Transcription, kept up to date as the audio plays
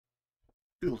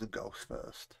Ghouls and Ghosts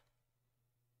first.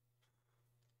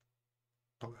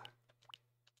 Okay.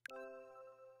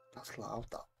 That's loud,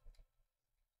 that.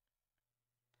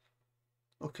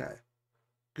 Okay.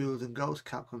 Ghouls and Ghosts,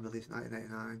 Capcom released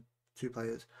 1989. 2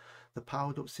 players. The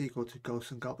powered-up sequel to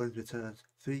Ghosts and Goblins returns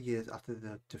 3 years after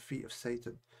the defeat of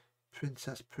Satan.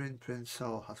 Princess Prince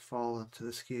Soul has fallen to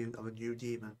the scheme of a new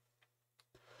demon.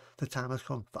 The time has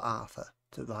come for Arthur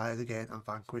to rise again and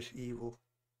vanquish evil.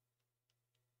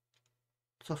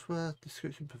 Software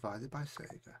description provided by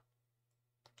Sega.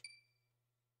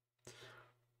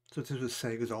 So this was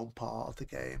Sega's own part of the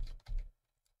game.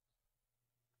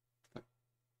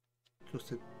 Just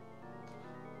to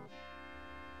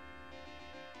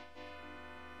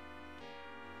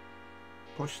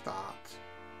push start.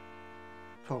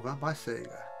 Programmed by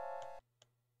Sega.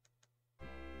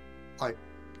 Like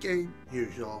game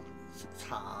usual, it's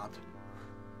hard.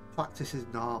 Practice is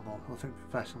normal. I think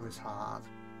professional is hard.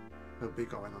 We'll be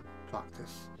going on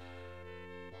practice.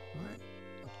 Right.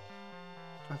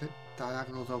 I think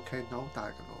diagonals okay, no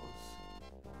diagonals.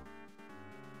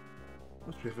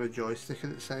 Must be for a joystick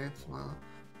and it's saying something like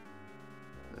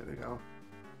that. There we go.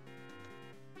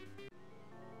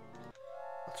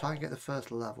 I'll try and get the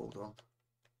first level done.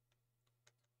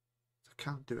 I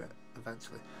can do it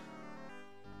eventually.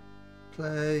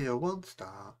 Player 1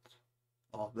 start.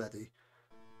 Already.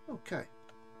 Okay.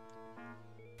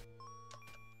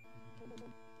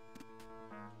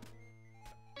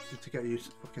 Just to get used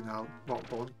to fucking out what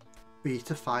button. B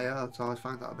to fire, so I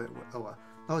find that a bit lower.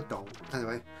 No I don't.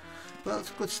 Anyway. Well,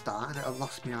 it's a good start, and I've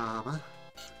lost my armour.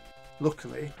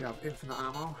 Luckily, we have infinite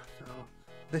ammo, so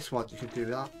this one you can do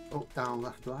that. Up, down,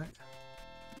 left, right.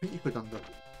 I think you could on the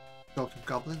Ghosts and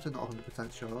Goblins, I'm not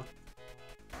 100% sure.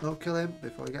 Don't kill him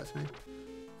before he gets me.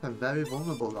 I'm very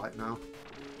vulnerable right now.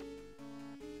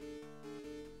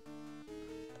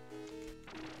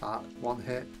 That one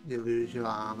hit, you lose your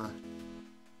armour.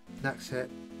 Next hit,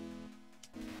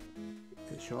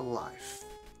 it's your life.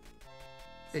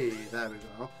 Hey, there we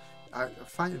go. I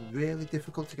find it really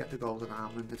difficult to get the golden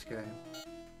armour in this game.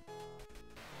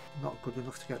 Not good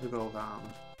enough to get the gold armour.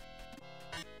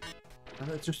 And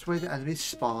it's just the way the enemies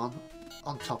spawn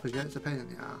on top of you, it's a pain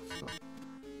in the ass. But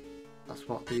that's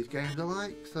what these games are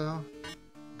like, so...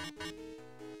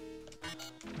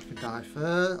 You can die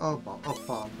first. Oh, oh,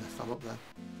 farm this, I'm up there.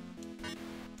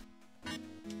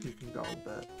 You can go,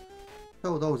 but...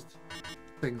 Oh, those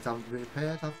things haven't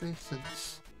reappeared, have they,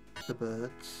 since the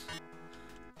birds?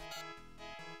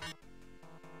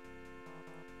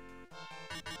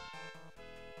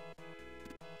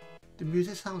 The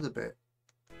music sounds a bit...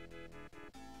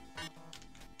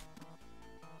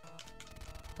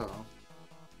 Oh.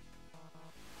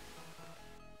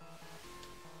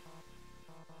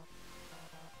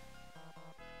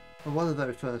 Well, one of the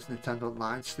very first Nintendo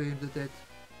Online streams I did,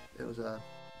 it was a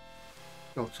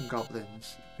Ghosts and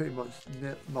Goblins. Pretty much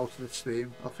most of the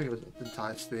stream, I think it was the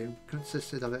entire stream,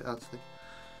 consisted of it actually.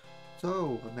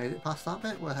 So, I made it past that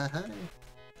bit, well, hey.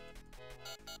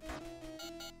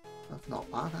 That's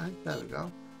not bad, eh? There we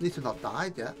go. At least I've not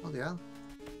died yet, bloody hell.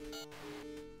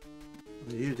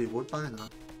 I usually would by now,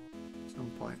 at some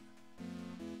point.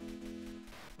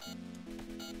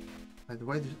 And the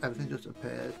way everything just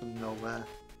appears from nowhere.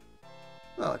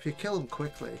 Well, if you kill them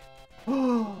quickly...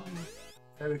 Oh!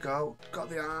 There we go. Got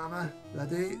the armour.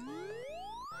 Ready?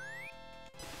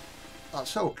 That's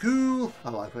so cool! I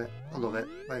like it. I love it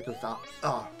when it does that.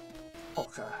 Oh,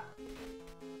 okay.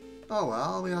 Oh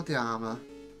well, we had the armour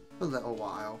for a little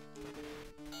while.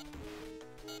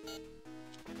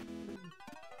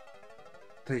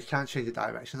 So you can't change the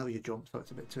direction of your jump, so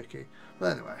it's a bit tricky.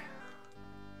 But anyway.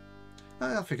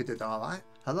 I think I did alright.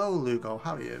 Hello Lugo,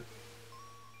 how are you?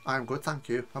 I'm good, thank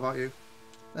you. How about you?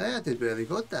 Yeah, I did really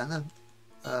good then.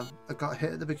 I got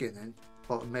hit at the beginning,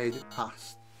 but made it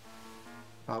past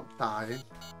without dying.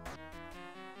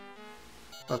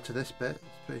 Got to this bit,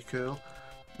 it's pretty cool.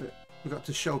 We got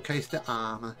to showcase the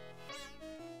armour.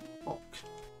 Fuck.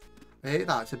 I hate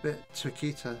that, it's a bit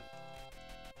tricky to...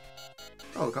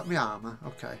 Oh, got my armour,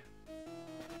 okay.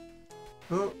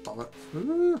 Oh, bollocks.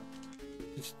 Ooh.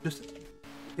 It's just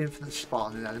infinite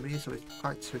spawning enemies, so it's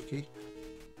quite tricky.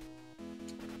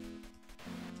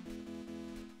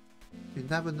 You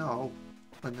never know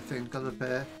when the thing's gonna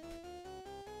appear,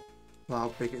 or how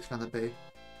big it's gonna be.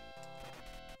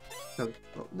 So,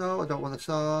 oh, no, I don't want a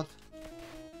sword.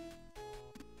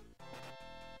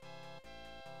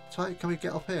 So, can we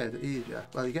get up here easier?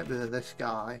 Well, you get rid of this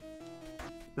guy,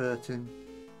 spurting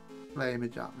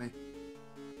flamage at me.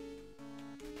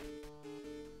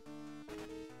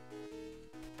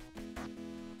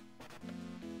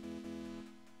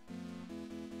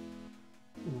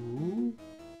 Ooh.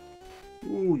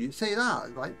 you say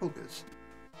that, right, buggers?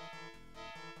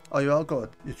 Oh, you're all good.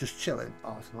 You're just chilling.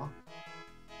 Oh, it's not.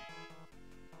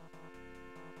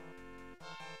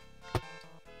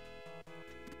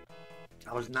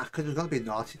 I was knackered. It was going to be a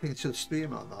naughty thing to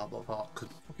stream on that, but I thought, because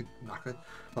fucking knackered.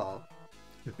 Thought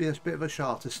it'd be a bit of a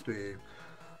shorter stream.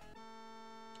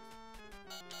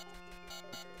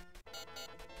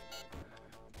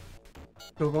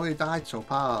 So I've only died so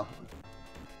far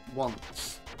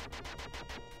once.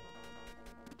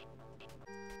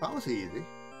 That was easy.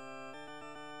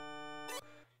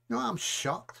 You know, I'm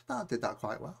shocked that I did that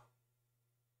quite well.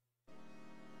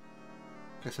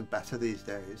 Guess I'm better these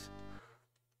days.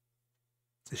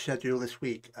 The schedule this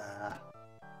week,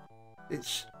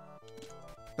 it's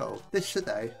so this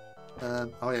today.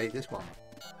 Oh yeah, this one.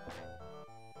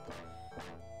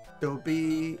 There'll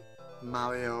be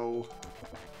Mario,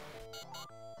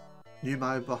 New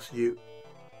Mario Bros. U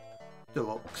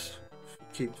Deluxe.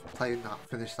 Keep playing that.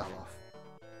 Finish that off.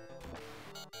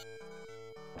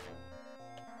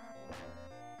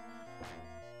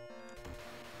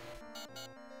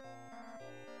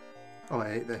 Oh,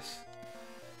 I hate this.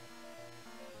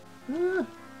 I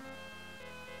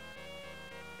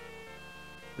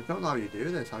don't know how you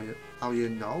do this, how you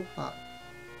know that.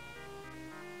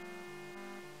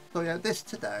 So yeah, this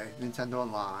today, Nintendo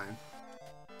Online,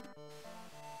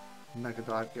 Mega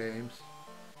Drive games.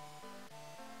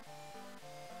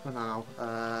 For now,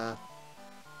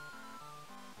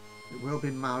 it will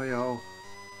be Mario,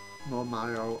 more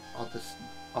Mario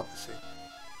Odyssey,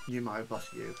 New Mario Bros.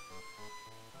 U.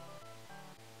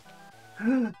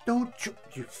 Don't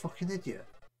you fucking idiot.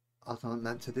 I wasn't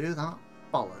meant to do that.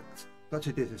 Bollocks. Got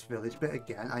to do this village bit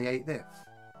again. I hate this.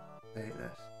 I hate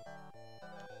this.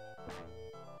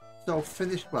 So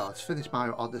finish, well, it's finished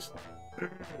Mario Odyssey.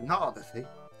 Not Odyssey.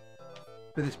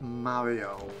 Finish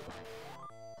Mario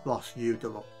Bros. U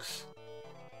Deluxe.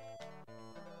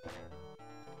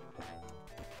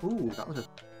 Ooh, that was a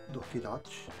lucky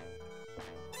dodge.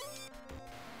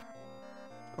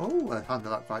 Oh, I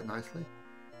handled that quite nicely.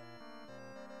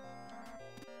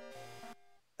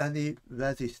 Any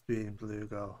Resi stream,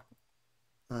 Lugo?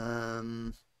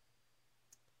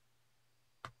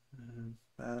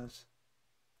 Bears.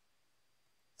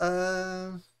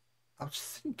 I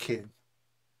was thinking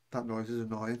that noise is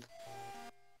annoying.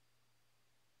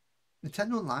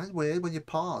 Nintendo Online's weird when you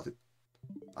pause it.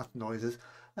 That's noises.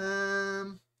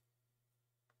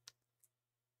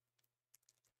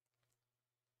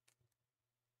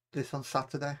 This on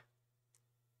Saturday.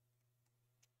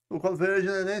 Look what version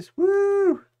it is.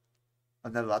 Woo!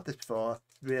 I've never had this before.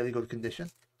 Really good condition.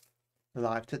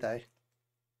 Live today.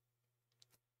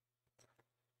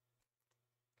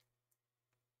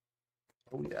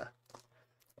 Oh yeah.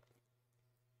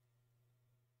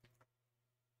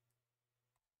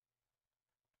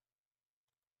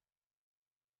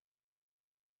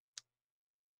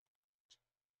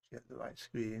 Get the right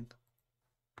screen.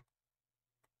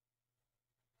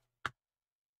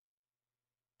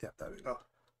 Yep, there we go.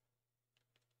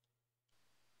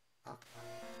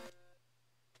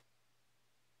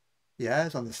 Yeah,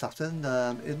 it's on the Saturn.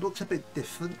 It looks a bit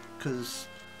different because,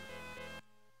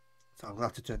 so I'm gonna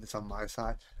have to turn this on my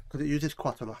side because it uses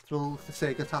quadrilateral, the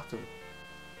Sega Saturn,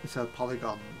 instead of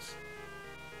polygons.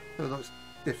 So it looks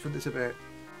different. It's a bit.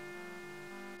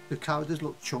 The characters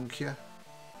look chunkier.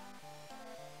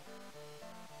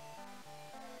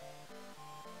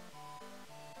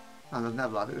 And I've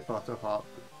never had it before, so I thought,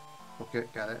 fuck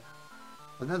it, get it.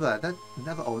 I've never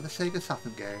owned a Sega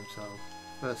Saturn game, so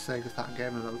first Sega Saturn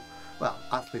game, and well,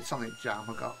 actually Sonic Jam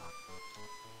I got.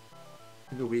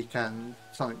 In the weekend,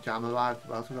 Sonic Jam arrived,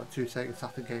 well, so I got 2 Sega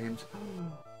Saturn games.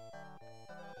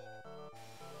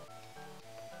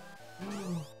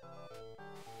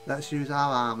 Let's use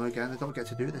our armour again, I don't get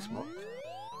to do this much.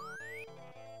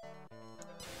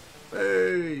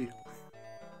 Hey!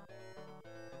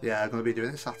 Yeah, I'm going to be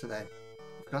doing it Saturday.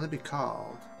 It's going to be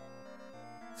called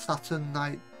Saturn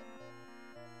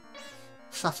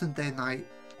Day Night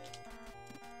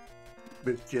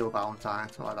with Jill Valentine,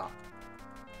 something like that.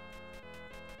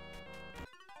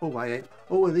 Oh, wait.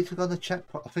 Oh, at least I've got the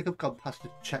checkpoint. I think I've gone past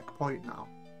the checkpoint now.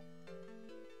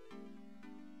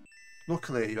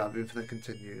 Luckily, you have infinite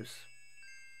continues.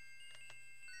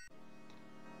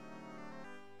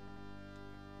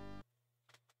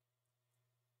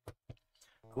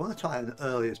 I want to try it as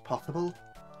early as possible,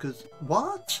 because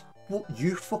what? What,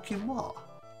 you fucking what?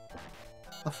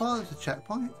 I thought it was a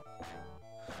checkpoint.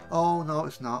 Oh no,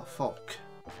 it's not. Fuck.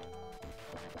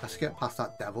 Let's get past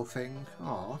that devil thing.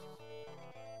 Oh.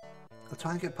 I'll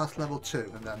try and get past level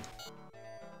 2 and then.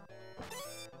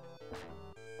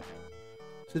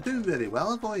 So doing really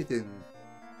well avoiding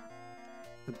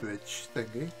the bridge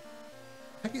thingy.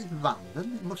 I think it's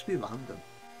random. It must be random.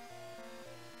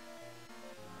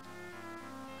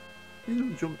 He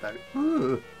doesn't jump very.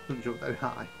 Doesn't jump very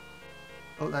high.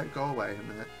 Oh, let it go away a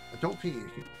minute. I don't think you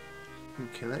can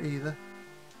kill it either.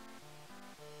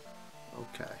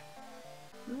 Okay.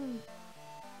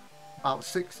 About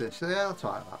 6ish. So yeah, I'll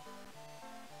try that.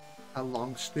 A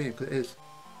long stream, because it is.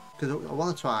 Because I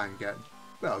want to try and get,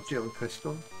 well, Jill and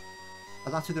Crystal.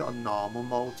 I'd have to do it on normal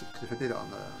mode, because if I did it on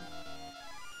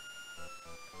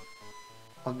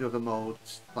the other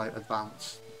modes, like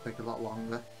advanced, it'd take a lot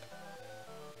longer.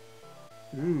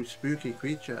 Ooh, spooky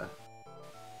creature.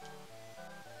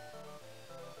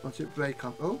 Once it break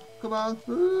on, oh, come on.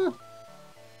 Ooh.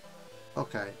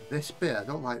 Okay, this bit, I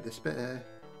don't like this bit here.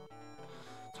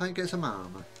 Try and get some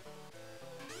armour.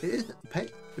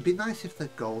 It'd be nice if the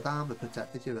gold armour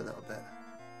protected you a little bit.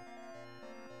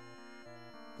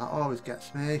 That always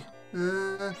gets me.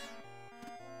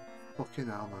 Fucking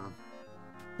hell, man.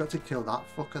 Got to kill that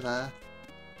fucker there.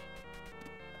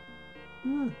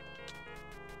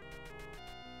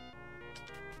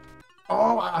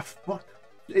 Oh,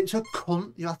 it's a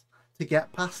cunt. You have to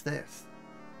get past this.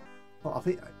 But I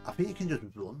think you can just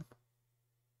run.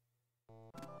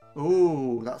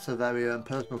 Oh, that's a very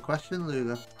personal question,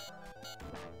 Lula.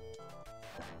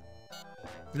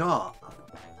 You know what?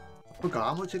 I forgot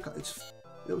how much it got.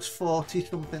 It was 40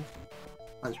 something.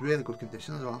 That's really good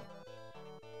condition as well.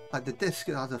 Like the disc,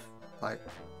 it has a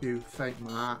few fake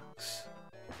marks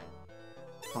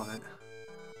on it.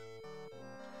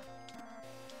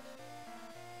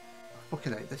 I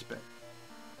fucking hate this bit.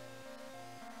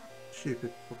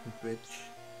 Stupid fucking bridge.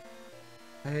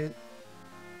 Hey.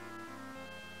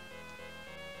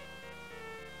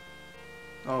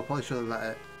 Oh, I probably should have let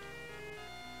it.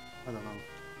 I don't know.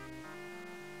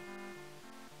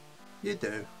 You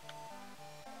do.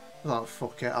 Oh,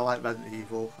 fuck it. I like Resident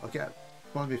Evil. I'll get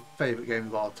one of my favourite games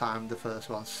of all time, the first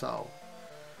one, so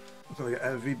I'm gonna get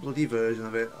every bloody version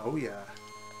of it. Oh yeah.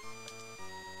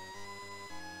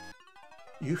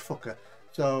 You fucker.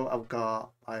 So I've got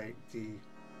like the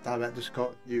Director's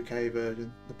Cut UK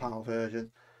version, the PAL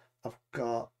version. I've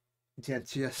got the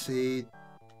NTSC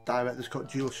Director's Cut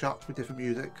Dual Shock with different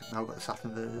music. Now I've got the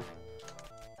Saturn version.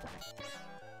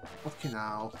 Fucking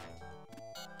hell.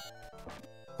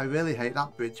 I really hate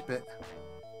that bridge bit.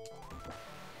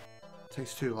 It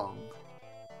takes too long.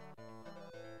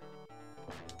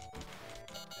 I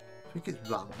think it's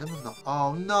random and not.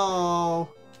 Oh no!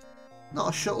 Not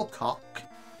a shuttlecock.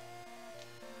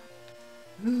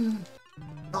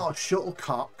 Not a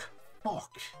shuttlecock.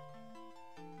 Fuck.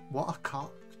 What a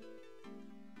cock.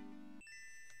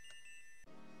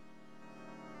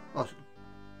 Oh,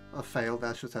 I failed there,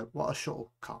 I should say. What a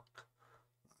shuttlecock.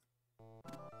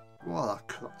 What a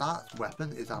that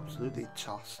weapon is absolutely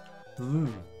tossed.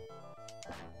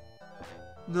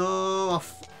 No,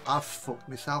 I fucked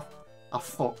myself. I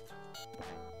fucked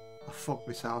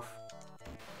myself.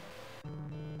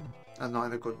 And not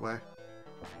in a good way.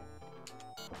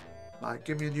 Right,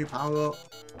 give me a new power up.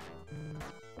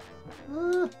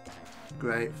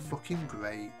 Great, fucking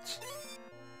great.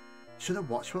 Should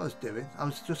have watched what I was doing. I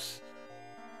was just.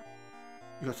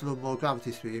 You got to load more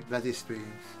gravity stream, ready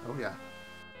streams. Oh yeah.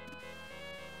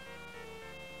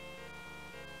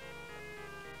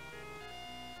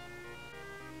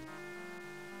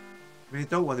 I mean, I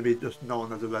don't want to be just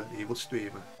known as a Resident Evil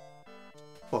streamer,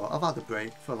 but I've had a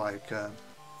break for like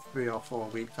 3 or 4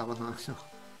 weeks, haven't I? So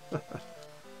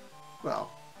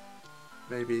well,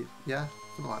 maybe, yeah,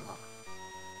 something like that.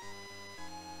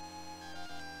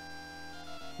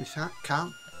 You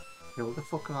can't kill the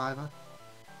fucker either.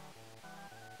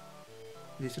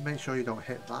 You need to make sure you don't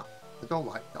hit that. I don't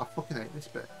like that. I fucking hate this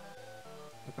bit.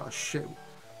 I've got a shit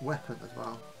weapon as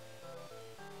well.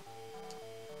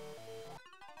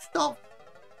 Stop!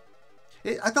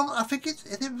 I think it's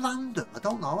random. I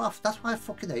don't know. That's why I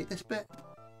fucking hate this bit.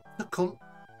 The cunt.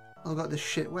 I've got this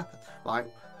shit weapon. Right,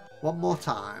 one more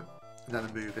time, and then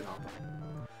I'm moving on.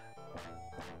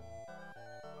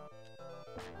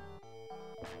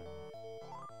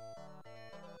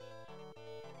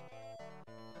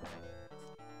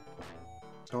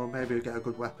 So maybe we'll get a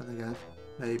good weapon again.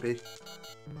 Maybe.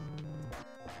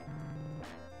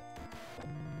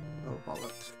 Oh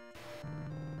bollocks.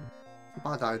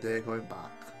 Bad idea going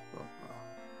back, but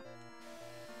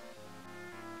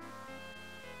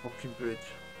fucking bridge.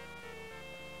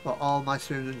 But all my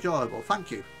streams enjoyable,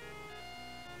 thank you.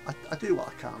 I do what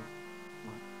I can.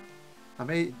 I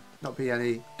may not be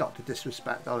any Dr.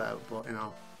 Disrespect or out, but you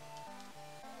know.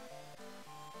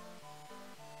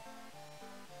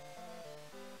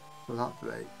 So that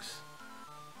breaks.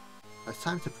 It's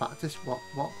time to practice what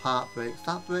part breaks.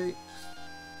 That breaks.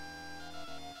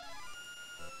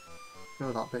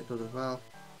 Sure, that bit does as well.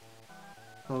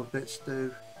 Those bits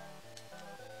do.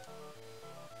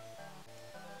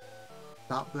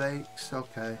 That breaks.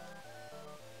 Okay.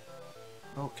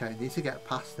 Okay, need to get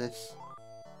past this.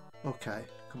 Okay,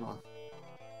 come on.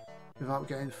 Without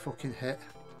getting fucking hit.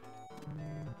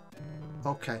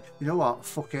 Okay, you know what?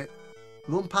 Fuck it.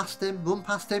 Run past him. Run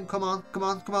past him. Come on. Come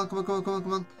on. Come on. Come on. Come on. Come on.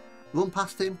 Come on. Run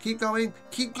past him. Keep going.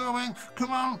 Keep going.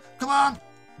 Come on. Come on.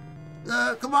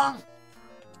 Come on.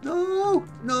 No.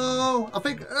 No. I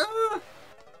think.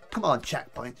 Come on.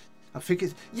 Checkpoint. I think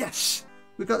it's. Yes.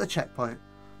 We got the checkpoint.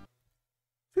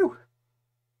 Phew.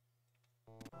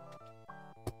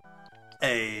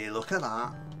 Hey, look at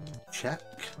that. Check.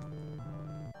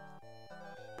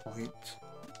 Point.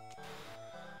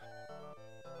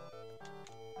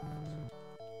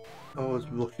 I was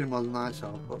looking, wasn't I?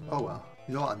 So, but oh well.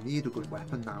 You know what? I need a good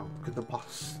weapon now because the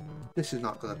boss. This is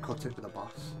not going to cut it for the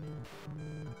boss.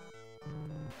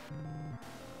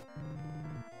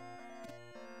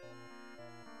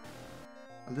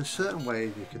 And there's certain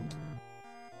ways you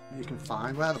can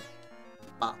find where the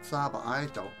bats are, but I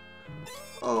don't.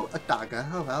 Oh, a dagger.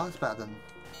 Oh well, it's better than.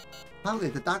 Apparently,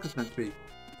 the dagger's meant to be.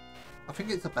 I think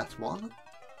it's the best one.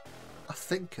 I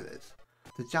think it is.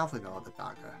 The javelin or the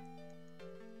dagger.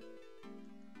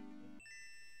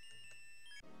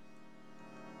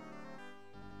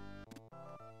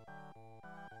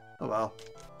 Oh well.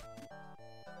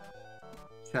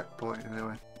 Checkpoint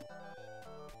anyway.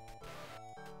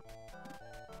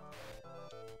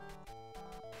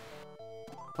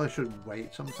 Probably should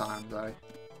wait sometimes though.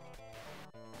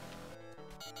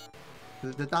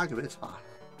 The dagger is fast.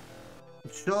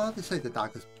 I'm sure they say the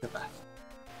dagger's the best.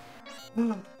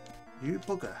 You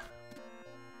bugger.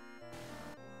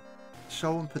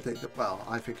 So unpredictable. Well,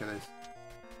 I think it is.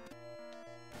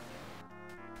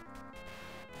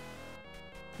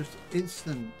 Just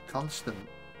instant, constant,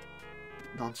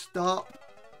 non-stop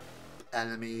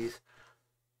enemies.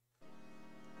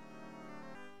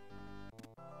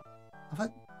 Have I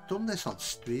done this on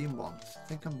stream once? I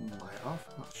think I might have,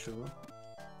 I'm not sure.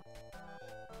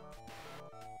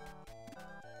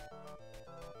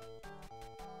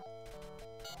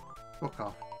 Fuck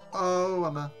off. Oh,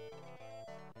 I'm a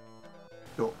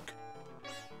duck.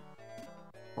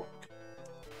 Fuck.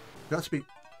 You got to be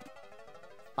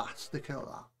fast to kill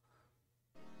that.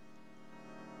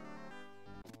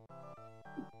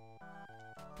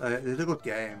 It's a good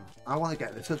game. I want to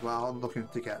get this as well. I'm looking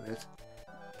to get this.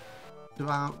 It's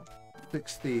around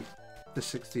 60 to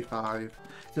 65.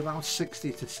 It's around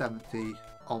 60 to 70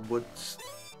 onwards.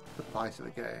 The price of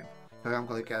the game. So I'm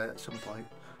going to get it at some point.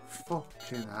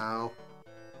 Fucking hell.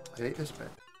 I hate this bit.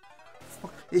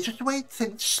 Fuck. It's just the way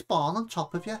things spawn on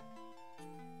top of you.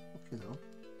 Fucking hell.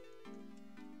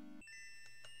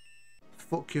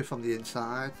 Fuck you from the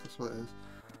inside. That's what it is.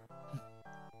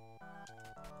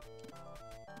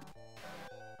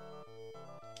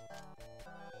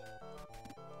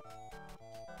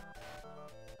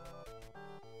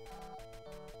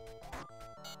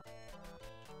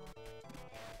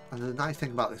 And the nice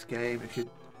thing about this game, if you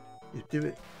do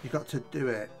it, you got to do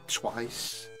it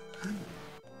twice.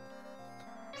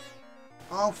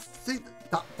 Oh, think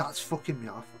that's fucking me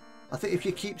off. I think if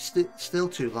you keep still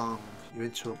too long, you're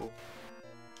in trouble.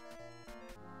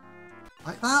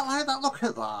 Like that, look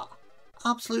at that.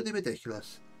 Absolutely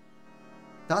ridiculous.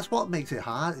 That's what makes it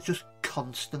hard, it's just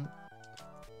constant.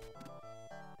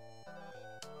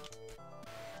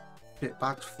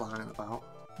 Shitbags flying about,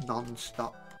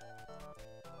 non-stop.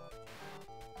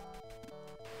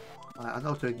 I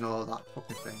know to ignore that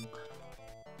fucking thing.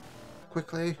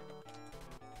 Quickly.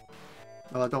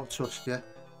 No, I don't trust you.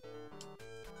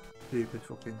 Stupid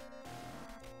fucking.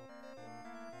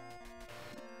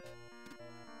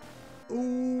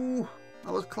 Ooh,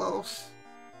 that was close.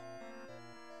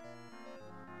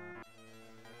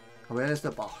 Where's the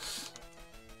boss?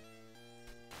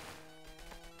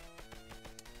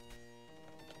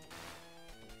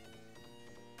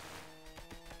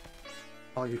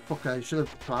 Oh, you fucker, you should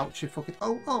have crouched, you fucking.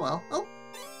 Oh well. Oh!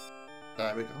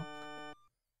 There we go.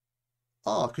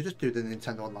 Oh, I could just do the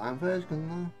Nintendo Online version,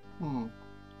 couldn't I?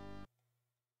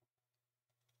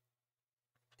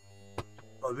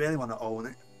 I really want to own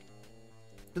it.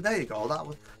 So there you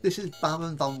go, this is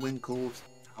Baron von Winkle's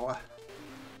tower.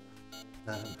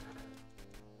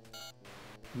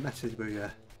 Message with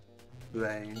your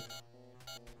brain.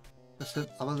 Let's have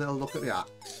a little look at the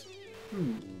axe.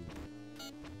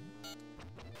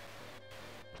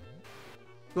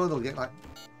 It'll get like,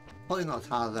 probably not as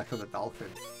hard as Echo the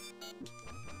Dolphin.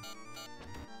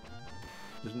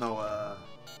 There's no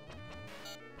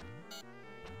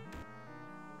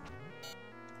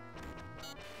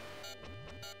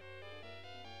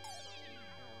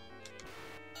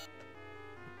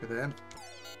at him.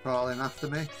 Crawling after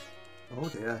me. Oh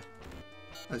dear.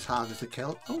 It's harder to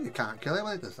kill. Oh, you can't kill it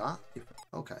when it does that.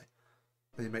 Okay.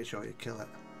 Then you make sure you kill it.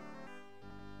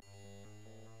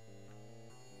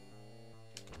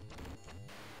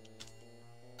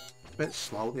 It's a bit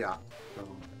slow, the app. So.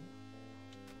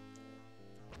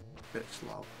 A bit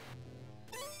slow.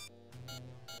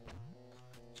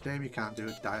 Shame you can't do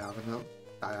it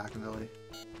diagonally.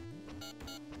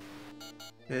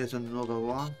 Here's another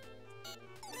one.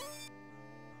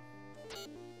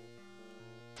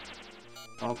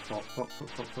 Oh, fuck.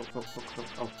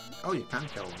 Oh, you can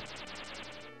kill them.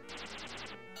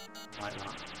 Like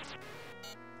that.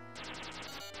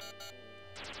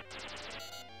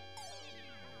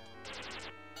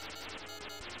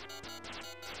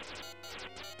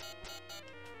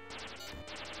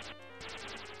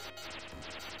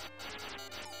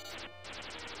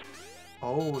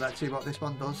 Oh, let's see what this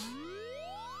one does.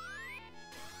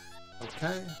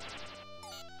 Okay.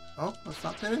 Oh, what's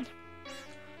that doing?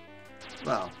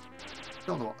 Well,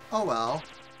 don't know what. Oh well.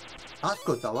 That's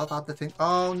good though, I've had the thing.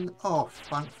 Oh,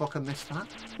 thank fuck I missed that.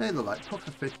 They look like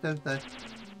puffer fish, don't they?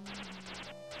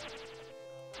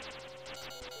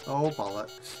 Oh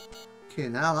bollocks. Okay,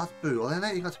 now that's brutal, isn't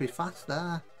it? You got to be fast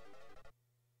there.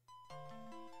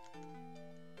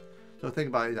 So think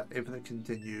about it, that infinite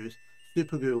continues.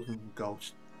 Super Ghouls and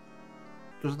Ghosts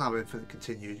doesn't have infinite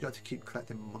continues. You got to keep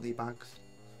collecting money bags.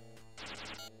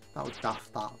 That was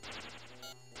daft, that.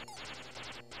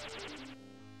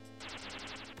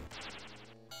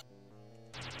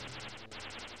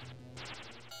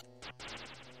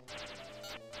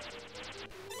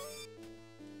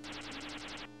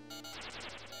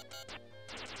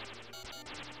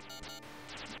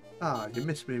 Ah, you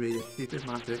missed me with your stupid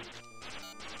magic.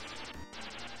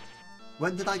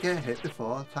 When did I get hit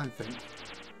before? I'm trying to think.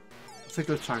 I think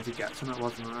I was trying to get something,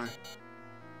 wasn't I?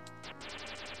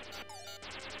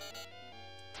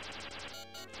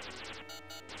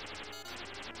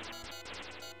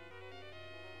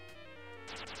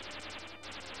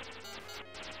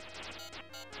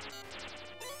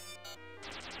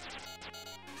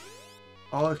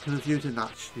 Oh, it's because I was using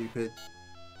that stupid...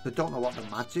 I don't know what the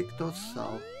magic does,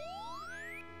 so...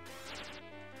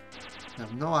 I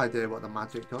have no idea what the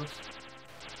magic does.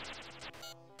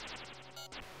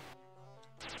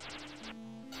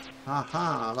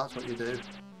 Aha, that's what you do.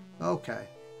 Okay,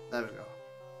 there we go.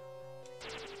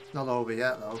 Not over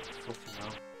yet though, fucking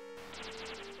hell.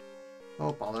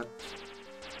 Oh bollocks.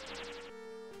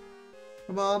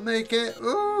 Come on, make it!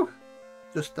 Ooh!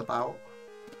 Just about.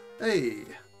 Hey!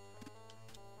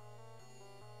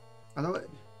 I know it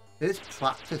is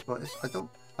practice, but it's,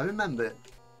 I remember it.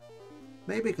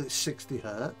 Maybe because it's 60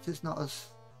 Hz, it's not as...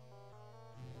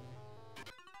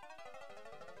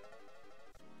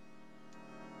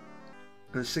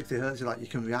 Because 60 Hz, like, you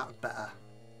can react better.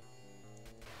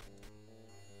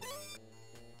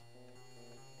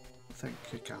 I think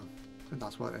you can. I think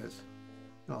that's what it is.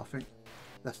 No, I think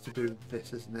that's to do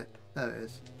this, isn't it? There it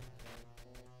is.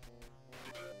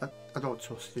 I don't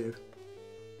trust you.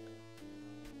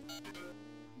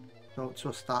 Don't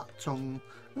trust that tongue.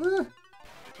 Ah.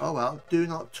 Oh well, do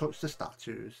not touch the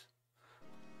statues.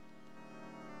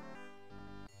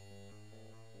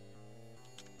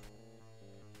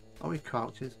 Oh, he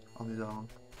crouches on his own.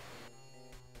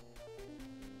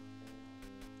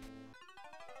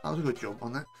 That was a good jump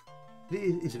on it.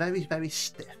 It's very, very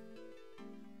stiff.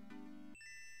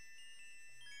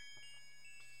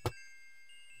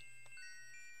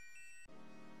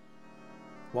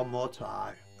 One more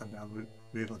try, and then we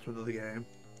move on to another game.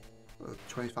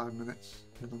 25 minutes.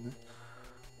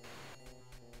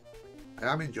 I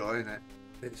am enjoying it.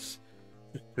 It's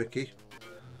just tricky.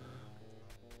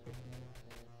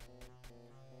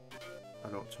 I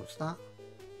don't trust that.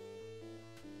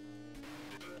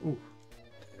 Ooh.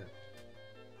 Yeah.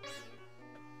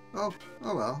 Oh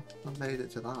well. I made it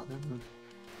to that, didn't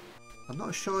I? I'm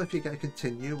not sure if you get to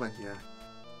continue when you're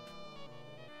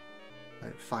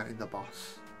like fighting the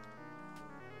boss.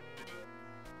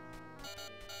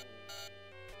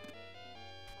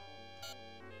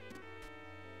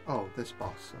 Oh, this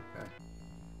boss, okay.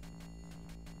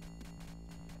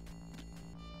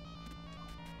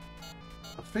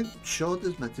 I think sure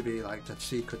there's meant to be like a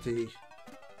secrety.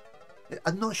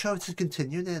 I'm not sure if it's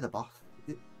continue near the boss.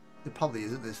 It probably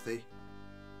isn't, is there?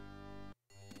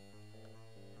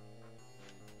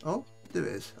 Oh, there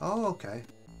is. Oh, okay.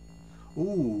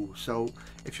 Ooh, so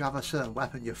if you have a certain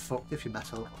weapon, you're fucked if you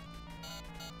mess up.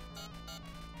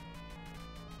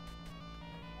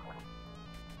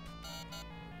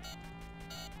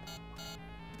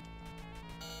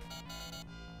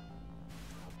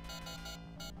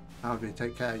 How do we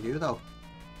take care of you though?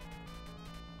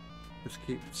 Just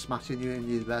keep smashing you in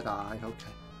your red eye.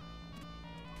 Okay.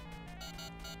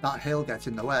 That hill gets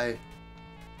in the way.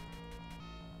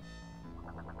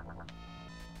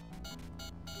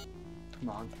 Come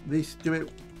on. At least do it.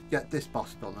 Get this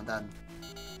boss done and then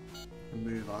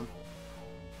move on.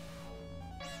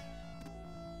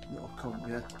 Little cunt,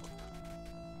 yeah.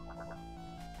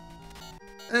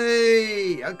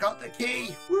 Hey! I got the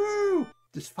key! Woo!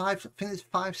 There's I think there's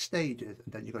 5 stages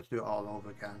and then you've got to do it all over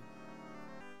again.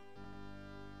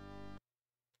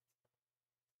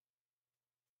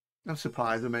 I'm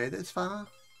surprised I made it this far.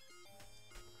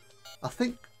 I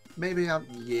think maybe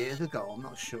years ago, I'm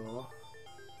not sure.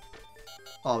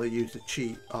 Or they used a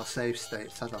cheat or save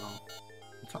states, I don't know.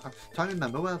 I'm trying to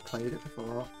remember where I've played it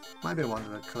before. Might be one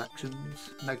of the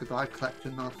collections, Mega Drive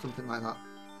collection or something like that.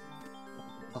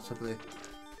 Possibly.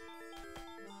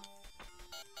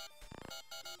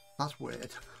 That's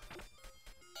weird.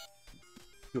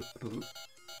 I'm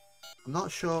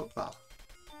not sure. Well.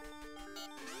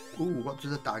 Ooh, what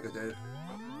does a dagger do?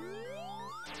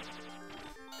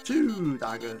 2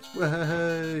 daggers.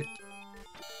 Way!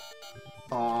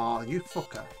 Oh, you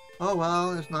fucker. Oh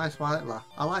well, it's nice while it lasts.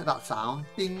 I like that sound.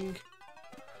 Ding.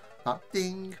 That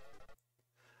ding.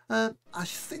 I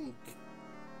think.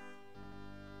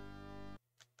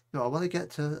 No, I want to get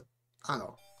to. I don't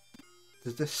know.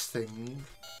 There's this thing.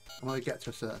 I want to get to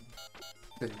a certain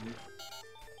thing.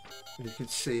 And you can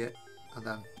see it, and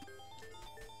then.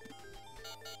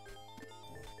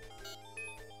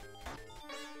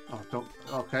 Oh, don't.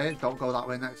 Okay, don't go that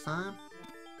way next time.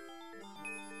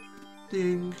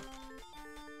 Ding.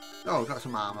 Oh, got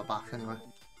some armor back anyway.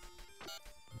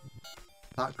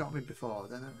 That got me before,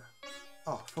 didn't it?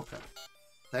 Oh, fuck it.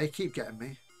 They keep getting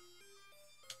me.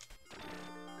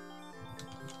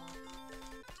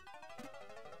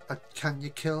 Can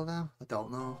you kill them? I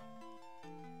don't know.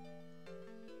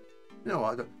 You know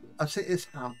what? I see it's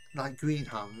like green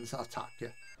hands that attack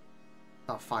you.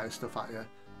 That fire stuff at you.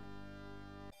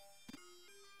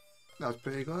 That was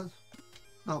pretty good.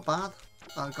 Not bad.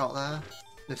 I got there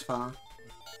this far.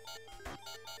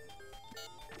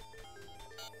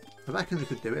 I reckon they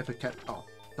could do it if I kept. Oh,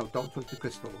 no, don't touch the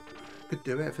crystal. Could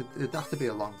do it if it'd have to be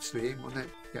a long stream, wouldn't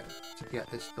it? To get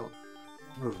this done.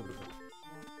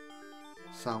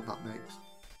 Sound that makes.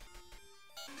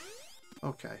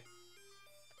 Okay.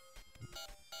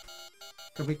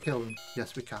 Can we kill them?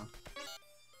 Yes, we can.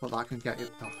 But that can get you.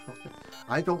 Oh, okay.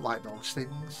 I don't like those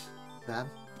things. Them.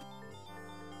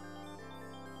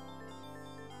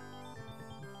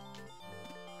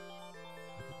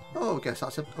 Oh, I guess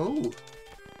that's a. Oh!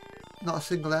 Not a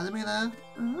single enemy there.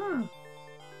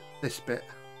 This bit.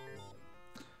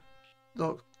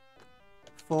 Look.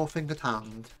 4-fingered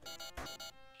hand.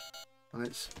 And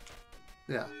it's.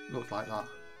 Yeah, looks like that.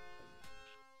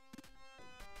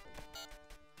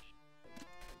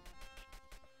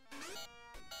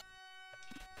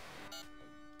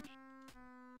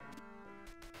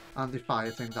 And they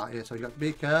fire things at you, so you got to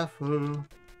be careful.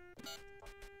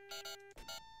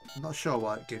 I'm not sure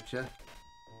what it gives you.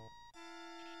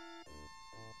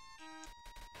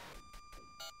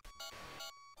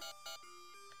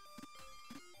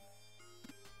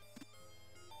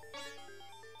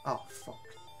 Oh, fuck.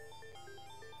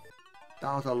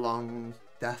 That was a long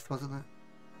death, wasn't it?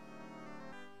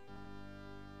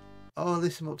 Oh, at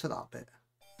least I'm up to that bit.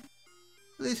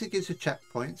 At least it gives you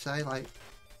checkpoints, say, like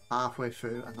halfway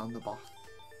through and on the boss.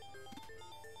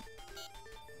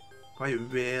 I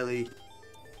really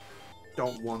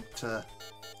don't want to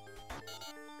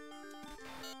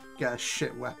get a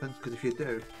shit weapon, because if you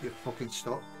do, you're fucking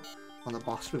stuck on the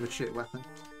boss with a shit weapon.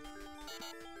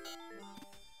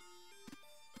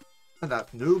 And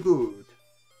that's no good.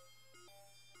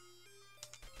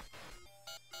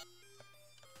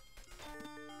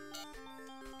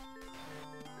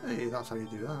 Hey, that's how you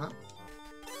do that.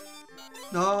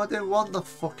 No, I didn't want the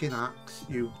fucking axe,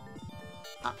 you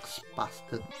axe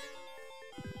bastard.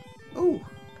 Oh!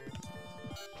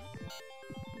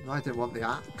 No, I didn't want the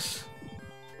axe.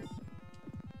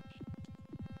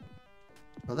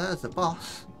 Well, there's the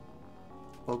boss.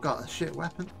 Well, got a shit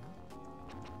weapon.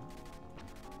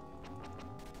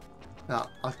 Now,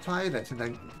 I'll try this and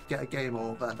then get a game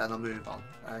over and then I'll move on.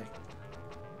 Right?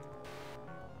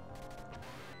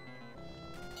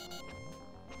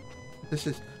 This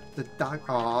is the dagger.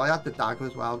 Oh, I had the dagger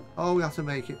as well. Oh, we have to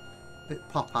make it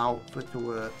pop out for it to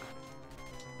work.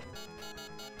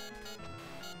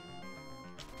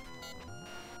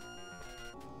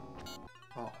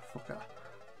 Oh, fuck it.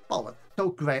 Bollocks. So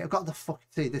great. I've got the fucking.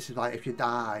 See, this is like if you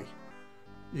die,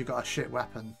 you got a shit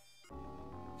weapon.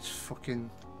 It's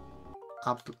fucking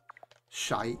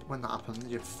shite when that happens.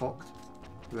 You're fucked.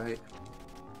 Great.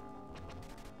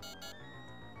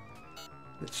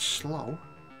 It's slow.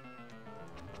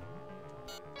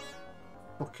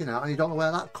 Fucking hell, and you don't know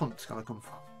where that cunt's gonna come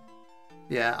from.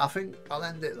 Yeah, I think I'll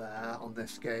end it there on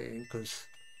this game, because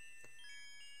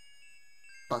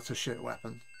that's a shit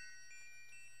weapon.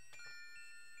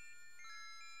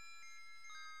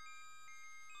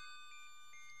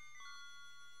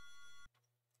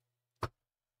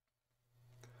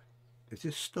 There's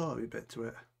just a story bit to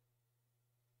it.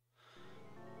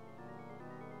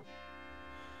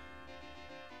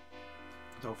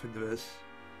 I don't think there is.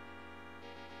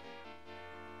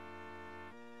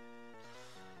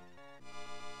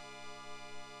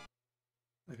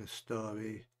 Like a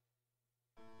story.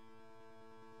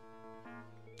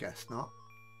 Guess not.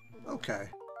 Okay,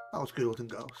 that was Golden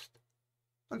Ghost.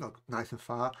 I got nice and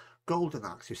far. Golden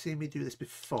Axe, you've seen me do this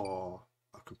before.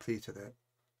 I completed it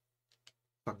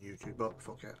on YouTube, but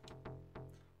fuck it.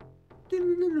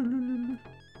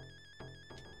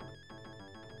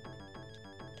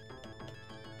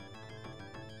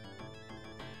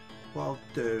 What I'll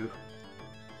do,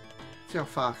 see how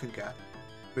far I can get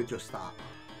with just that.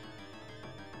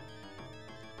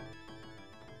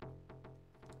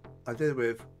 I did it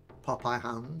with Popeye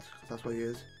Hand, because that's what he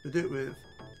is. We do it with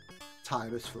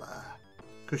Tyrus Flare,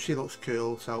 because she looks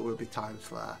cool, so it will be Tyrus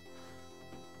Flare.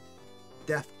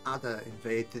 Death Adder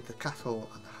invaded the castle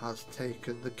and has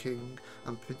taken the king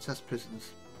and princess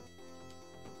prisoners.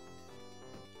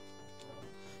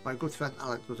 My good friend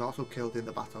Alex was also killed in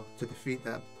the battle. To defeat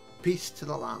them, peace to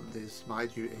the land is my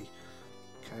duty.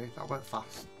 Okay, that went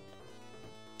fast.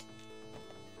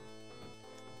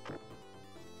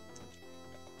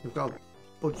 We've got a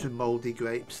bunch of mouldy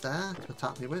grapes there to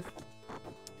attack me with.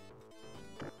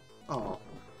 Oh,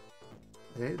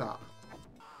 I hate that.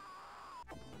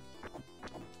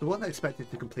 I wasn't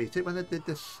expected to complete it when I did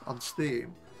this on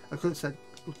Steam. I could have said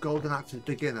Golden Axe is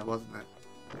beginner, wasn't it?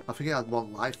 I think it had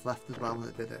 1 life left as well when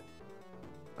I did it.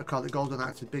 I called it Golden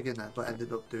Axe beginner, but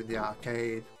ended up doing the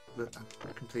arcade and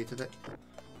completed it.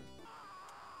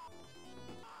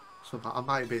 So I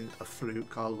might have been a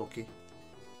fluke or lucky.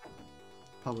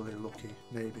 Probably lucky,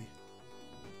 maybe.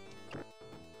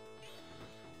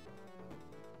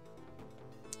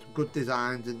 Some good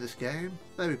designs in this game,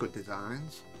 very good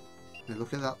designs. Now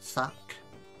look at that sack.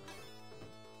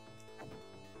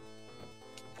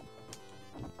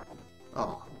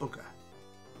 Oh, bugger.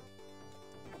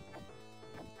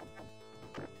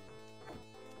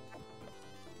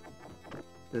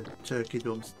 The turkey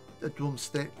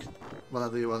drumstick,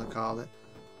 whatever you want to call it.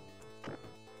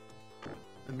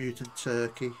 A mutant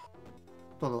turkey.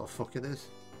 Don't know what the fuck it is.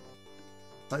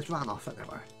 But it's ran off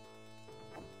anyway.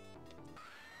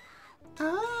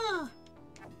 Ah!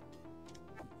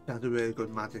 It had a really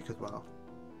good magic as well.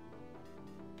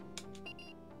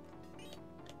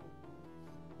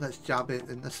 Let's jab it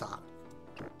in the sack.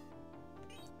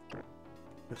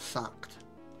 You're sacked.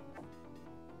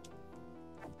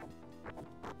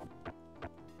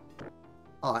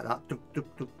 I like that. Duck,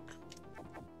 duck, duck.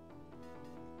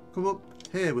 Come up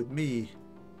here with me.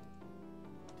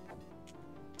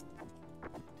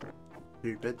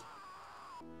 Stupid.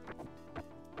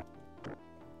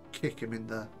 Kick him in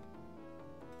the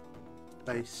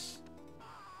face.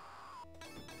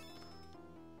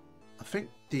 I think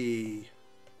I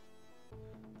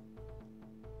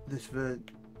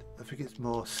think it's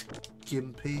more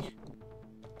skimpy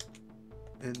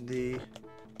in the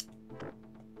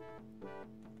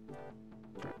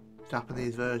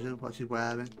Japanese version, what she's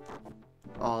wearing,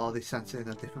 or they sense it in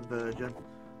a different version.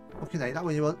 Looking at that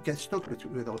when you get stuck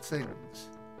with those things.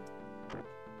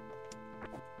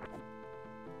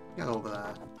 Get over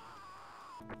there.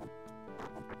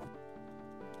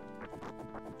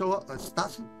 So what?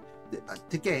 That's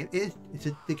the game is.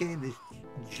 The game is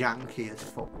janky as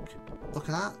fuck. Look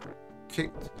at that.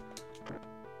 Kicked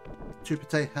 2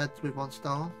 potato heads with 1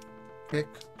 stone. Kick.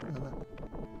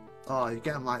 Oh, you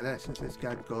get them like this. It's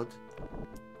getting good.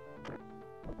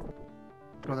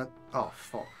 Gonna. Oh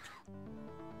fuck.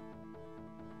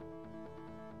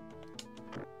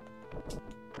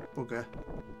 Bugger.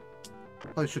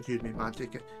 I should use my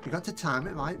magic. You got to time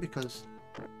it right because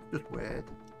it's just weird.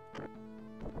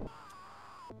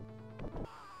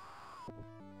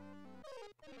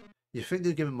 You think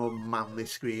they're giving more manly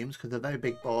screams because they're very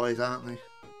big boys, aren't they?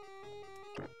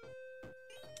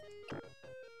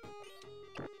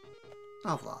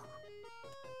 Have that.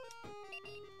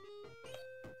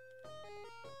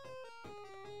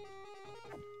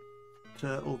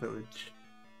 Turtle Village.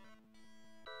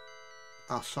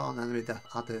 I saw an enemy Death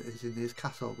Adder is in his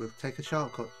castle. We'll take a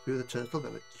shortcut through the Turtle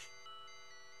Village.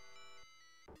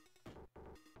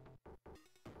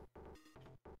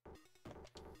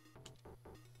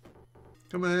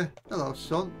 Come here. Hello,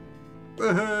 son.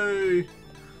 Hey!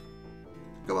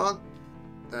 Come on.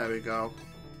 There we go.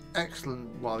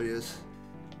 Excellent warriors.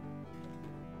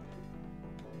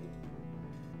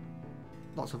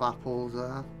 Lots of apples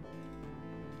there.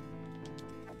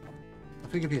 I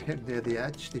think if you hit near the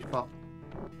edge, they pop.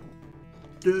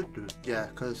 Yeah,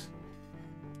 because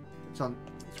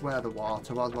it's where the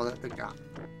water was, wasn't it? The gap.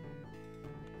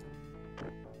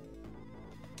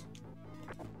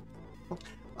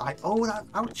 Oh,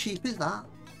 how cheap is that?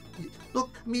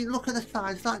 Look, I mean, look at the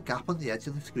size of that gap on the edge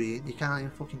of the screen. You can't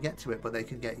even fucking get to it, but they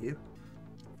can get you.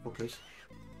 Fuckers.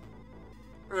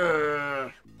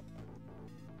 Right.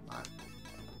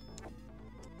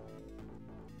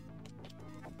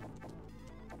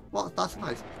 Well, that's a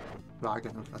nice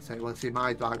dragon. I say, well, see,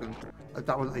 my dragon.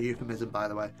 That wasn't a euphemism, by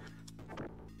the way.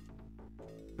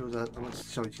 It was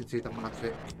so you can see the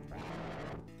magic.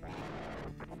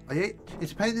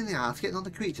 It's a pain in the ass getting on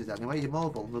the creatures anyway. You're more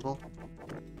vulnerable.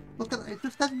 Look at that. It's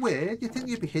just that weird. You think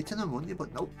you'd be hitting them, wouldn't you?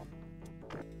 But nope.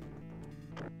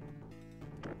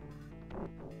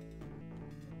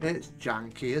 It's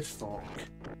janky as fuck.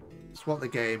 It's what the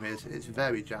game is. It's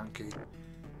very janky.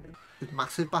 It was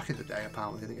massive back in the day,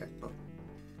 apparently, the game, but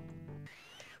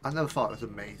I never thought it was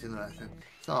amazing or anything.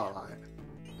 It's alright.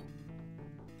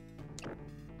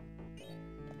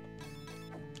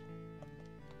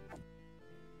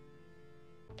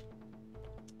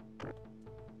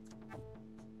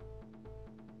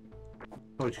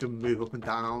 Or you can move up and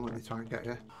down when they try and get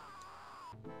you.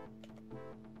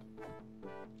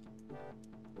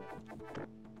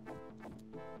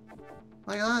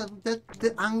 Like that,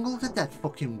 the angles are dead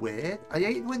fucking weird. I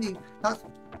hate when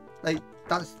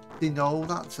they know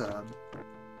that's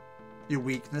your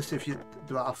weakness. If you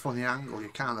do at a funny angle, you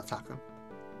can't attack them.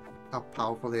 How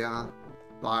powerful they are.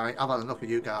 Right, I've had enough of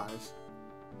you guys.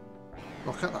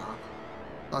 Look at that.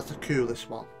 That's the coolest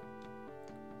one.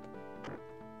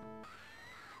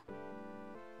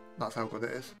 That's how good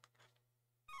it is.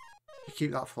 You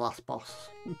keep that for last boss.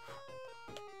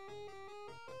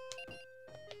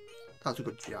 That's a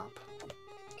good jab.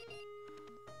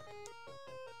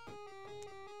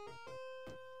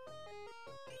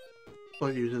 But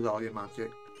it uses all your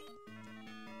magic.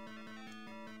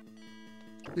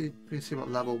 You can see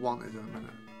what level 1 is in a minute.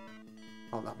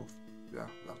 Oh,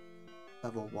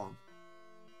 level 1.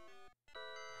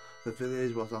 The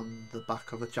village was on the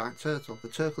back of a giant turtle. The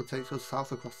turtle takes us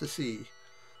south across the sea.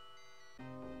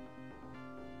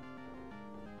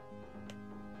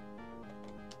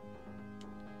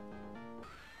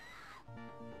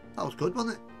 That was good,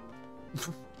 wasn't it?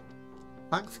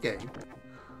 Thanks, game.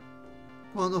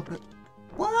 Come on up.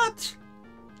 What?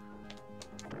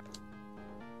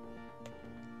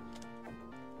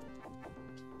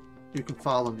 You can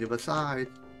fall on the other side.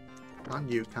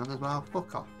 And you can as well.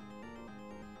 Fuck off.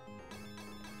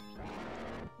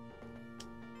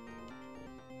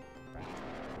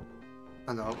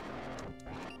 I know.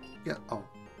 Yeah, oh.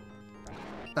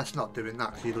 That's not doing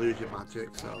that because you lose your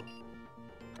magic, so.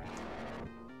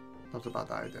 Not a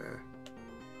bad idea.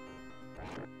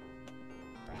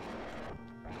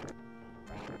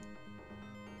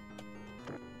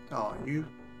 Oh, you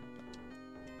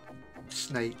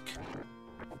snake.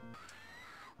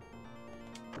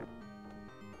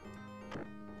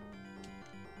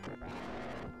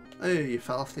 Oh, you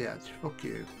fell off the edge. Fuck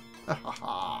you. Ha ha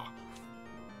ha.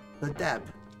 The Deb.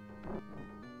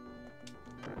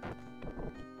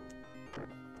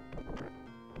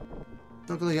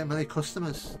 Not gonna get many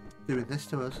customers doing this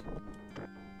to us.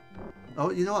 Oh,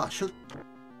 you know what? I should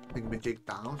bring my jig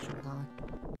down, shouldn't I?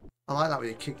 I like that when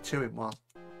you kick 2 in 1.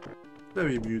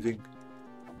 Very amusing.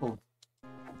 Fun.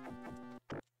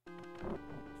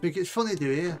 Think it's funny,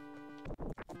 do you?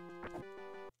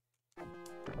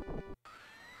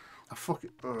 I fucking.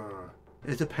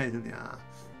 It's a pain in the ass.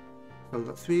 So we've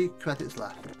got 3 credits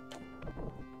left.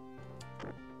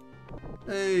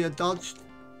 Hey, I dodged.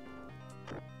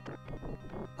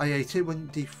 I hate it when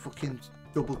they fucking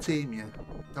double team you.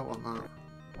 Don't want that.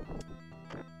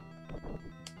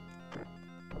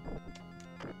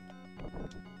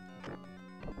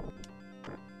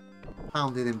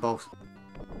 Pounding in both.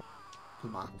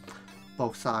 Doesn't matter.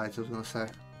 Both sides, I was gonna say.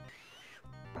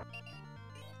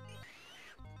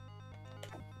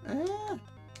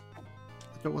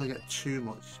 I don't want to get too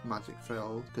much magic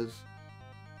filled because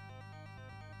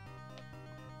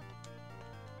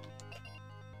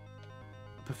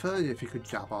I prefer it if you could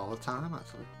jab all the time,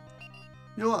 actually.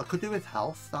 You know what I could do with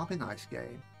health? That'd be a nice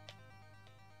game.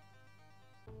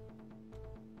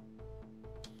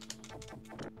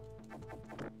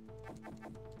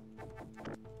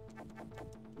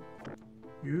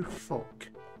 You fuck.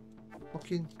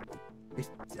 Fucking. It's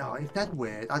Oh, it's dead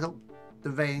weird. I don't. The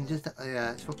range is.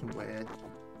 Yeah, it's fucking weird.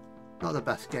 Not the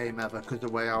best game ever because the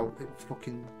way how it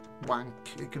fucking wank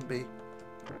it can be.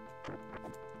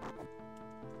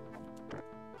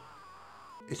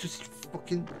 It's just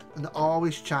fucking. And they're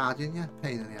always charging you.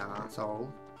 Pain in the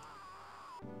arsehole.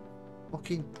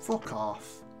 Fucking fuck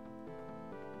off.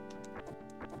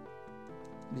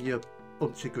 You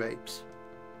bunch of grapes.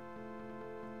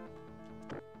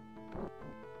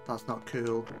 That's not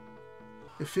cool.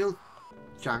 It feels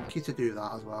janky to do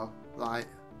that as well. Right,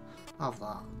 have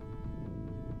that.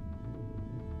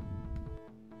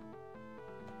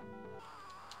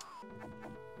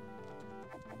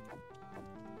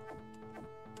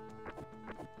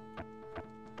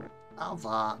 Have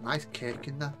that. Nice kick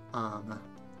in the armour.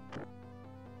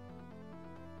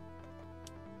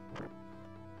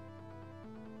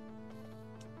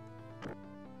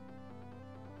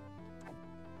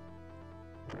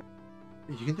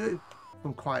 You can do it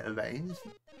from quite a range.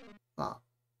 That.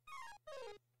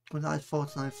 When I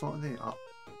 49, 48. Oh.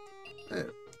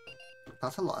 Ew.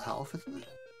 That's a lot of health, isn't it?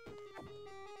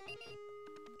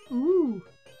 Ooh.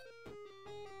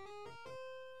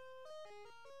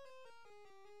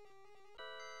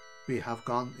 We have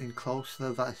gone in close to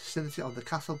the vicinity of the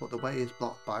castle, but the way is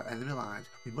blocked by enemy lines.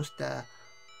 We must dare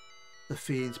the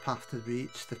fiend's path to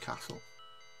reach the castle.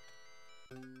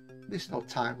 There's no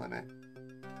time limit.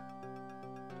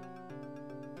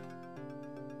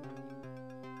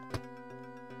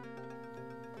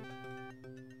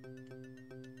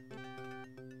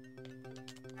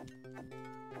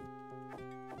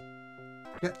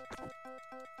 Get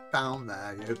down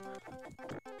there, you.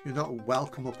 You're not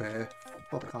welcome up here.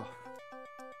 Fuck off.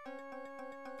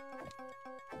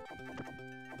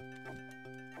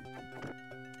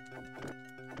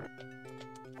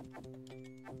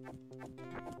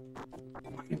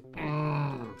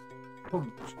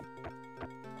 Punch.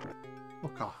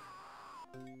 Fuck off.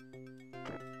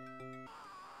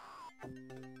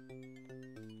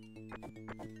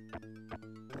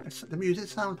 The music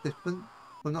sounds different.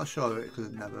 I'm not sure of it because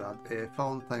I've never had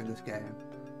earphones playing this game.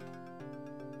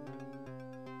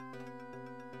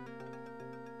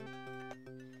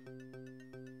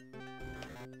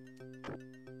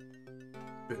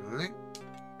 Really?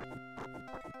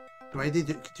 The way they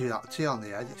do that to you on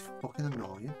the edge, it's fucking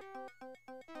annoying.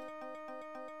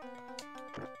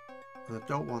 And I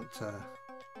don't want to...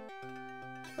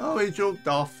 Oh, he jumped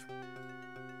off.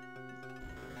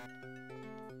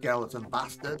 Skeleton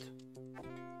bastard.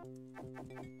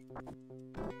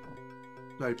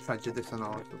 Very prejudiced and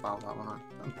all about that one.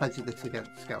 I'm prejudiced against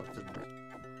skeletons.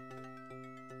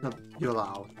 No, you're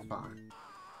allowed, it's fine.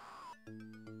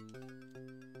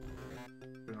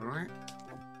 Alright.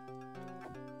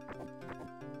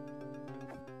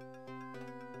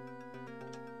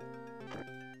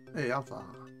 Hey, have that.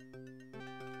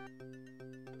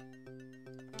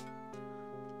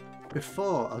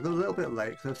 Before, I was a little bit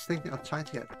late because I was thinking of trying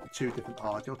to get 2 different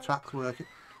audio tracks working.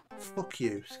 Fuck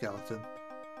you, skeleton.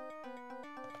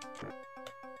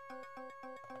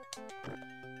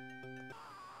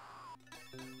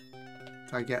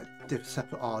 I get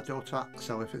separate audio tracks,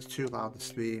 so if it's too loud to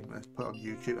stream and put it on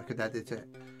YouTube, I can edit it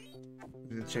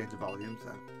and then change the volumes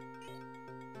then.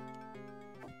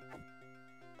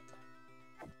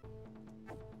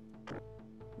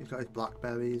 He's got his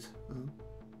blackberries.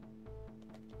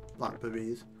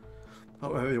 Blackberries.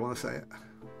 However you want to say it.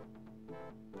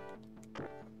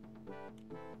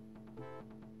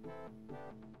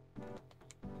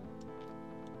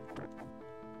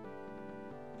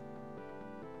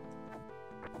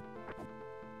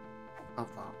 Have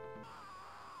that.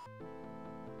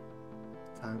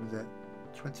 Time is it?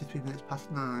 23 minutes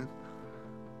past 9.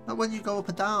 And when you go up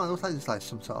and down, it looks like there's like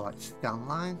some sort of like scan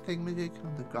line thing with you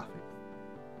on the graphic.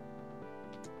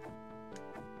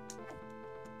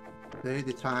 They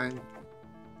try and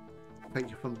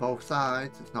take you from both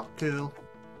sides. It's not cool.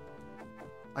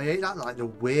 I hate that, like the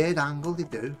weird angle they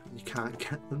do. You can't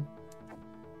get them.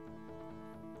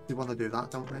 They want to do that,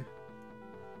 don't they?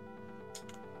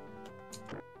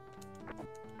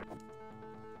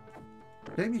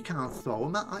 Maybe you can't throw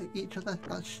them at each other.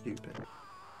 That's stupid.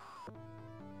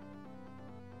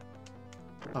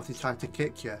 Or if they try to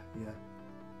kick you, yeah.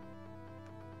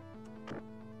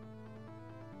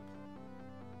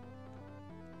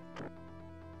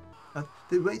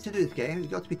 The way to do this game,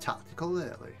 you've got to be tactical,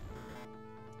 really.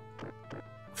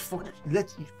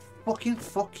 Fucking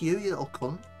fuck you, you little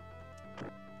cunt.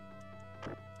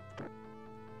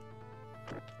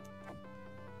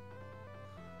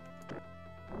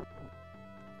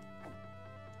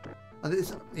 And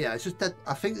it's, yeah, it's just that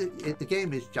I think the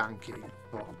game is janky.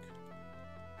 Fuck.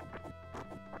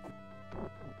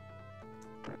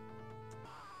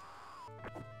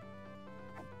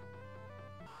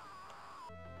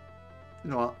 You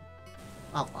know what?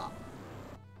 Have that.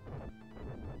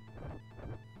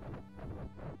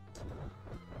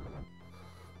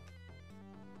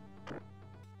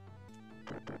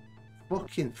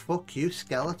 Fucking fuck you,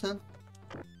 skeleton.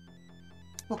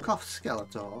 Fuck off,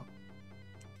 Skeletor.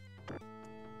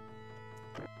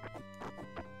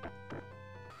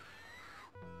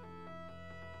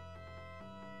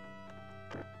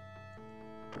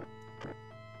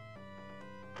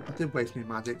 I did waste my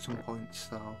magic some points,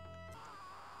 so.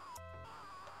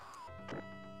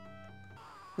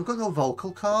 We've got no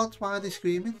vocal cords. Why are they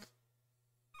screaming?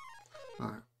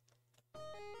 Right.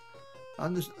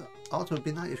 And there's also it'd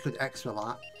be nice if you could extra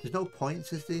life. There's no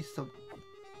points, is there? So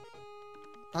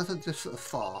as I just sort of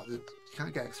thought, you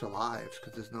can't get extra lives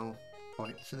because there's no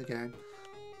points in the game.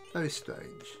 Very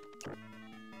strange.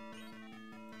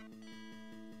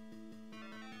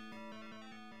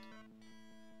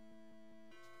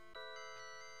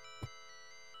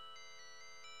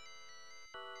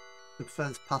 The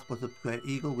defense path was a great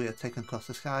eagle we had taken across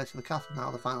the skies for the castle. Now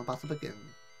the final battle begins.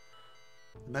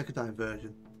 The Mega Drive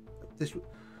version. This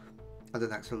at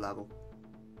an extra level.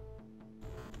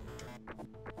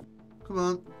 Come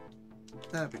on.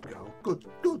 There we go.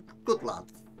 Good lad.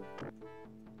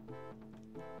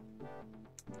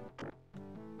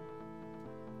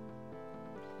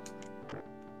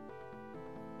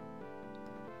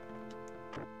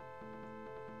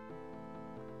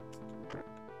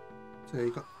 So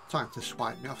you got trying to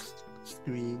swipe me off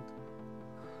screen.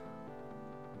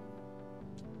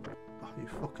 Oh, you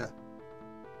fucker.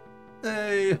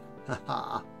 Hey!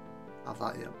 Haha! Have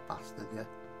that, you bastard, yeah.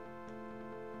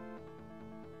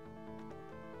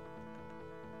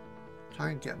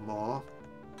 Try and get more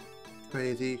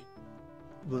crazy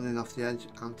running off the edge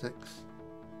antics.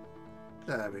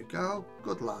 There we go.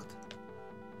 Good lad.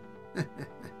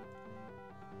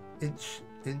 Inch.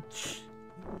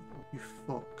 You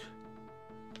fuck.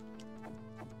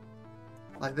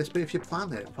 Like this, but if you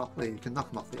plan it properly, you can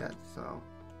knock them off the edge, so.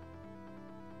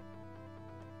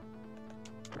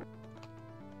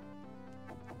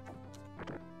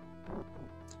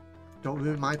 Don't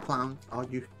ruin my plan, or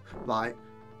you. Right,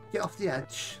 get off the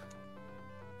edge.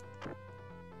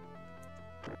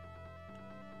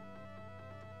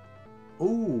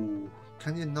 Ooh,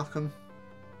 can you knock them?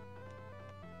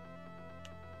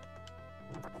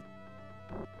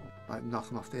 Like, knock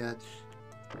them off the edge.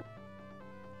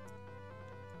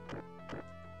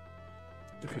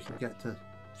 If we can get the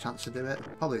chance to do it,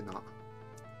 probably not.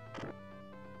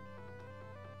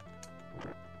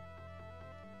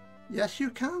 Yes,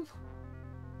 you can.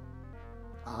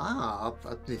 Ah,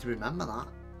 I need to remember that.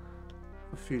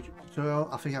 For future, so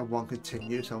I think I won't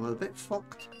continue, so I'm a bit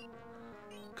fucked.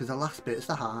 Because the last bit is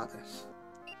the hardest.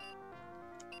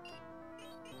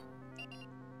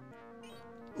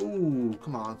 Ooh,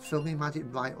 come on, fill me magic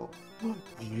right up.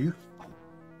 You.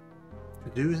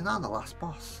 You're doing that on the last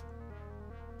boss.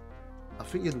 I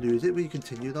think you lose it when you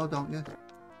continue though, don't you?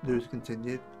 Lose,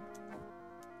 continue.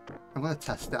 I'm going to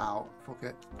test it out. Fuck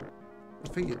it. I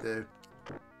think you do.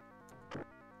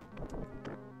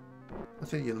 I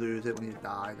think you lose it when you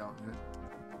die, don't you?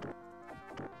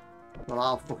 Well,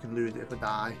 I'll fucking lose it if I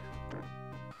die.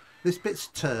 This bit's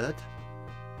turd.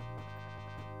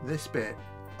 This bit.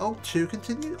 Oh, 2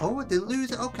 continue. Oh, I didn't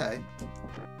lose it. Okay.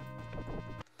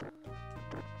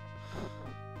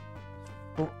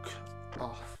 Fuck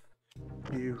off.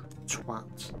 You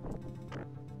twat.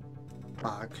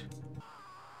 Bag.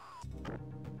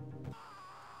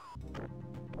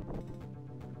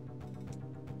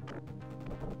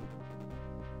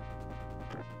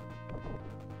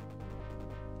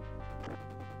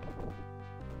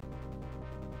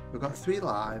 We've got 3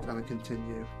 lives and a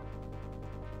continue.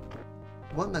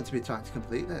 I wasn't meant to be trying to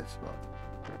complete this, but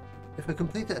if I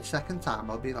complete it a second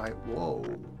time, I'll be like, whoa,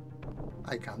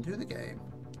 I can do the game.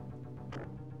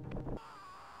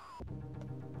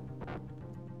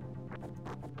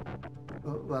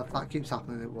 Well, if that keeps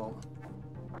happening, it won't.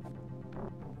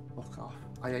 Fuck off.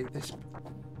 I hate this.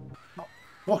 Not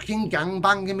fucking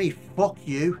gangbanging me. Fuck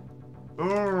you.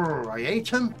 Urgh, I hate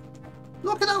him.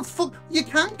 Look at how fuck. You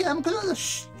can't get him because of the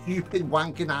stupid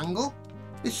wanking angle.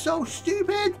 It's so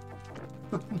stupid.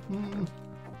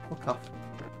 Fuck off.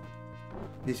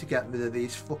 Need to get rid of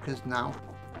these fuckers now.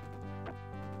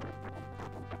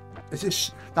 Is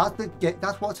this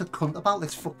that's what's a cunt about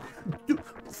this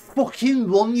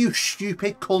fucking run, you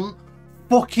stupid cunt.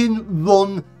 Fucking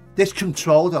run. This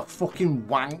controller fucking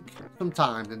wank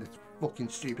sometimes in this fucking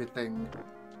stupid thing.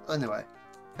 Anyway.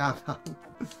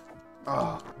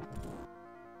 Oh.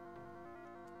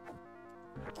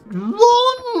 Run!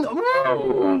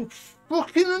 Oh,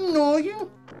 fucking annoying.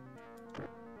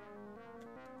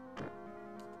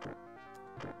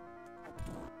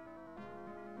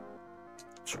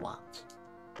 twat.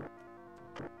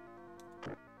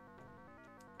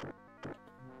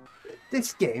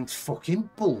 This game's fucking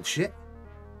bullshit.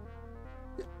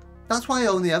 That's why I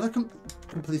only ever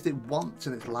completed it once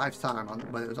in its lifetime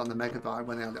when it was on the Mega Drive,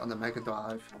 when I had it on the Mega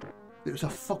Drive. It was a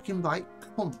fucking right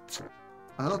cunt.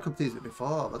 I know I completed it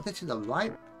before, but this is a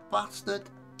right bastard.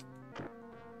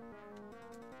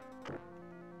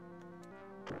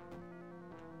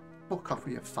 Fuck off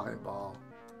with your fireball.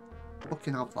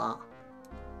 Fucking have that.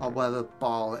 Or whatever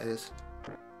ball it is.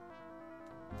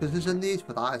 Because there's a need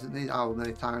for that, isn't there? How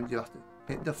many times you have to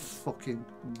hit the fucking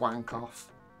wank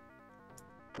off.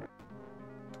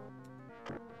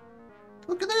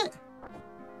 Look at it!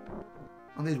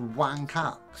 And these wank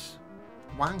axe.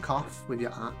 Wank off with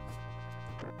your axe.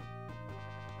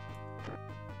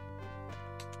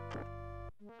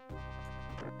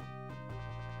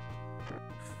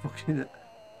 Fucking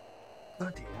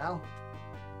bloody hell.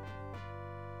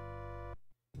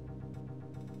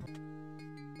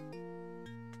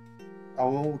 I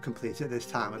won't complete it this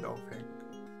time, I don't think.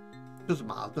 Doesn't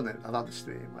matter, I've done it. I've had the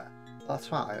stream where. That's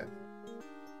fine.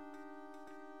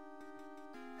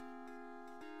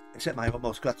 Accept my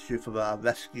utmost gratitude for our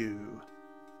rescue.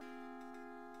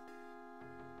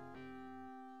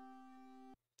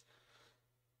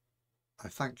 I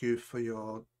thank you for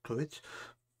your courage,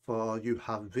 for you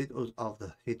have rid us of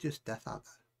the hideous Death Adder.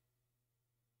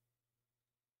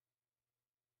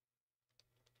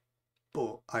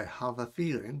 But I have a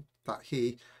feeling that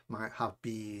he might have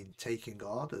been taking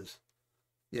orders.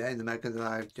 Yeah, in the Mega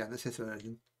Drive Genesis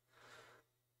version.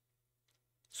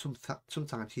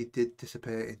 Sometimes he did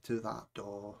disappear into that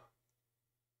door.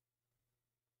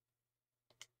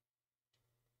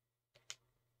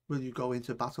 Will you go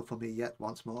into battle for me yet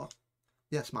once more?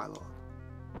 Yes, my lord.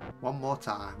 One more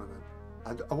time, and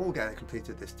then I won't get it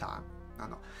completed this time. I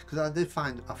know, because I did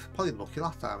find, I was probably lucky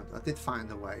last time. I did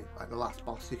find a way, like the last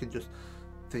boss. You can just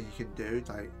thing you can do,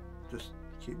 like just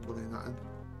keep running at him.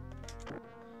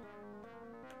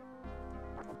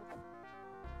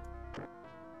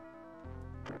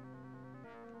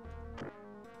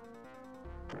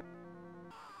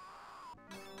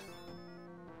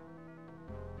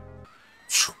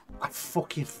 I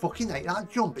fucking hate that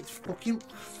jump. It's fucking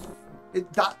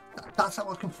that's how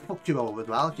I can fuck you over as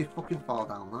well if you fucking fall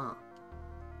down that.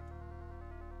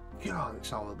 God, it's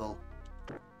horrible.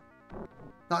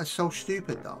 That is so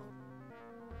stupid though.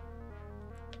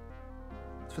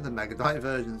 It's for the Mega Drive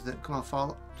versions, isn't it? Come on,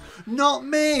 fall. Not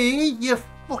me, you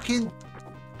fucking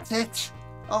tit.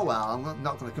 Oh well, I'm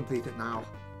not going to complete it now.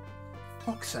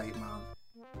 Fuck's sake, man.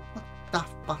 What a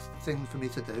daft bastard thing for me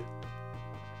to do.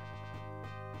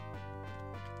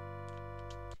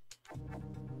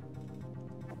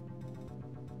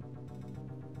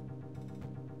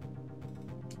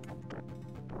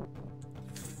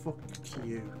 Fuck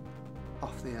you.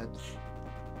 Off the edge.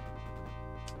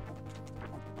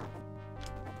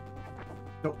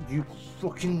 Don't you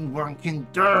fucking ranking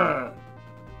dare!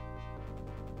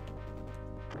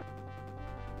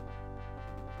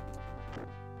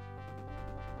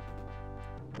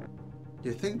 Do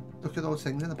you think, look at those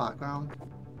things in the background?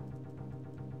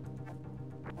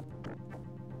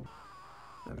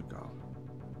 There we go.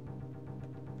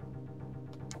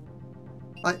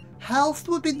 Like, health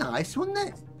would be nice, wouldn't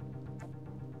it?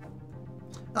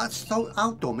 That's so,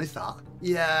 how dumb is that?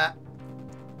 Yeah.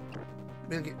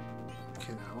 We'll get,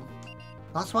 you know.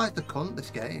 That's why it's the cunt, this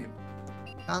game.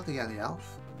 Hardly any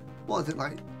health. What is it,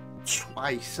 like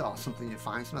twice or something you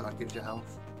find something that gives you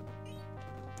health?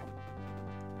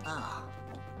 Ah.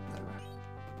 Anyway.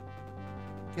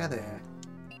 Get here.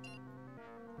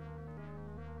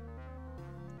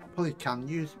 Probably can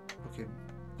use, fucking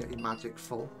get your magic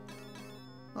full.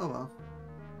 Oh well.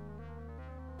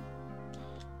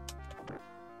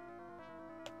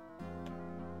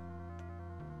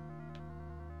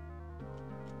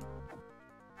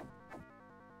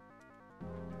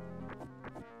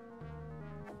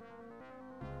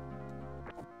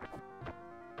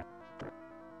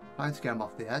 Trying to get him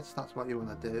off the edge, that's what you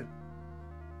want to do.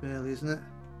 Really, isn't it?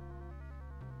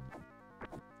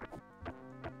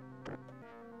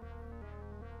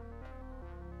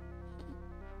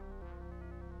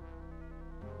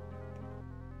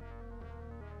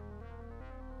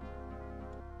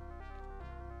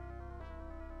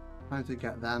 Trying to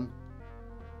get them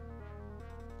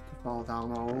to fall down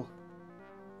the hole.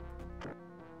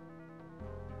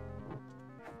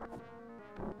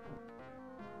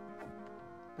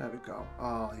 There we go.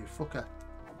 Oh, you fucker.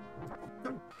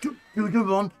 Do the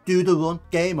run. Do the run.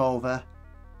 Game over.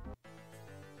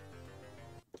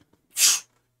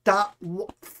 That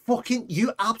fucking,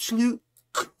 you absolute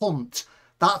cunt.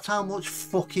 That's how much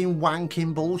fucking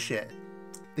wanking bullshit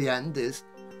the end is.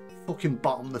 Fucking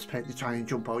bottomless pit to try and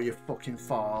jump out your fucking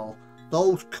fall.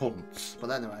 Those cunts. But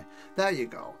anyway, there you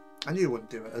go. I knew you wouldn't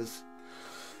do it as...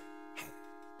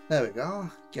 There we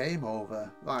go. Game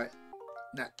over. Right.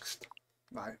 Next.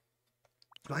 Right.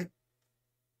 Right.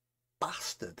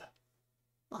 Bastard.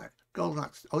 Right. Golden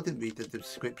Axe. Oh, I didn't read the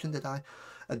description, did I?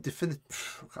 A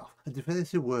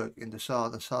definitive work in the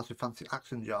sword and sorcery fantasy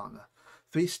action genre.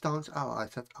 3 staunch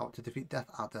allies set out to defeat Death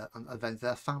Adder and avenge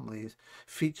their families.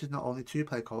 Features not only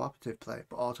 2-player cooperative play,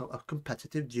 but also a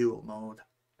competitive duel mode.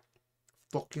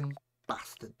 Fucking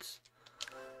bastards.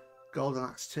 Golden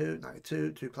Axe 2,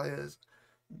 92, 2 players.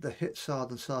 The hit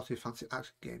sword and sorcery fantasy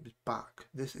action game is back.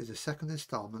 This is the second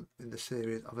installment in the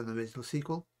series of an original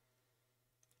sequel.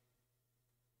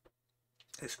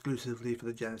 Exclusively for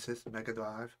the Genesis, Mega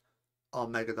Drive, or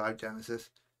Mega Drive Genesis.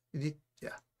 Yeah.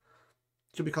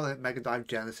 Should be calling it Mega Drive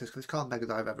Genesis because it's called Mega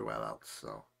Drive everywhere else.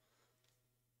 So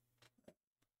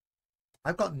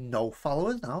I've got no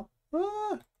followers now.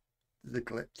 Ah, the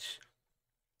glitch.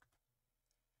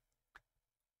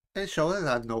 It showed that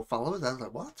I had no followers. I was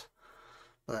like, what?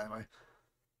 But anyway,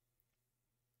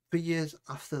 3 years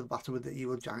after the battle with the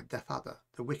evil giant Death Adder,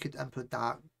 the wicked Emperor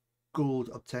Dark Ghouls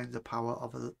obtains the power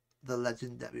of the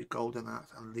legendary Golden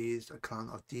Axe and leads a clan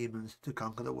of demons to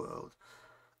conquer the world.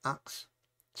 Axe,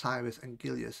 Tyrus and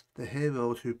Gilius, the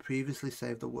heroes who previously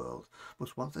saved the world,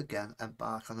 must once again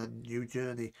embark on a new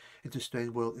journey into a strange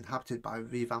world inhabited by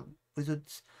revamped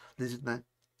wizards, lizardmen,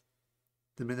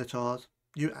 the Minotaurs,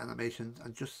 new animations,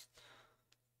 and just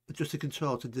the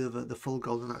control to deliver the full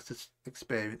Golden Axe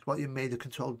experience. What you made the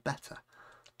control better.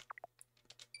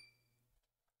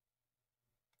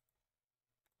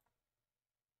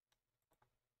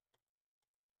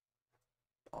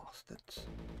 Bastards.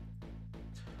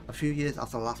 A few years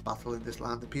after the last battle in this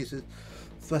land, the pieces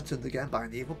threatened again by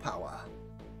an evil power.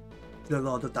 The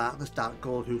Lord of Darkness, Dark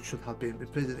Gold, who should have been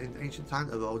imprisoned in ancient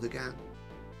times, arose again.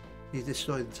 He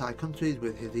destroyed entire countries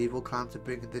with his evil clan to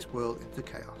bring this world into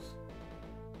chaos.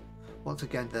 Once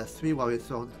again, there are 3 warriors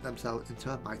thrown themselves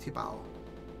into a mighty battle.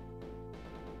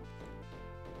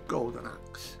 Golden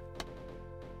Axe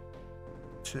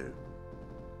 2.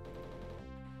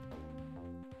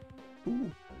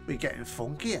 Ooh, we're getting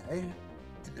funky, eh? In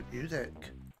the music.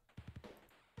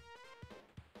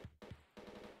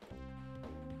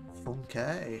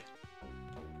 Funky.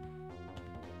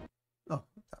 Oh,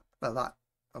 well that.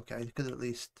 Okay, you could at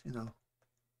least, you know,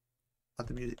 add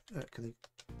the music. Can you...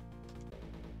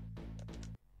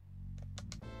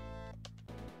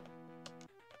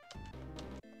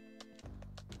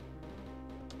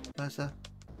 Where's the...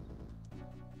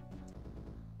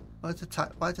 Why is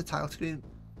the title screen?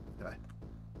 Anyway.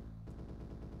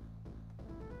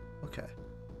 Okay.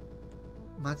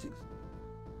 Magic.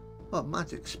 What,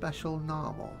 magic special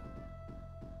normal?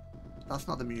 That's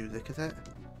not the music, is it?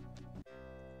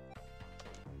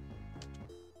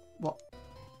 What?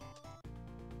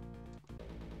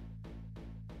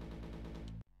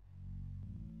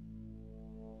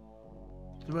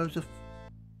 Where's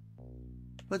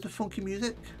the funky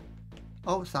music?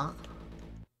 Oh, what's that?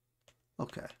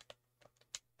 Okay.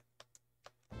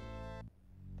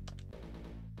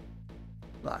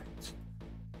 Right.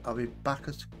 I'll be back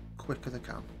as quick as I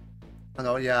can. I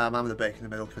know, yeah, I'm having a break in the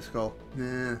middle for school.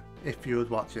 Yeah, if you was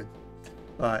watching.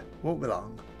 Right, won't be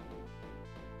long.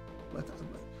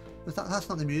 That's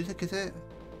not the music, is it?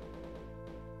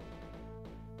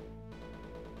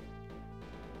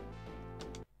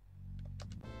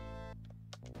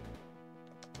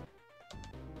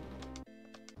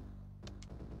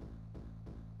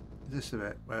 Is this the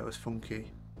bit where it was funky?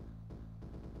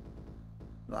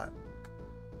 Right.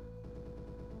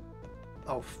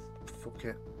 Oh, fuck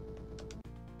it.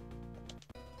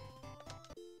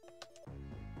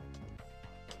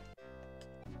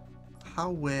 How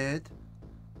weird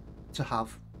to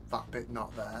have that bit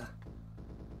not there.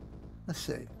 Let's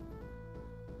see.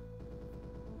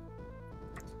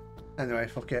 Anyway,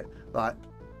 fuck it. Right.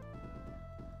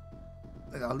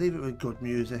 I'll leave it with good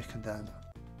music and then...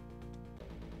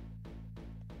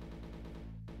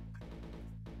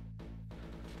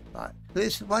 Right.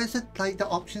 Why is it like the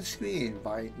option screen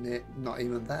right not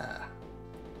even there?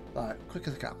 Right, quick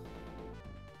as I can.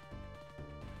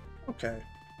 Okay,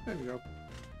 there we go.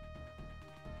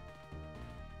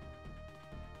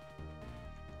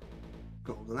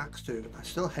 Golden Axe 2. I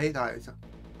still hate that.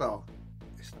 Well,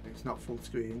 it's not full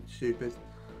screen. Stupid.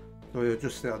 So you'll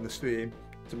just stay on the screen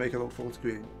to make it look full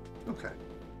screen. Okay.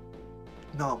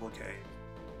 Normal game.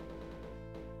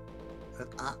 An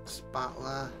axe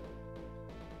battler.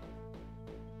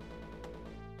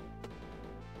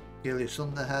 Gilius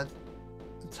Underhead.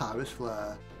 Tyrus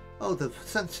Flare. Oh, they've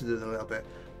censored it a little bit,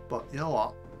 but you know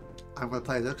what? I'm going to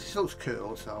play this because it looks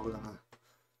cool, so we're going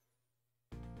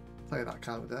to play that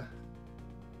character.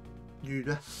 New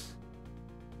dress.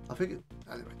 I think it.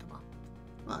 Anyway, come on.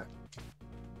 Right.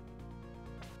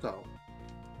 So,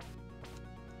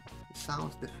 it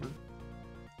sounds different.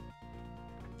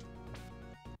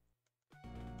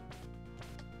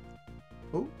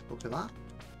 Oh, look at that.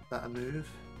 Better move.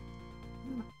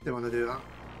 Didn't want to do that.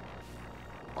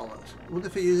 Bollocks. I wonder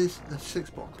if it uses the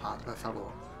 6-button pad. Let's have a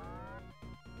look.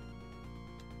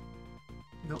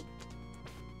 Nope.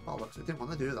 Bollocks. I didn't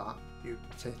want to do that. You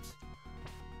tit.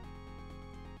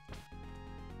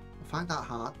 I find that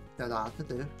hard. Dead hard to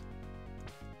do.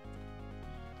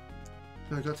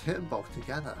 So I got to hit them both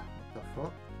together. What the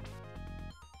fuck?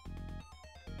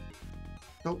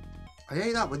 Nope. I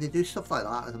hate that when you do stuff like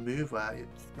that in a move where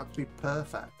it's got to be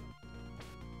perfect.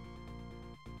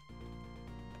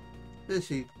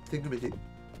 Seriously, think of it.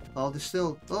 Oh, there's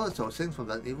still loads of things from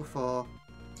Resident Evil 4.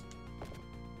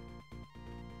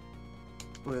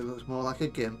 But it looks more like a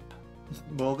gimp.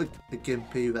 More of the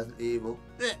gimpy Resident Evil.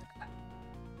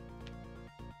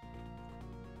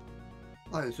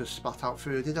 Like it's just spat out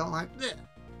food you don't like.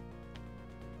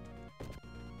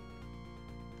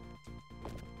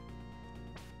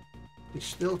 He's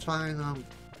still trying to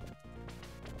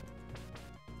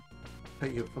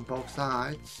pick you up from both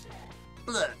sides.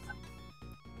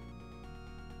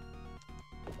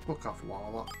 Fuck off,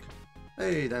 Warlock.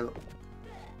 Hey, there.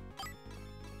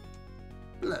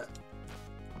 Blech.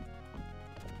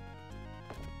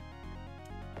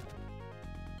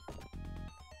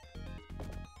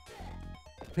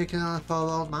 Picking on a poor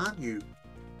old man, you.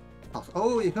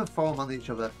 Oh, you can form on each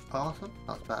other. Awesome.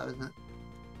 That's better, isn't it?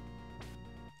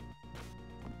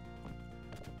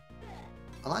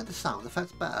 I like the sound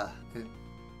effects better in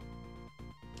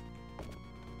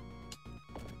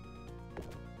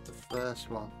the first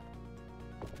one.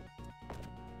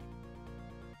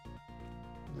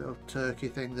 Little turkey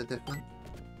things are different.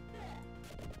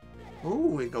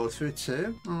 Oh, it goes through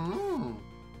two.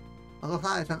 I look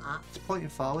like it's an axe pointing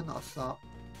forward, not a stop.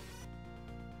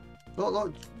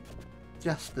 Look,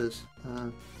 jesters,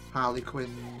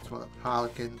 harlequins, what?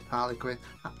 Harlequins.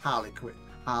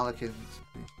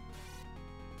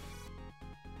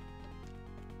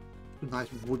 A nice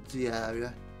woodsy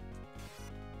area.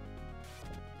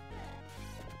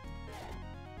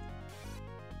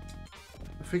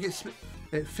 I think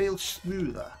it feels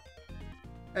smoother.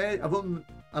 Hey, I've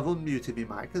unmuted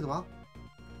my mic as well.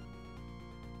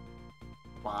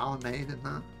 Wow, amazing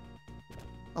that.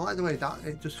 I like the way that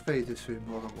it just faded through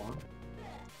more than one.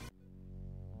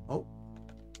 Oh.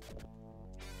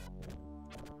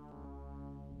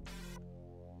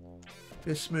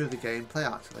 It's smoother gameplay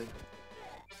actually.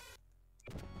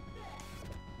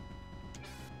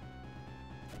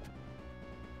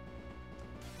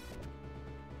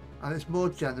 And it's more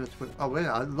generous with. Oh wait,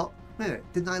 minute,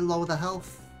 didn't I lower the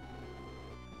health?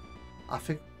 I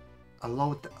think I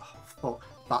lowered the. Oh, fuck.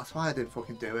 That's why I didn't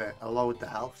fucking do it. I lowered the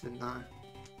health, didn't I?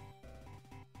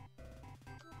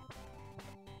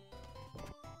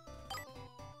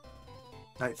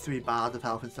 Like 3 bars of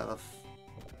health instead of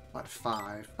like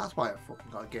 5. That's why I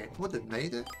fucking got a game. Would have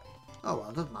made it. Oh well,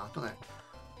 it doesn't matter, doesn't it?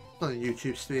 It's on a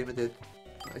YouTube stream I did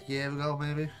like a year ago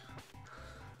maybe.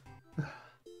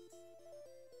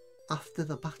 After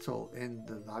the battle in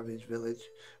the Ravage village,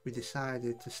 we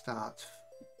decided to start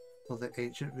for the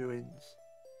ancient ruins.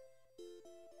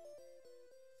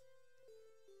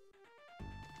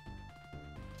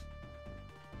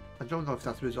 I don't know if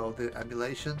that's resolved the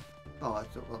emulation. Oh, I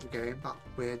don't know the game, that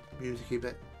weird music-y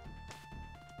bit.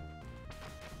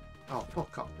 Oh,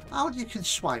 fuck off. How do you can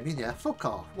swipe in here? Fuck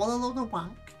off. What a load of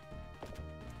wank.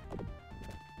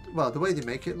 Well, the way they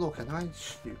make it look anyway,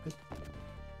 stupid.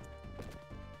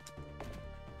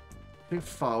 I think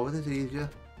forward is easier.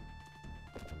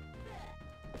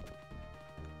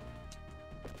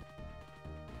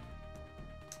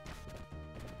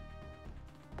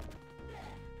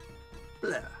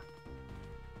 Blah.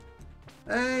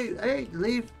 Hey,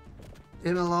 leave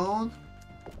him alone.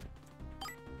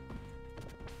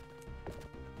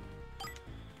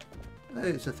 Hey,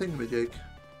 it's a thingamajig.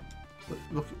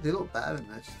 Look, they look better in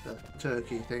this, the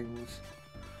turkey things.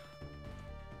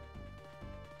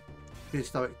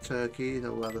 Prehistoric turkeys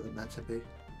or whatever they're meant to be.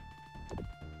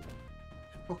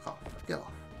 Fuck off, get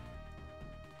off.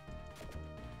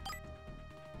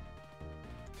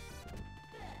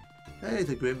 Hey, it's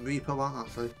a Grim Reaper one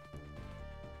actually.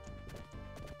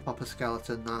 Proper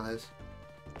skeleton that is.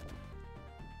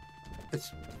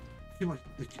 It's too much.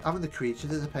 Having the creatures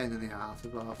is a pain in the ass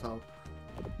as well, so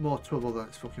more trouble than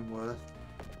it's fucking worth.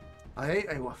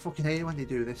 I fucking hate it when they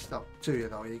do this stuff to you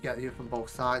though. You get you from both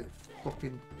sides.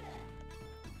 Fucking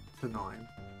annoying.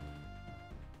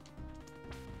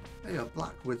 There you go,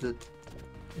 Black Wizard,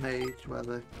 Mage,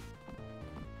 whether.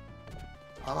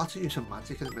 I'll have to use some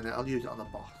magic in a minute. I'll use it on the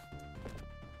boss.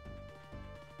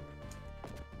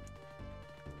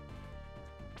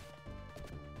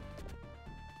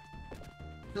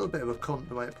 Still a bit of a cunt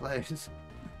the way it plays.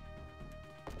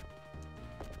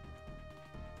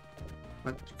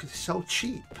 Because it's so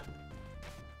cheap.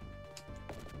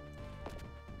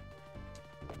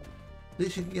 At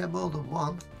least you can get more than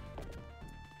one.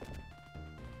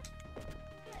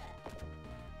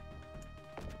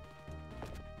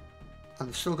 And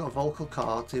they've still got vocal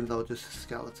cards even though just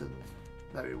skeletons.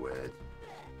 Very weird.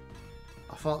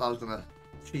 I thought that was gonna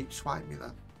cheap swipe me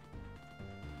then.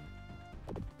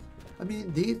 I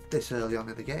mean, need this early on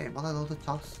in the game. What a load of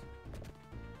toss.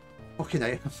 Fucking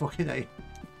A, fucking A.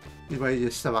 Is where you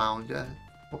just surround you.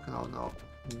 Fucking oh no.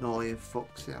 Annoying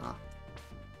fucks, you know.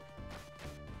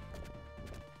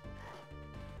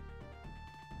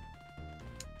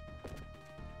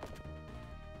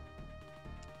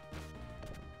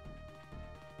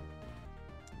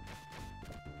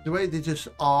 The way they just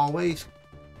always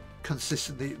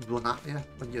consistently run at you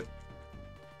when you're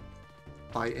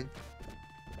fighting.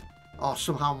 Or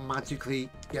somehow magically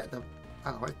get them.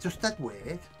 I don't know, it's just that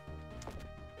weird.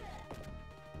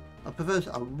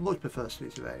 I much prefer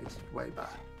Streets of Rage, way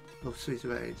back. Love Streets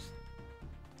of Rage.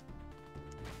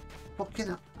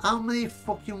 Fucking, how many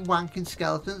fucking wanking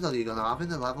skeletons are you gonna have in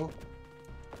the level?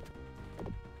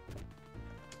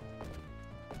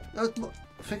 I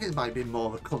think it might be more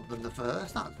of a cunt than the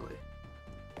first, actually.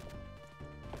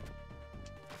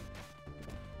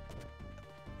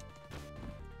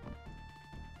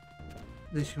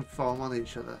 At least you can form on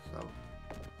each other, so.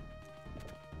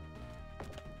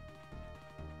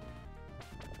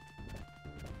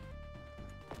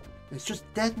 It's just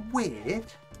dead weird.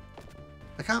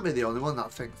 I can't be the only one that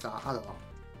thinks that. I don't know.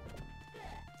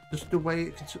 Just the way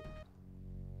it can.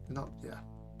 Not, yeah.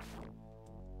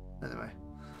 Anyway.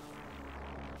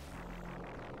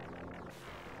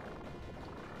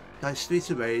 Guys, Streets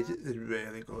of Rage is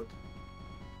really good.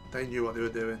 They knew what they were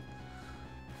doing.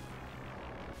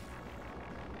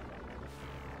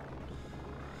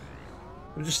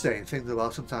 I'm just saying things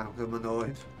about sometimes I'm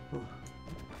annoyed.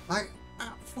 Like,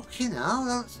 fucking hell,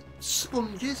 that's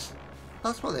sponges.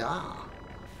 That's what they are.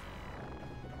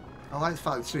 I like the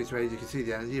fact that Streets of Rage you can see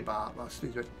the energy bar. That's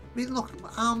Streets of Rage. I mean, look,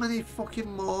 how many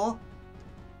fucking more?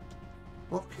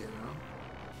 Fucking hell.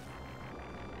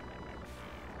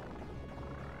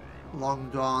 Long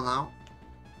drawn out.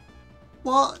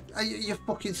 What? Are you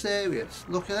fucking serious?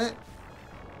 Look at it.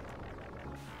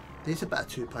 These are better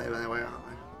two-player anyway, aren't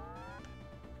they?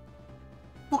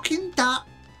 Fucking that.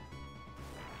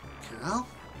 Fucking hell.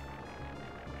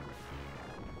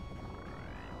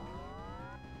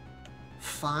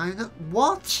 Fine.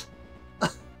 What?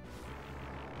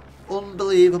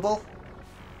 Unbelievable.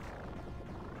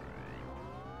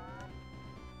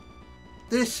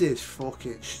 This is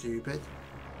fucking stupid.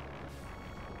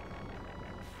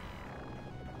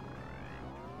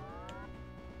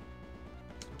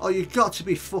 Oh, you've got to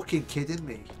be fucking kidding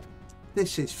me.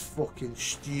 This is fucking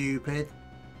stupid.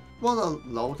 What a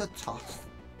load of toss.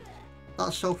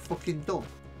 That's so fucking dumb.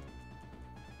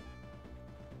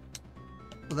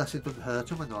 Unless it doesn't hurt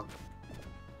him or not.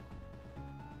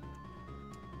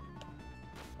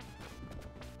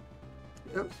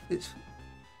 It's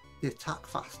the attack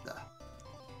faster.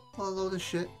 What a load of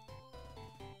shit.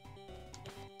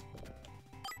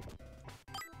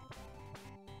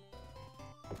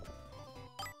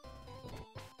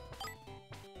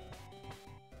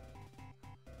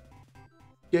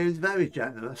 Game's very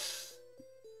generous.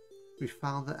 We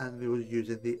found the enemy was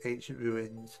using the ancient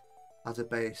ruins as a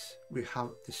base. We have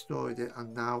destroyed it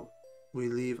and now we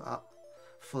leave up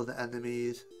for the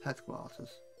enemy's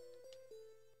headquarters.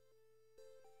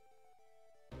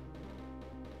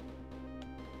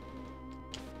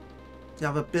 You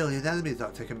have a billion enemies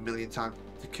that take a million times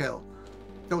to kill.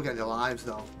 Don't get their lives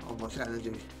though, or much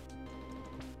energy.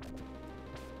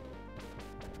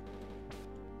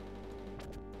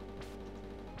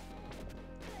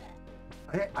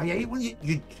 I hate when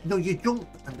you know you jump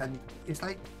and then it's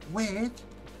like weird.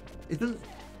 It doesn't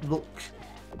look.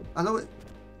 I know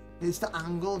it's the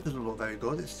angle doesn't look very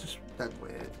good. It's just dead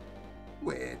weird.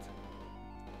 Weird.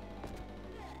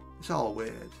 It's all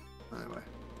weird. Anyway.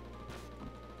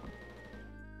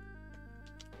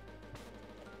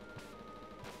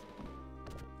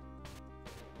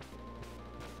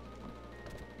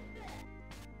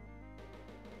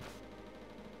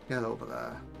 Get over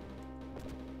there.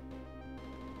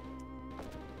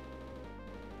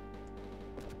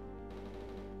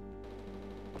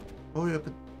 Hurry up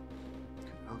and...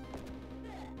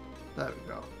 There we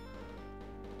go.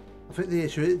 I think the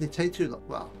issue is they take too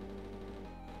long.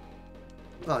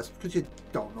 Well, it's because you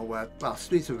don't know where... Well,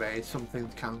 Streets of Rage, some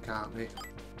things can't they?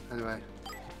 Anyway.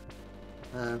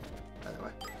 Anyway.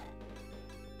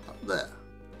 Up there.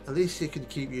 At least you can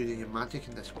keep using your magic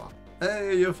in this one.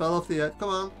 Hey, you fell off the edge. Come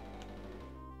on.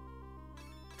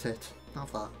 Tit.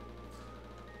 Have that.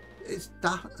 It's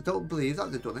that. I don't believe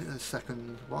that they've done it in the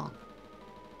second one.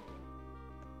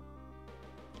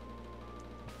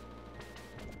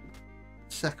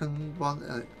 Second one,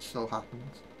 and it still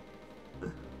happens.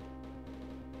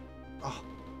 Oh,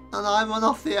 and I went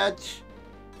off the edge.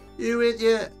 You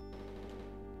idiot.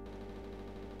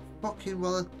 Fucking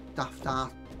well a daft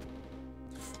art.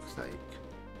 For fuck's sake.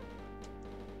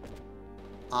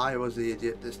 I was the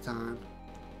idiot this time.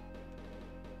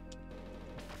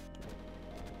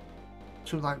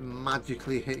 To like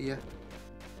magically hit you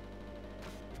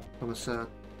from a certain...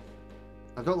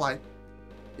 I don't like...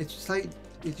 It's just like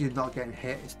you're not getting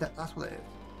hit. It's that's what it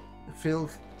is. It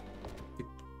feels...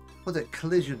 What's it?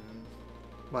 Collision.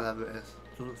 Whatever it is.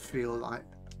 Doesn't feel like...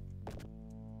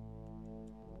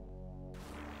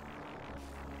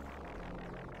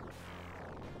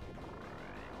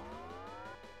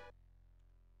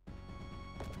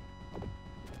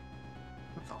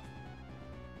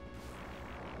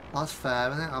 That's fair,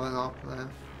 isn't it? I went off there.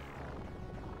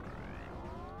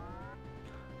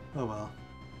 Oh well.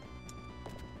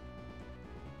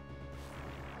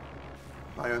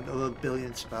 I got another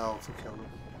billion spells to kill them.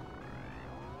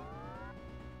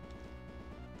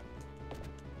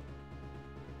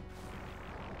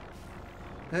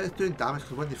 Yeah, it's doing damage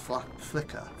because when they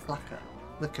flicker.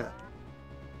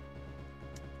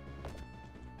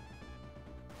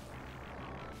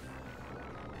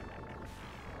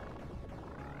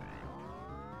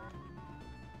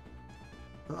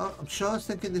 I'm sure I was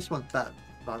thinking this one's better,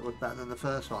 was better than the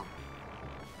first one.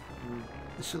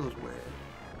 This still was weird.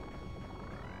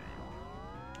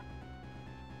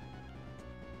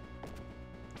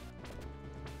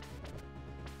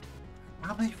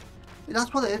 How many?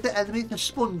 That's what it is. The enemies are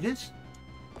sponges.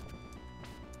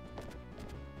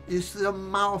 It's the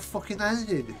amount of fucking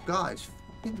energy they've got. It's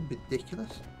fucking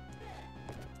ridiculous.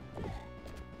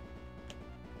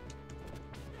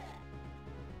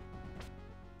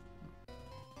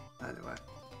 Anyway.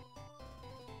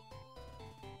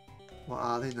 What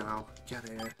are they now? Get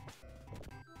here.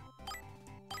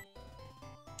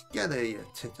 Get here, you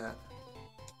tithead.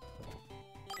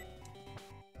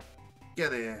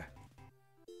 Get here.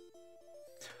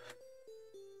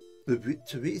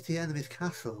 To reach the enemy's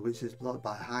castle, which is blocked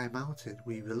by a high mountain,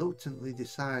 we reluctantly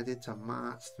decided to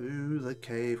march through the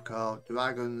cave called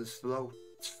Dragon's Throat.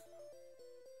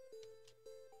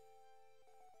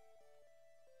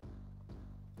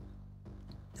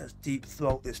 Let's deep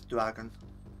throat this dragon.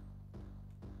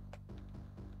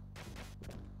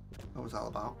 What was that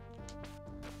about?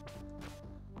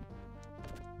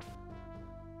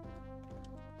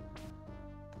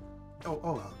 Oh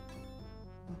well.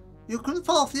 You couldn't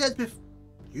fall off the edge before.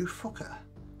 You fucker.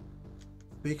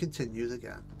 We continued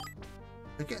again.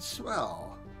 It gets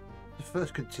swell. The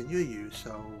first continue you,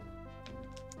 so.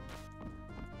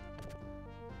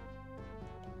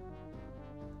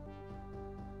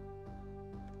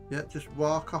 Yeah, just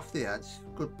walk off the edge.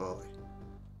 Good boy.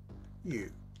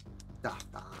 You. Daft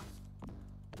ass.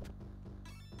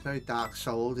 Very dark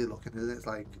souledy looking, isn't it? It's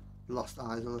like Lost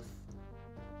Idol.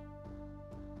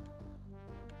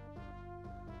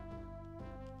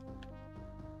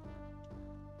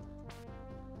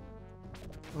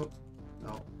 Oh,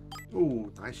 no.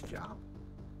 Ooh, nice job.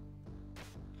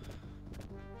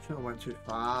 Should have went too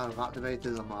far. I've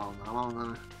activated them all now, haven't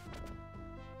I?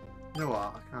 You know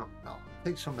what? I can't. No.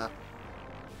 Take some of that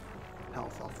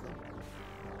health off them.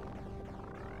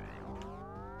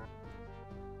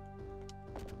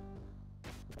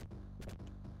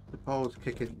 Suppose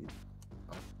kicking.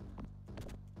 Oh.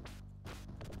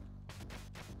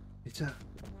 It's a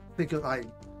think of like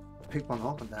pick one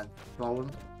up and then throw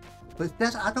them. But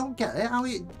it's I don't get it. How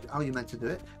you meant to do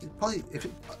it? It's probably if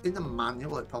it, in the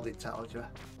manual it probably tells you.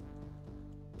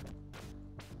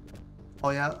 Oh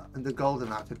yeah, and the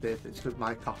golden act I did. It's because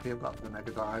my copy I've got for the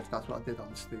Mega Drive. That's what I did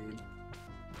on Steam.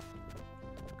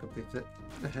 Complete it.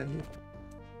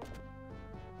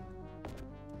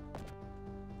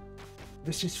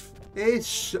 This is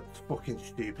it's fucking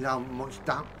stupid. How much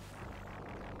damn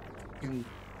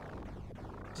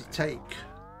to take?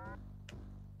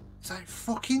 It's like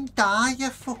fucking die, you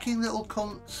fucking little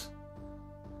cunts.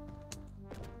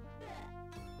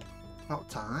 About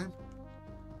time.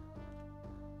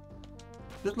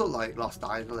 Just look like Lost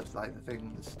Idol if like the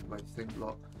things, the way things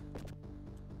look.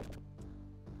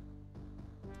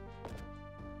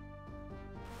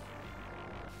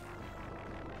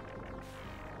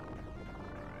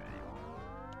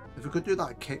 If we could do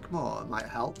that kick more, it might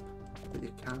help, but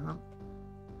you can't.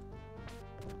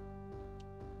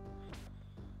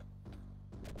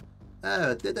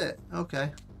 Oh, did it?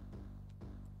 Okay.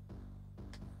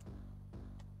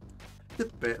 It's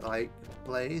a bit like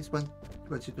Blaze when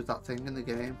she does that thing in the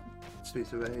game,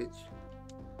 Streets of Rage.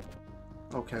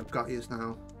 Okay, I've got yous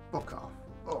now. Fuck off.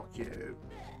 Fuck you.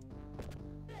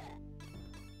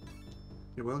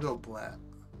 You will go Blair.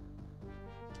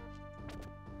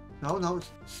 No, no,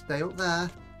 stay up there.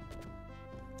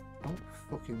 Don't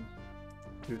fucking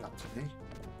do that to me.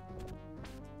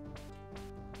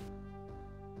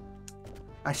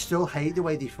 I still hate the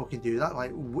way they fucking do that.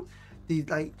 Like, they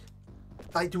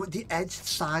do the edge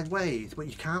sideways, but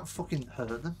you can't fucking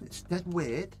hurt them. It's dead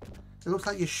weird. It looks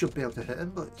like you should be able to hit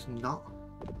them, but it's not.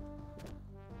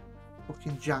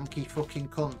 Fucking janky fucking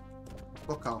cunt.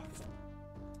 Fuck off.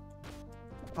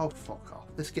 Oh, fuck off.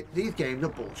 These games are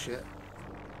bullshit.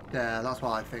 Yeah, that's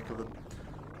what I think of them.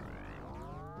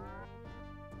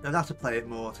 I'd have to play it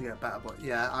more to get better, but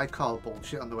yeah, I call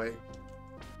bullshit on the way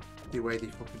they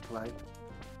fucking play.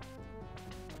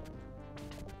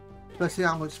 Especially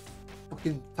how much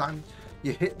fucking time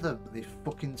you hit them and they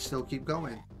fucking still keep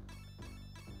going.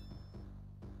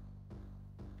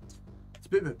 It's a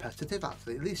bit repetitive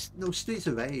actually. At least no Streets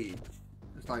of Rage.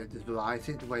 It's like there's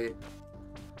variety in the way it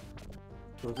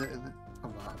does it, isn't it?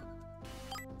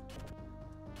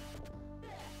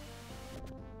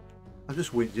 I'm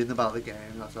just whinging about the game,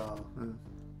 that's all.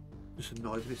 Just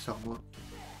annoys me somewhat.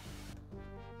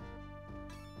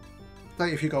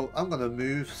 Like if you go, I'm gonna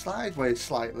move sideways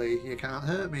slightly, you can't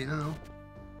hurt me now.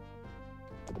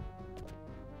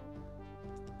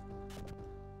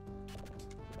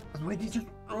 And when you just,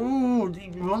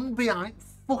 they run behind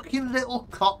fucking little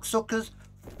cocksuckers,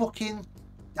 fucking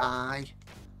die.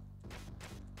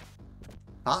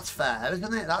 That's fair,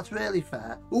 isn't it? That's really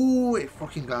fair. Ooh, it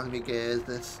fucking grinds me gears,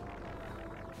 this.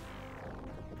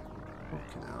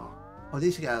 Fucking hell. I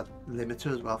need to get a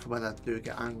limiter as well for when I do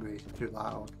get angry. It's too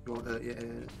loud. You won't hurt your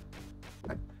ears.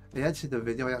 Like, the edge of the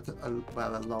video I had to where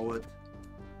I lowered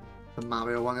the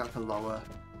Mario one. I had to lower.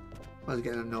 I was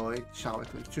getting annoyed, shouting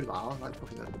because it's too loud. Like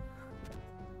fucking hell.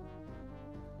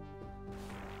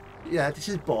 Yeah, this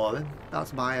is boring.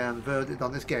 That's my verdict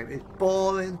on this game. It's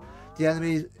boring. The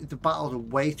enemies, the battles are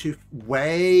way too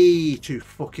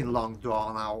fucking long,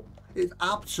 drawn out. It's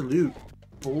absolute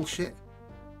bullshit.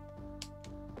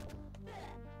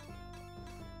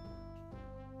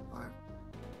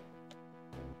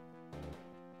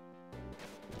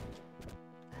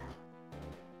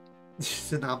 This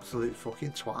is an absolute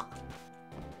fucking twat.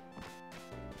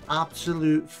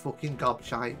 Absolute fucking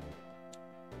gobshite.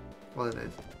 What it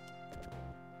is.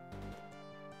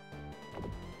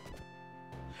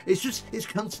 It's just,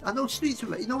 I know Streets of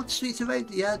Rage, you know what Streets of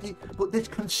Rage, yeah, but this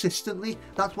consistently,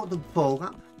 that's what the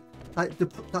program, like,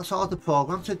 that's all the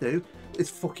program to do, is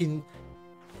fucking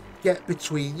get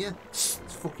between you,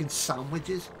 fucking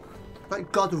sandwiches.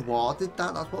 Like God of War did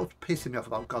that, that's what was pissing me off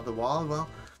about God of War as well.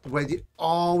 The way they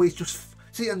always just,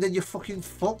 see, and then you're fucking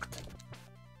fucked.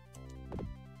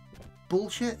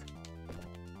 Bullshit.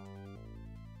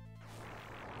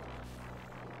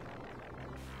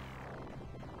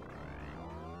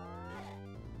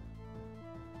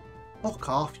 Fuck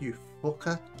off, you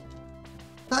fucker.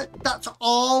 That's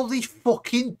all they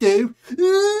fucking do.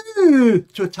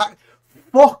 To attack.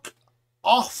 Fuck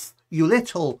off, you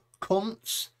little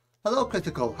cunts. Hello,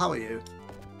 Critical. How are you?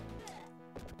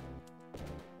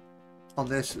 On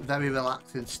this very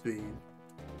relaxing stream.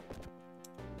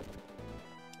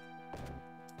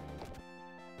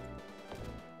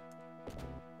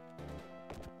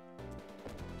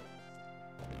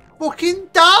 Fucking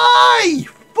die!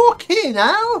 Fucking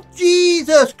hell!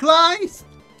 Jesus Christ!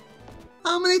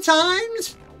 How many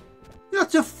times? You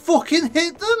have to fucking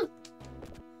hit them?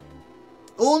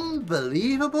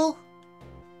 Unbelievable.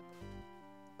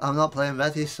 I'm not playing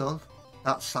Ready, son.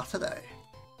 That's Saturday.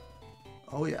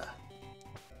 Oh yeah.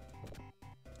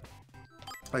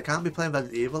 I can't be playing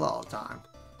Resident Evil all the time.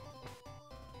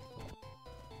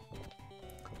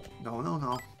 No, no,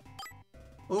 no.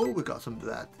 Oh, we got some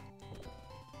bread.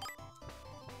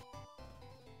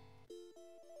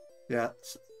 Yeah,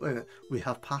 wait a minute. We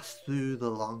have passed through the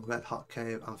long red hot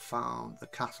cave and found the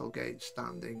castle gate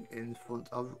standing in front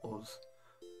of us.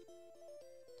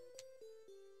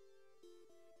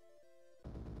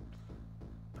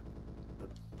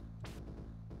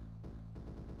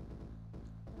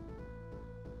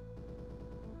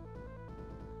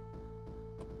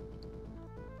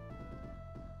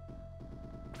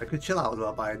 I could chill out as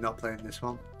well by not playing this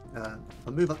one.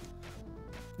 I'll move on.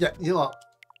 Yeah, you know what?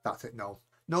 That's it, no.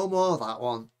 No more of that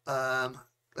one.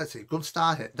 let's see,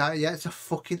 Gunstar Hit. Yeah, it's a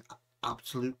fucking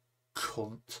absolute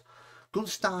cunt.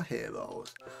 Gunstar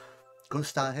Heroes.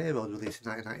 Gunstar Heroes released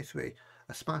in 1993.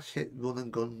 A smash hit run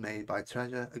and gun made by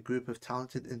Treasure, a group of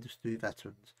talented industry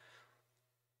veterans.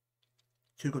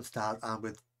 2 Gunstars armed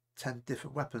with 10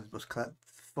 different weapons must collect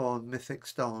 4 mythic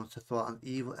stones to thwart an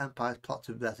evil empire's plot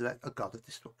to resurrect a god of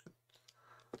destruction.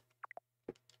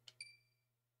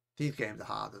 These games are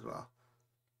hard as well.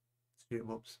 Shoot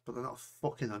 'em ups, but they're not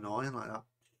fucking annoying like that.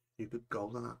 Stupid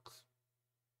golden axe.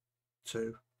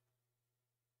 2.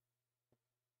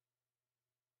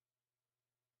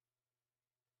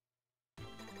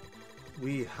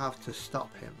 We have to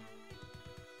stop him.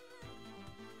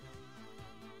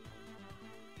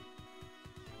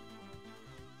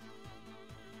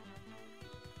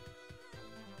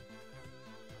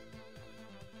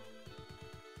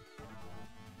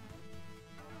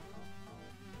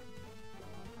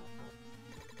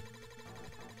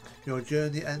 Your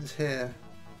journey ends here.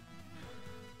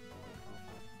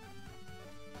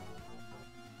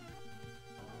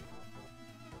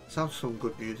 Sounds some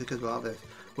good music as well, this.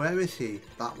 Where is he?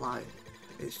 That light.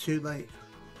 It's too late.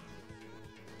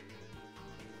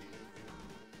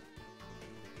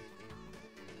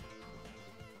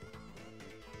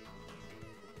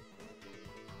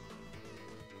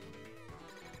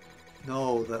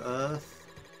 No, the Earth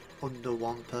under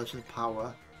one person's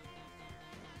power.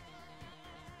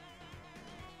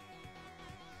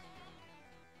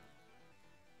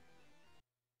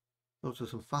 Those are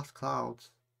some fast clouds.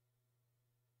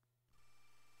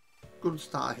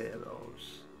 Gunstar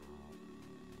Heroes.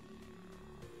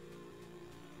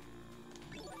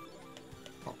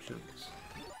 Options.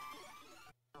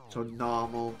 So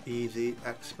normal, easy,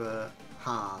 expert,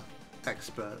 hard,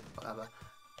 expert, whatever.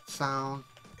 Sound.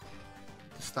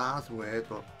 The star's weird,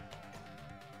 but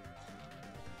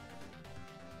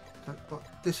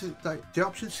this is like the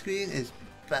option screen is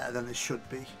better than it should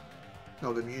be.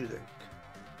 No, the music.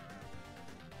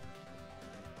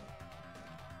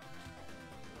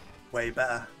 Way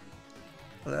better.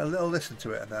 A little listen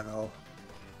to it and then I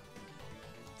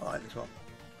like this one.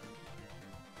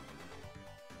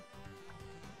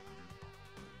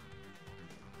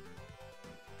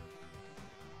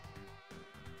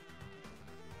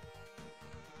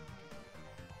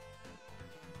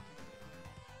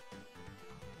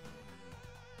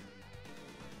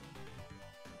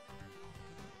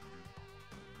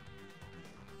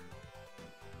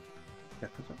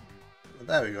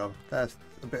 There we go. There's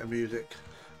a bit of music.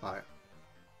 Right.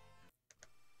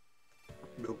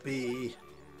 Will be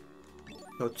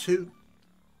so 2.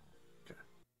 Okay.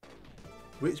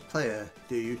 Which player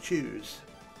do you choose?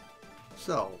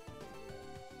 So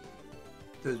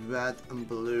there's red and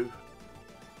blue.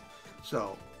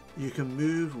 So you can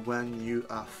move when you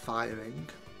are firing,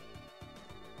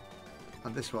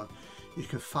 and this one you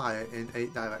can fire in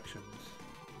 8 directions.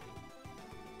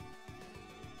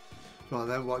 Well,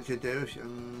 then what you do if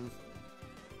you,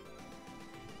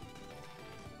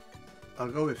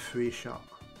 I'll go with 3 shot.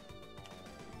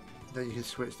 Then you can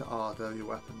switch the order of your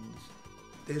weapons.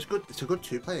 It's good. It's a good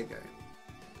 2-player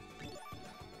game.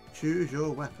 Choose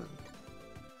your weapon.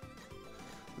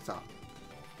 What's that?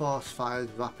 Force fires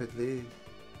rapidly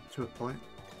to a point.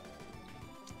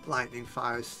 Lightning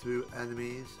fires through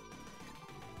enemies.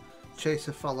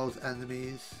 Chaser follows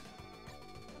enemies.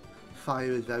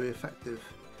 Fire is very effective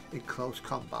in close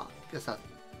combat. Guess that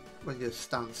when you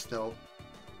stand still.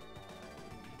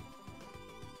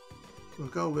 We'll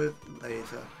go with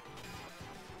laser.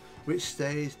 Which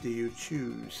stage do you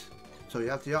choose? So you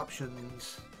have the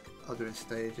options of doing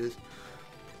stages.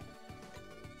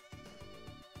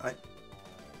 I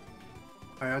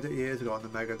had it years ago on the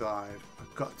Mega Drive. I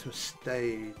got to a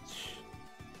stage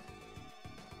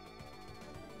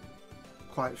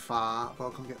quite far, but I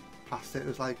couldn't get past it. It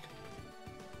was like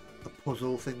a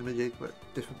puzzle thingamajig, but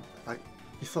different, like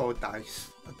you throw a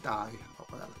dice, a die, or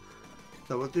whatever.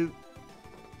 So we'll do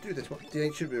this one, the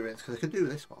ancient ruins, because I can do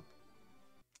this one.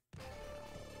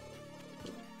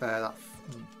 There,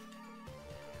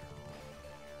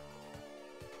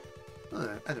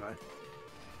 that. Anyway.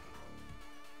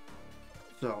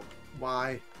 So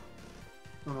Y.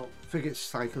 No, I think it's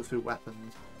cycle through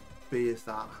weapons. B is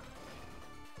that.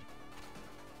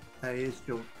 A is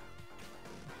jump.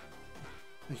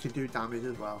 You can do damage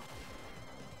as well.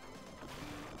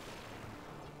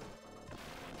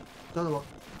 Don't know what,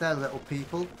 they're little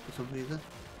people for some reason.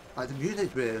 Like the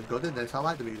music's really good in this, I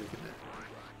like the music in this.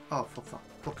 Oh fuck that,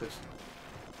 fuckers.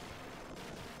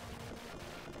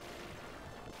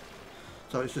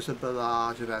 So it's just a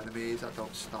barrage of enemies that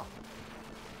don't stop.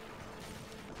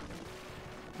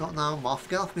 Not now, Moth,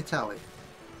 get off me telly.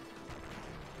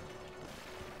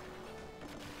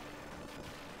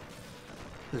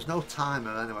 There's no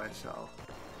timer anyway, so...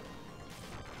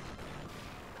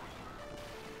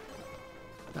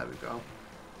 There we go.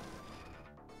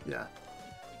 Yeah.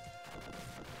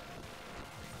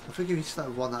 I think if you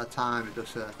start one at a time, it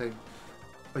does a thing.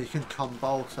 But you can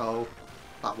combo, so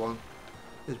that one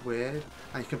is weird.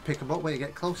 And you can pick them up when you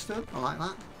get close to them. I like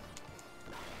that.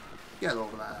 Get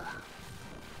over there.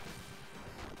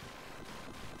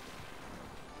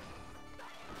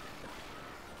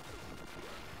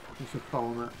 You can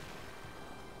phone it.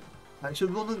 It's a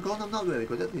run and gun. I'm not really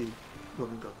good at the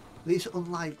run and gun. At least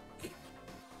unlike...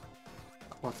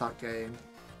 What's that game?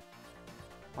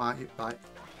 Right, right.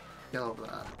 Get over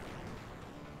there.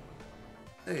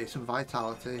 Hey, some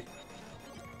vitality.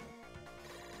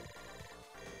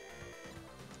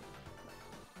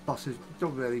 Bosses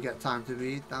don't really get time to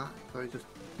read that, so you just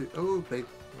do... Oh, big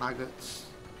maggots.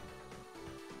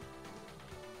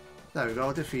 There we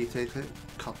go, defeated. It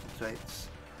concentrates.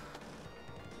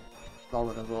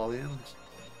 Lower the volumes.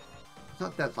 It's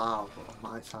not dead loud, but on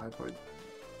my side, but...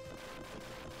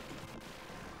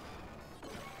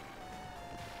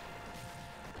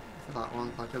 That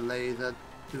one's like a laser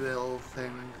drill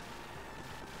thing.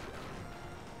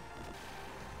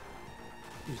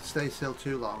 You stay still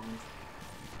too long.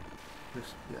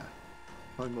 Just, yeah,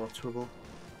 probably more trouble.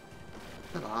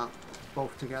 Look at that,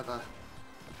 both together.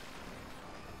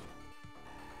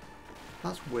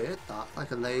 That's weird, that.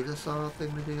 Like a laser sort of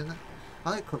thing we're doing it.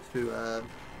 I think cut through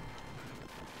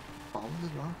bombs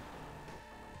as well.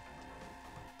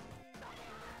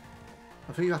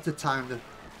 I think you have to time the...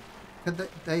 Can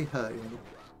they hurt you?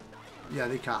 Yeah,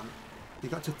 they can. You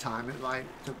got to time it right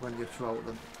to when you throw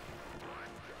them.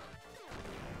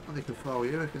 And they can throw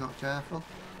you if you're not careful.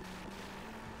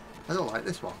 I don't like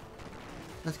this one.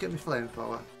 Let's get my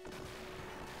flamethrower.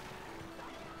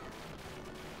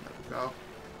 There we go.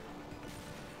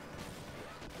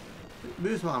 It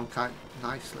moves around quite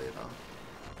nicely though.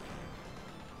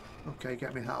 Okay,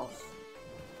 get me health.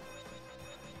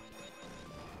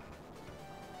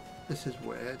 This is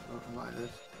weird, but I like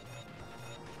this.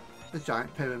 The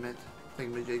giant pyramid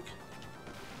thingamajig.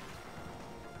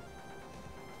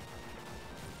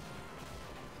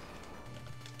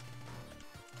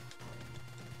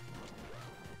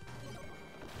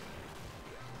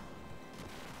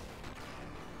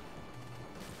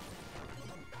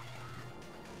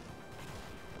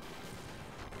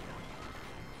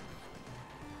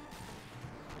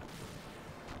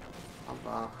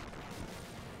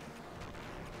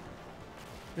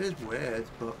 It is weird,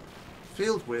 but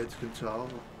feels weird to control.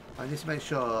 I need to make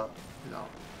sure, you know,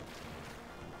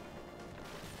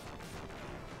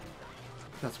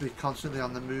 you have to be constantly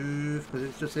on the move because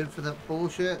it's just infinite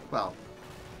bullshit. Well,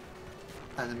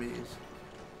 enemies.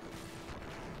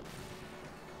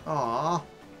 Oh,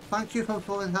 thank you for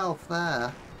pulling health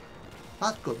there.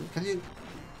 That's good. Can you?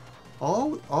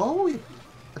 Oh,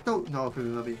 I don't know if you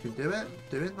remember you can do it.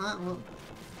 Doing that. Well,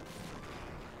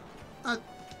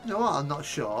 you know what? I'm not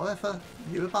sure if I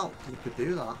knew about you could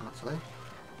do that actually.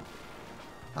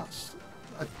 That's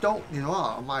I don't. You know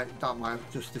what? I might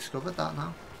have just discovered that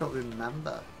now. Don't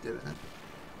remember doing it.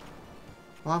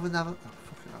 Why have I never? Oh,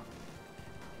 fucking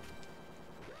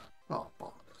hell. Oh,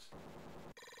 bollocks.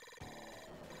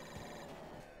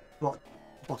 What?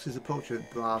 Boss is approaching.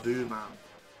 Bravo, man.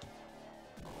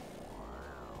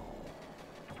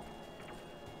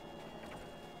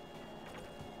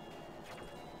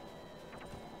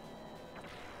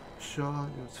 Sure,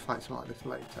 you'll have to fight something like this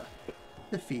later.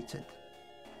 Defeated.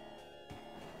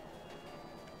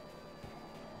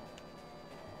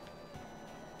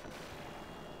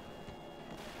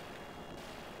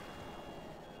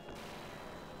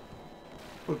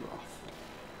 Bugger off.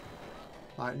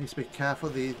 Right, needs to be careful,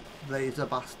 these laser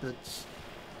bastards.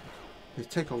 They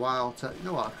take a while to... You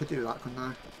know what, I could do that, couldn't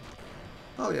I?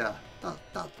 Oh yeah,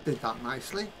 that did that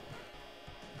nicely.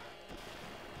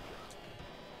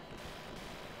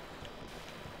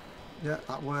 Yeah,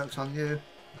 that works on you.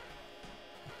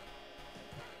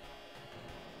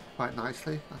 Quite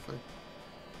nicely, actually.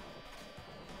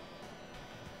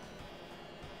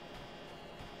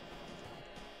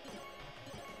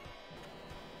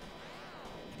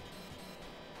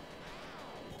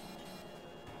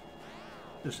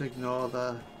 Just ignore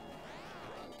the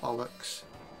bollocks.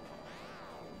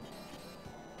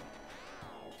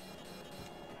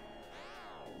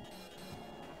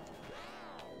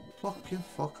 Fucking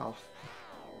fuck off.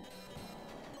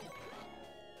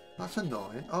 That's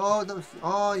annoying. Oh, that was,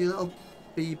 oh, you little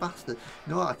bee bastard.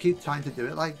 You know what, I keep trying to do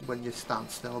it like when you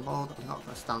stand still mode. I'm not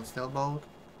going to stand still mode.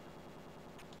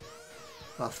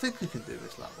 But I think I can do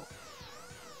this level.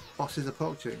 Boss is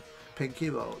approaching.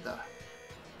 Pinky road there.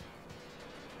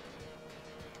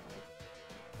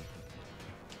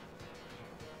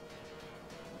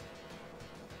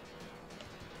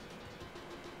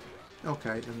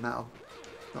 Okay, the metal.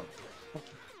 No.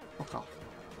 Fuck off.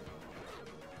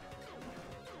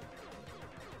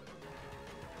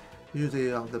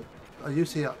 Usually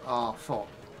oh fuck.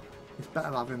 It's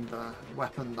better having the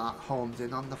weapon that homes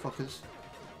in on the fuckers.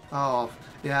 Oh,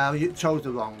 yeah, you chose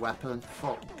the wrong weapon.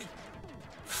 Fuck.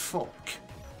 Fuck.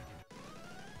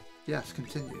 Yes,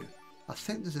 continue. I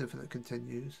think there's infinite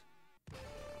continues.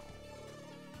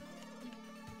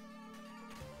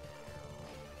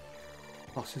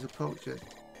 Boss is approaching.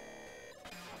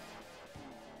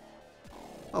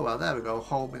 Oh well, there we go.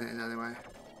 Homing in anyway.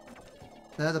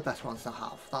 They're the best ones to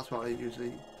have. That's what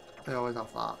they always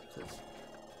have that.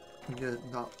 When you're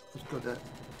not as good at...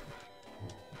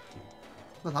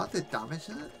 Well, that did damage,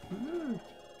 didn't it? Mm.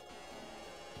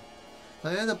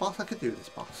 So yeah, the boss, I could do this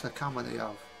boss. I can when you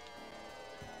have.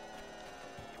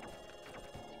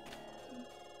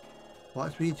 What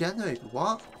is regenerated?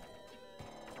 What?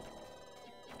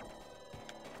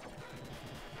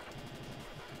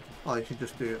 Oh, you can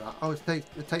just do that. Oh, it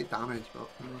take damage, but...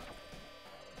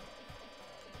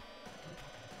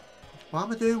 Why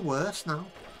am I doing worse now?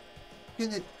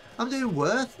 I'm doing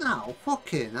worse now?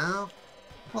 Fucking hell.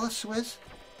 What a swizz.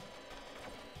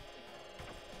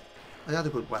 I had a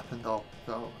good weapon though,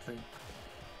 so I think...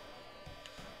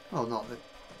 Oh, not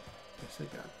this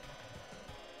again.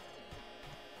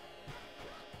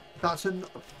 That's an...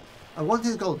 I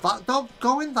wanted to go that... Don't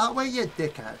go in that way, you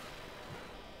dickhead.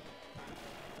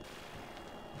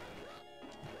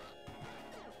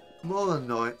 More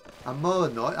annoyed. I'm more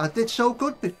annoyed. I did so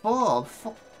good before.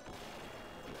 I'm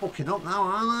fucking up now,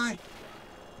 aren't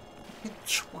I?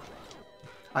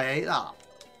 I hate that.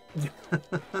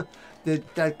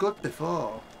 They're good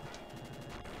before.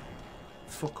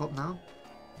 Fuck up now.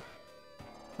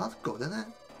 That's good, isn't it?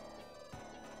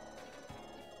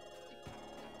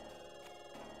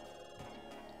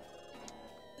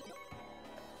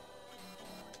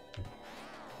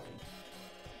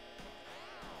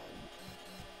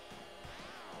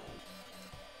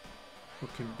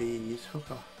 Fucking bees,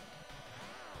 fuck off.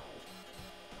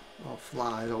 Or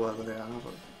flies or whatever they are,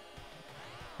 but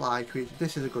fly creatures.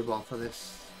 This is a good one for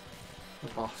this.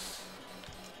 The boss.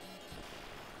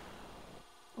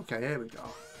 Okay, here we go.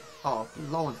 Oh,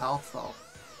 low on health though.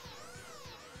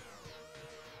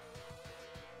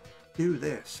 Do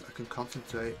this, I can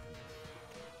concentrate.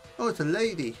 Oh, it's a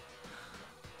lady.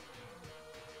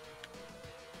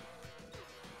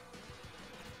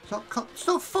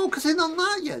 Stop focusing on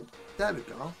that yet. There we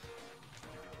go.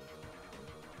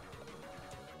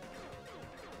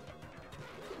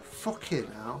 Fucking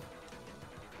hell.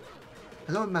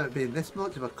 I don't remember it being this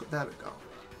much, but there we go.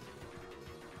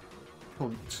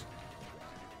 Punt.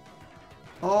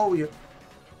 Oh, you.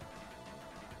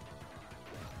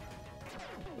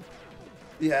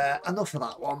 Yeah, enough of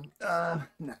that one.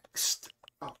 Next.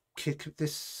 I'll kick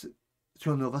this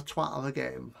to another twat of a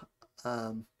game.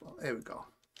 Here we go.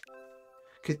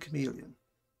 Kid Chameleon.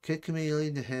 Kid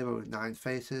Chameleon, the hero with 9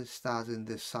 faces, stars in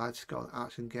this side-scrolling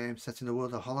action game set in a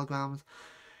world of holograms.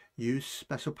 Use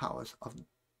special powers of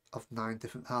 9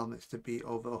 different helmets to beat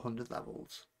over 100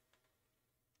 levels.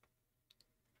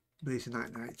 Released in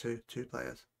 1992, 2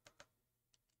 players.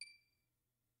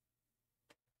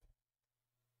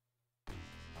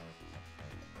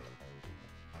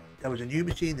 There was a new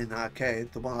machine in the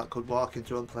arcade, the one that could walk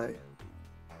into and play.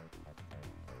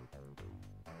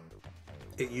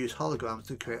 It used holograms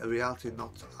to create a reality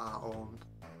not our own.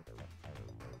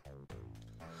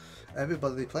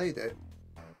 Everybody played it.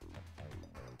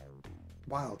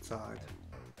 Wild side.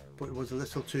 But it was a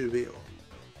little too real.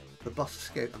 The boss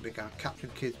escaped and began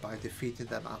capturing kids by defeating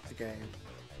them at the game.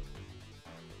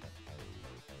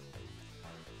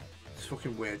 It's a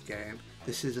fucking weird game.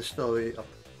 This is a story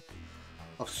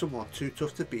of someone too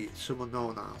tough to beat, someone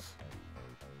known as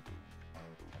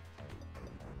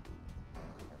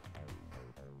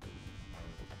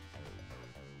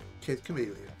Kid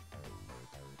Chameleon.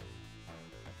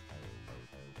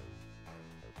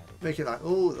 Make it like,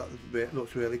 oh, that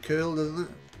looks really cool, doesn't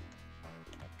it?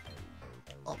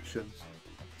 Options.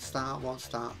 Start 1,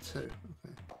 start 2. Okay.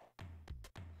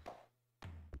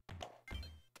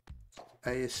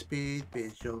 A is speed, B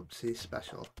is jump, C is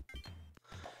special.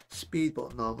 Speed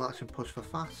button, normal action, push for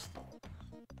fast.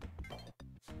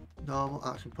 Normal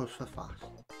action, push for fast.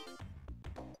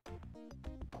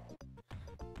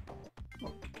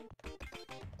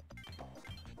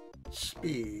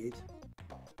 Speed.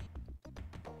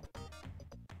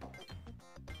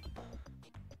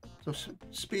 So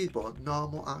speed button,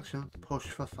 normal action, push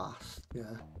for fast, yeah.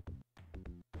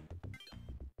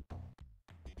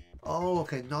 Oh,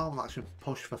 okay, normal action,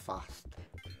 push for fast.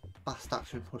 Fast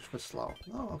action, push for slow.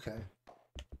 Oh, okay.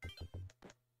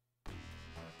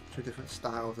 Two different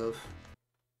styles of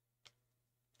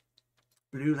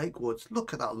Blue Lake Woods.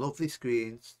 Look at that lovely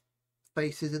screen.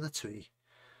 Faces in a tree.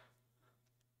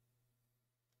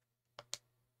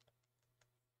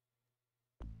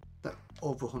 That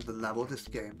over 100 level this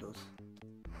game does.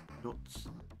 Nuts.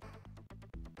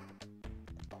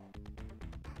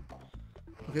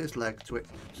 Look at his leg twitch.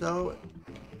 So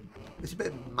it's a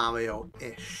bit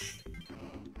Mario-ish.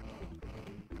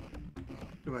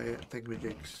 The way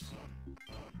thingamajigs.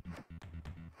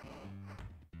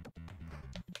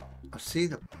 I've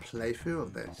seen a playthrough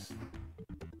of this.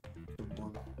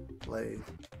 Someone played.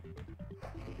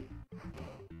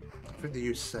 I think they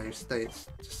use save states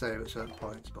to save at certain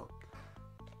points, but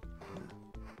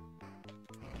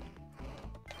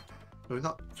we're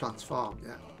not transformed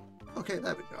yet. Okay,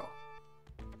 there we go.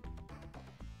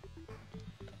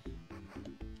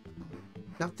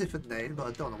 They have different names, but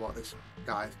I don't know what this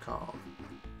guy is called.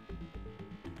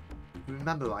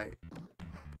 Remember, right?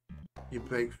 You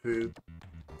break through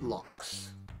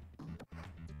locks.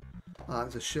 Oh,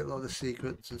 there's a shitload of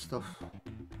secrets and stuff.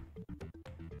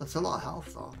 That's a lot of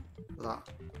health though, for that.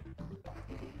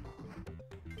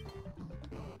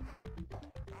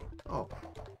 Oh.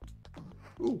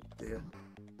 Ooh, dear.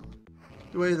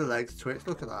 The way the legs twitch,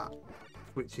 look at that.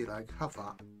 Twitchy leg, have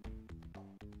that.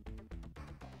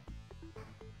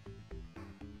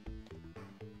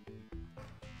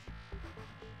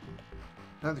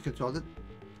 Now the controller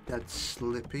dead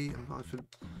slippy. I'm not sure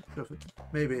if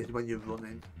maybe it's when you're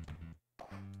running.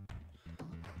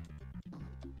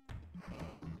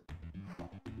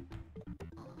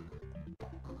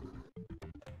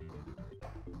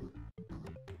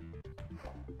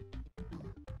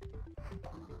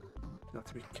 You have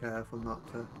to be careful not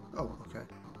to. Oh, okay.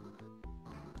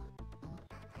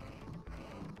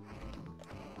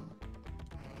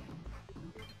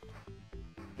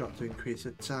 Got to increase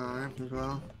the time as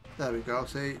well. There we go,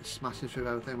 see, smashing through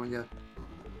everything when you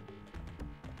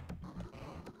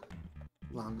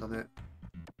land on it.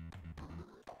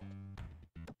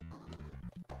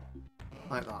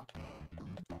 Like that.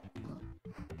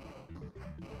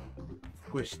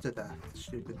 Squished to death,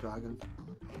 stupid dragon.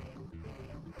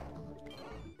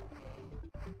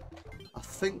 I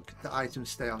think the items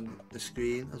stay on the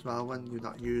screen as well when you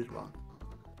not use one.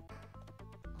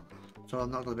 So I'm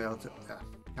not going to be able to, yeah,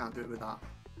 can't do it with that.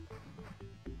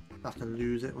 I have to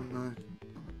lose it, wouldn't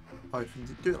I? Or if you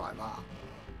do it like that.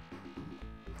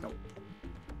 Nope.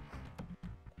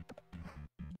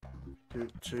 Do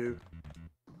two.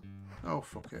 Oh,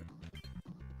 fuck it.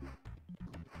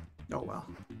 Oh well.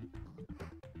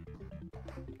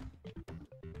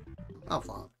 Have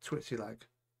that. Twitchy leg.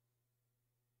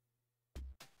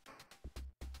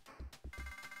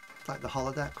 It's like the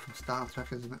holodeck from Star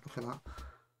Trek, isn't it? Look at that.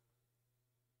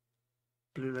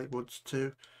 Blue Lake Woods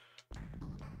 2.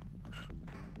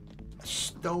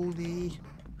 Stony.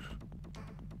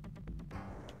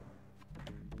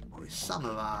 Oh, it's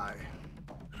samurai.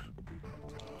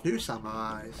 Two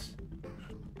samurais.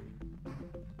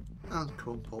 And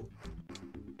crumple.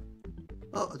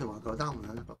 Oh, I don't want to go down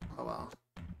there, but oh well.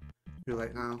 Too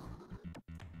late now.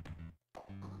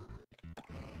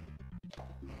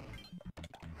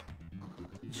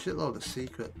 Shitload of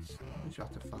secrets which you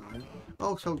have to find.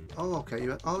 Oh, so okay.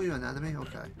 You're an enemy.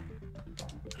 Okay.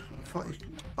 I thought you.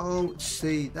 Oh,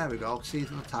 C. There we go. C is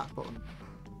an attack button.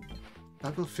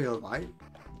 That doesn't feel right.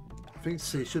 I think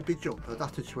C should be jump. I'd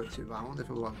have to switch it around if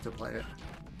I wanted to play it.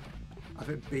 I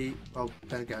think B. Well,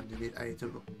 then again, you need A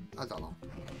to. I don't know.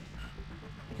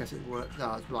 I guess it works.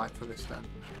 No, it's right for this then.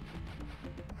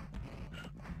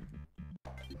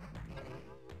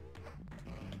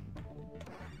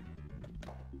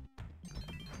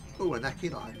 Oh, a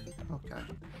necky life. Okay.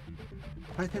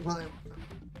 I think, well,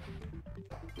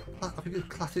 I think it's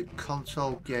classic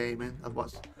console gaming of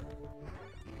what's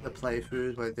the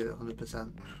playthroughs where they did it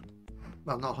 100%.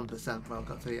 Well, not 100%, but I've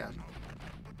got to, yeah.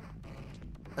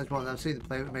 It's one I've seen the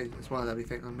play. Maybe it's one of them you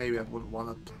think, maybe I wouldn't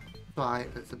want to try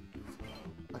it. It's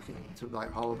a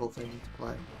like horrible thing to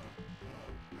play.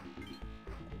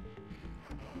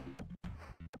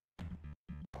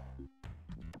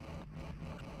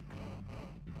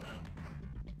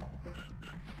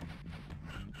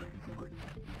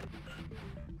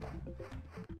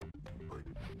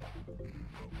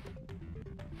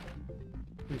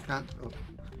 You can't. Oh,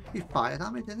 he fired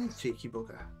at me, didn't he, cheeky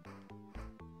bugger?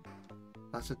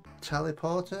 That's a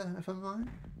teleporter, if I'm right.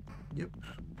 Yep.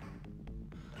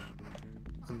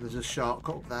 And there's a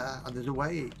shortcut up there, and there's a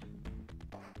way.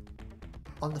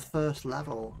 On the first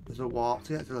level, there's a walk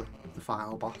to get to the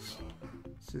final boss.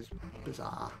 This is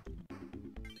bizarre.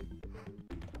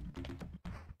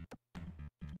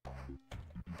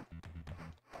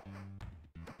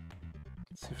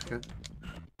 See if we can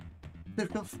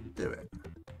do it.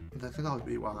 There can always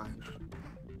be wine.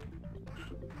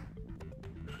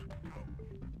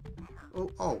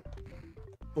 Oh.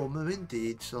 Bummer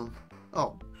indeed, son.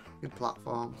 Oh, in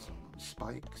platforms.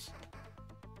 Spikes.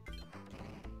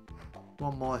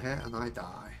 One more hit and I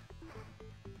die.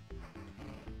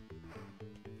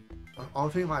 I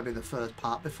think it might be the first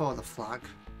part before the flag.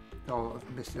 Or I've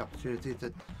missed the opportunity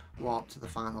to warp to the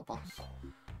final boss.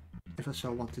 If I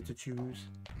so wanted to choose.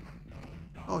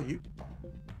 Oh, you...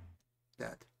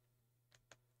 dead.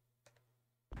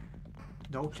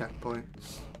 No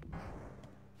checkpoints.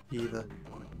 Either.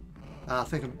 I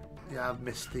think I've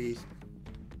missed these.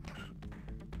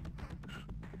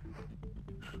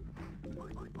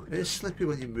 It is slippy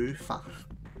when you move fast.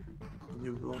 When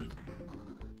you run.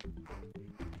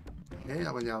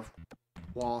 Yeah, when you have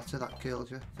water that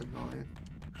kills you. It's annoying.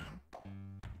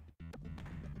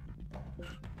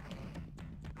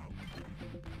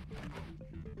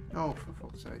 Oh, for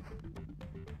fuck's sake.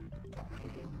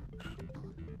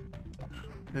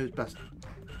 Who's best?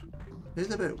 There's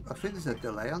a bit, I think there's a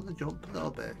delay on the jump a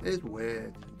little bit. It is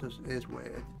weird. It is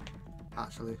weird.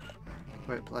 Actually.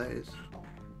 The way it plays.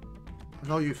 I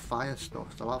know you fire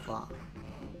stuff, so have that.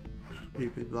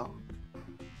 Stupid rock.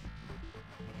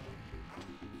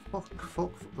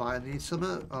 Fuck. Right, I need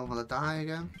something or I'm gonna die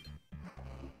again.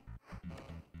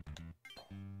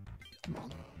 Come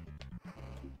on.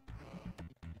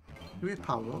 Give me a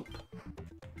power up.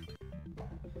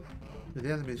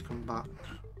 The enemies come back.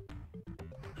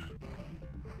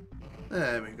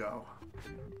 There we go.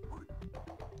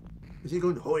 Is he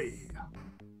going hoi?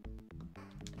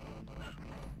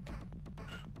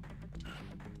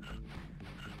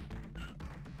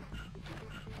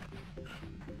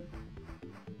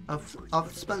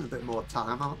 I've spent a bit more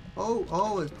time on.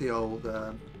 Oh, it's the old.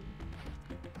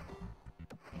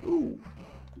 Ooh.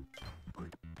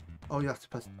 Oh, you have to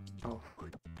press.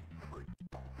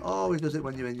 Oh, he does it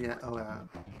when you're in yet. Oh, yeah.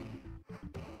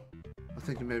 I'm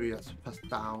thinking maybe you have to press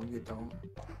down. You don't.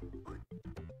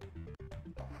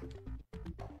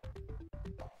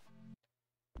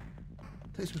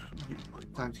 Takes some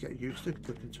time to get used to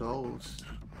the controls.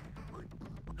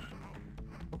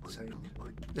 Fuck's sake.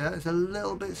 Yeah, it's a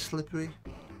little bit slippery.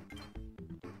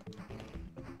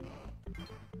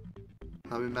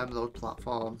 I remember those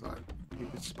platforms, like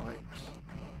stupid spikes.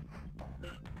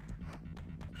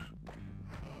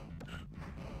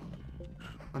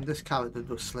 And this character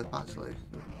does slip actually.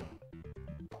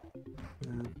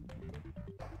 Yeah.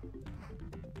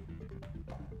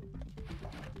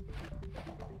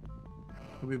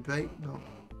 Can we break? No.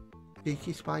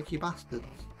 Peaky spiky bastards.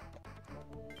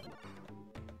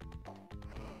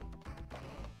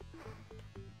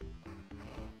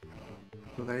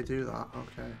 Do they do that?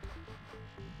 Okay.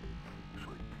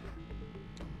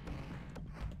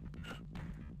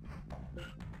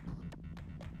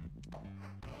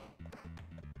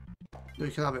 So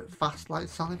you can have it fast like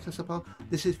Sonic, I suppose.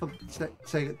 This is from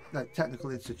Sega like Technical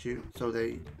Institute, so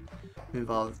they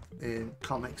involved in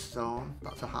Comic Zone.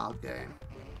 That's a hard game.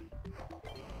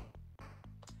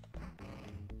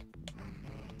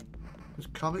 Because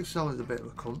Comic Zone is a bit of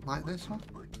a cunt like this one.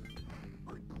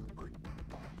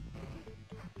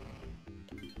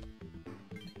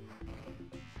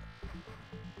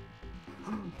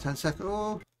 10 seconds.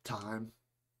 Oh, time.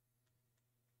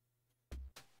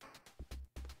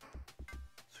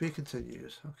 3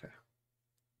 continues. Okay.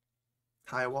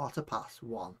 High water pass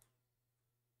 1.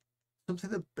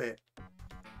 Something a bit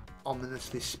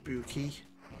ominously spooky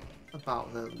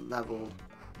about the level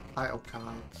title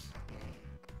cards.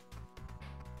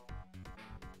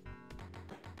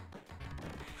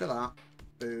 Look at that.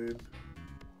 Boom.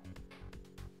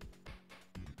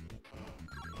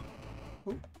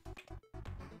 Ooh.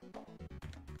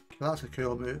 That's a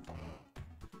cool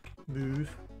move.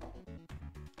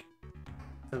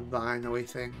 The rhino-y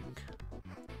thing,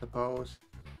 I suppose.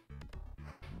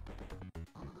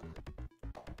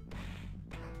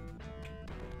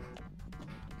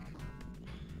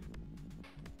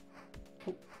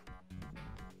 Oh.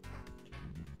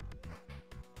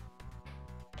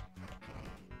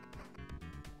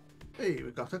 Hey,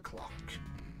 we got a clock.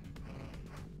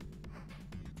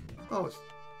 Oh, it's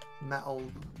metal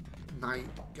knight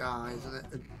guy, isn't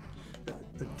it?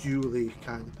 A dually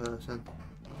kind of person.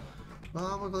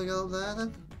 Well, we're gonna get up there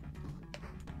then.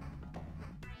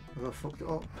 Have I fucked it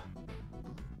up?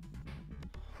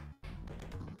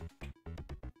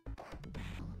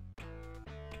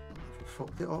 Have I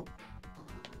fucked it up?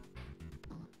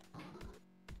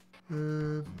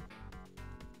 Oh,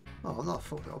 I've not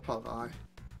fucked it up, have I?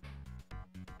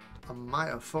 I might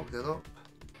have fucked it up.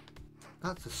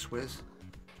 That's a swizz.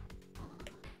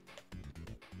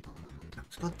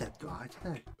 gone dead dry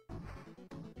today.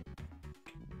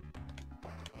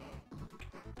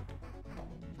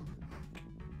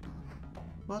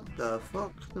 What the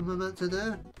fuck am I meant to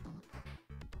do?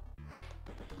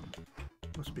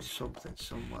 Must be something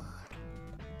somewhere.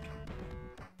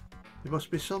 There must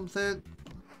be something.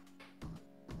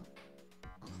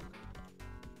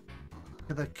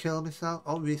 Can I kill myself?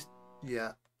 Oh,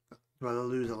 yeah. Well, I'll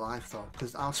lose a life though,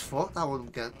 because I was fucked. I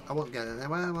wouldn't get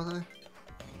anywhere, would I?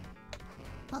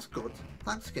 That's good.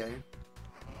 Thanks, game.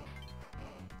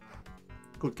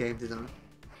 Good game design.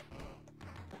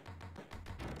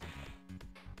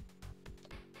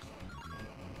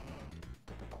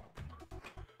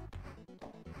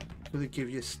 Do they give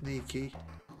you sneaky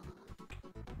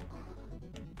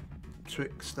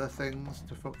trickster things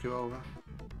to fuck you over?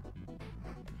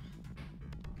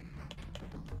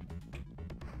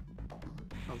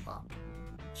 How's that?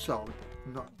 So,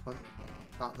 not that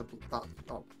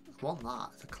oh, I want that.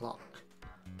 It's a clock.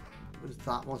 It was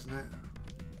that, wasn't it?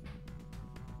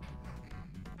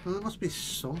 Well, there must be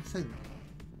something.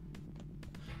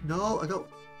 No, I don't.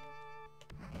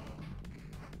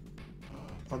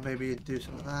 Or maybe you'd do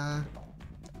something there.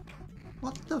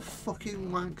 What the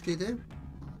fucking wank do you do?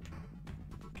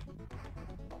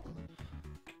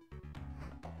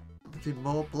 Do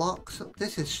more blocks?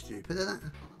 This is stupid, isn't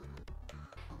it?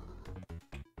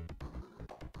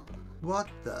 What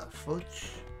the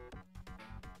fudge?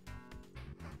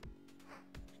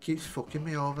 Keeps fucking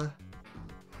me over.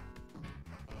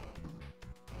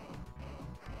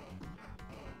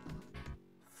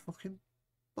 Fucking.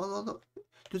 Oh, no.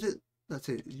 Does it? That's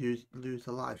it. Lose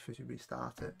the life if you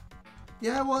restart it.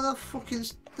 Yeah, what the fucking.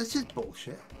 This is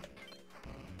bullshit.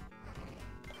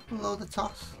 A load of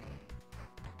toss.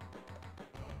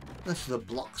 This is a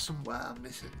block somewhere I'm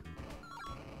missing.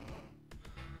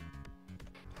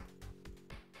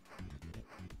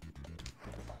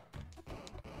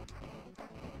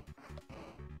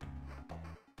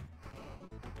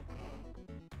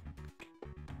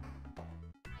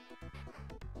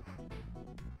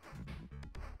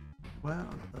 Where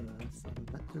on earth am I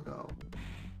meant to go?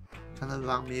 Can I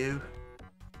ram you?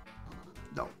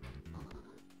 No.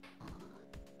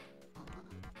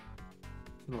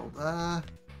 No there.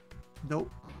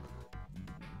 Nope.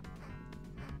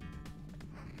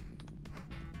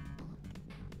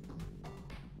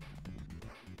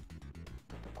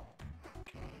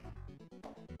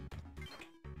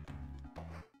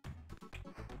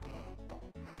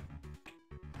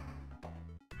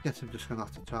 Guess I'm just gonna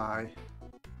have to try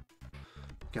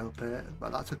get up here,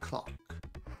 but that's a clock.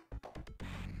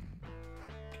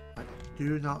 I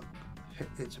do not hit.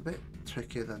 It's a bit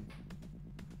trickier than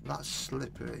that's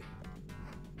slippery.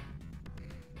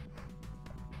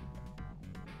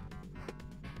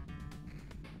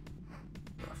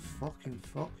 The fucking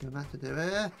fuck you meant to do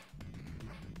here?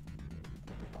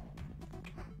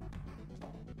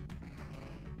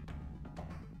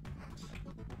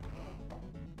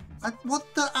 And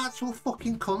what the actual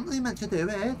fucking cunt are you meant to do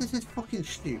here? This is fucking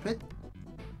stupid.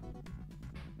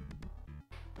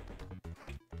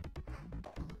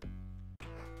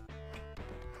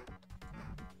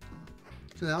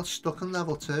 So now stuck on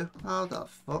level 2. How the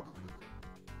fuck?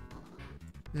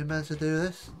 You meant to do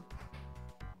this?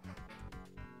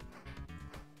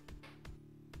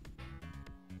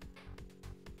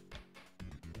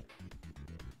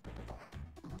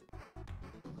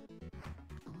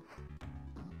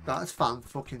 That's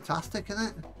fan-fucking-tastic, isn't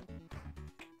it?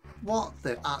 What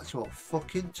the actual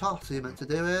fucking toss are you meant to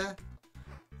do here?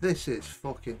 This is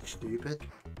fucking stupid.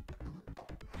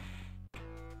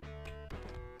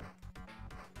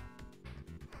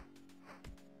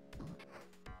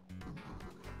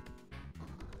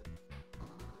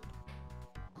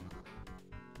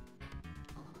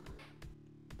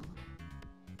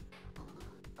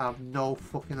 I have no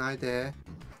fucking idea.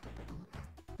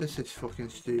 This is fucking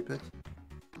stupid.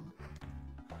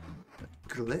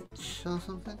 Glitch or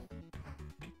something?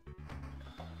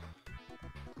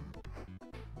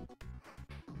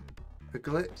 A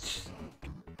glitch?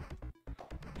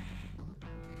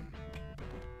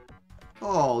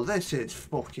 Oh, this is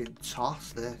fucking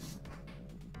toss, this.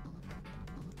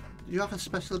 Do you have a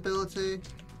special ability?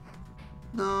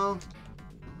 No.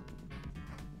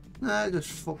 No, it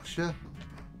just fucks you.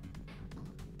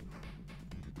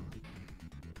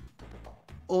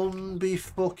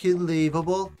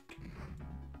 Unbe-fucking-lievable.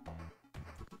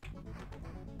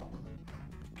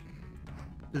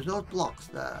 There's no blocks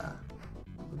there.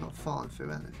 I'm not falling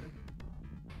through anything.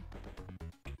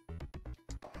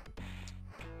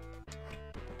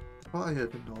 I thought I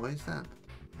heard a noise then.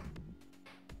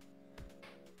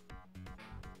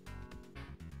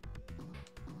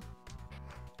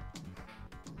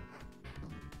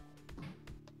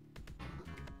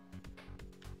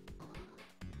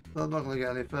 Well, I'm not going to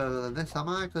get any further than this, am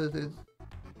I? Because it's...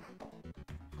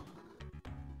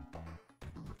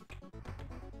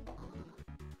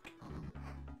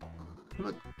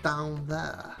 Look down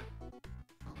there.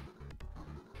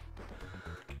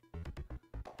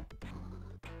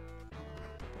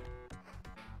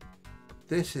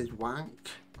 This is wank.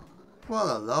 What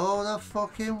a load of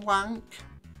fucking wank.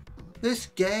 This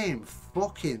game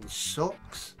fucking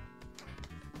sucks.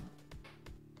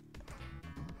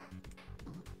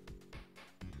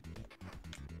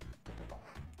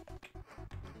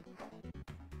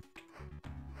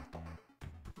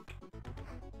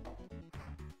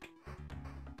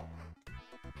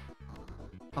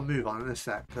 I'll move on in a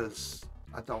sec because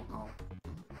I don't know.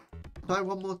 Do I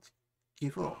want more to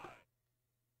give up?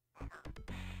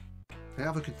 Can I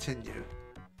have a continue?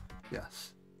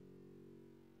 Yes.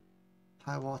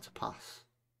 High water pass.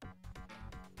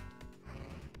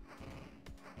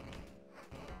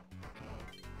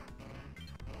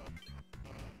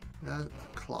 There's a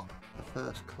clock. The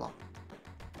first clock.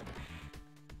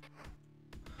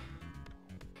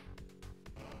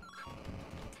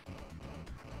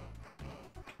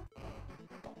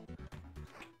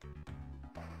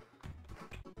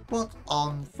 What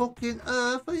on fucking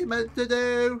earth are you meant to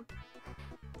do?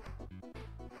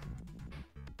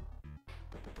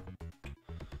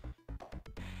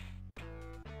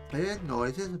 I hear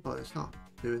noises, but it's not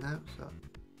doing it, so.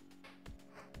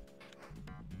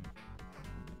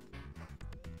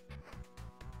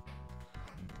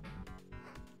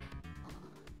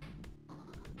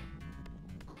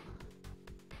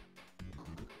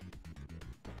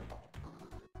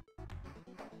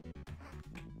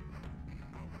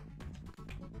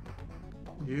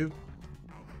 You.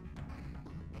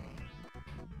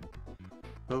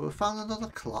 But we found another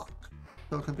clock,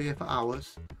 so it can be here for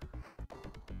hours.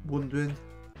 Wondering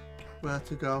where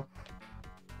to go.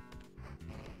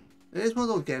 It is one of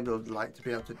those games I would like to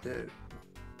be able to do.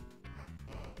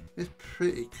 It's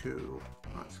pretty cool,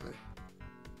 actually.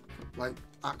 Like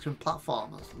action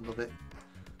platformers, love it.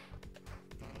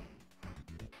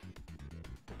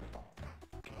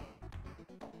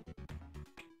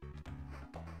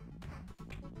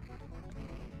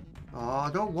 Oh,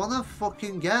 I don't want to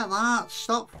fucking get that.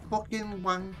 Stop fucking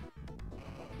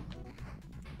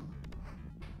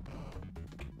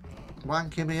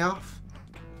wanking me off.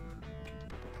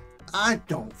 I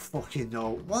don't fucking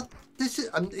know what this is.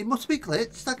 It must be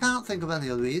glitched. I can't think of any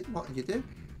other reason. What do you do?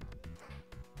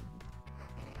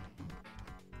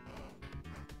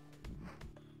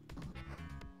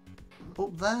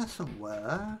 Up there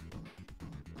somewhere.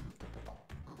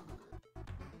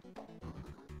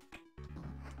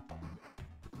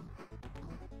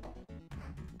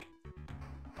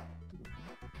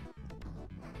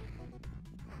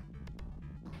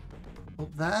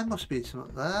 Up there must be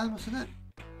something there, mustn't it?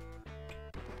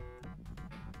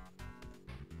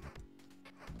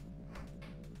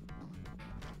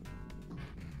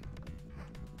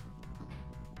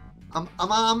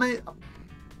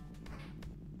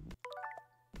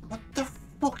 What the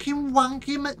fucking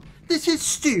wanky This is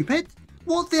stupid.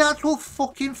 What the actual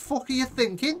fucking fuck are you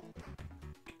thinking?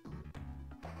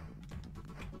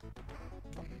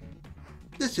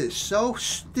 This is so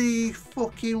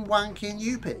fucking wanking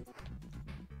stupid.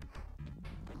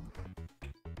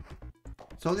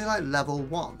 It's only like level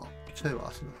 1 or 2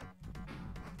 or something.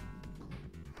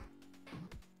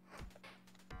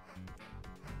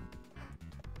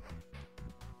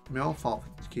 My own fault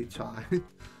to keep trying.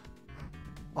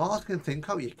 All I can think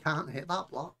of, you can't hit that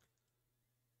block.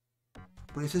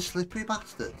 But he's a slippery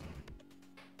bastard.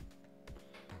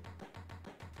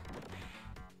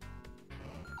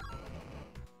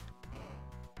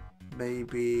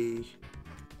 Maybe...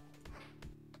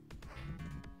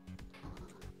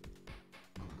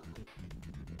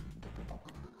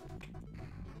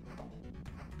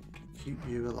 keep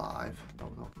you alive.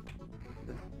 Don't know.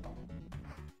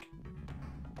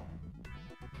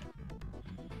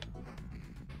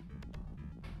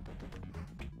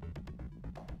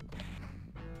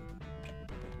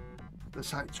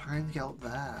 It's like trying to get up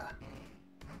there.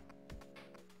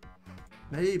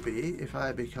 Maybe if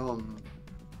I become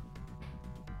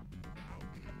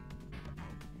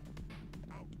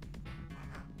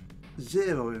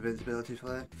zero invincibility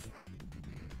for it.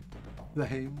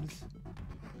 Frames.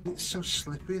 It's so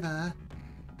slippery there.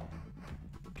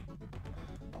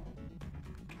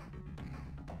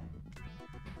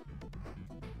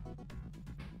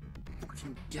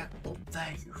 Fucking get up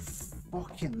there, you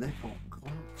fucking little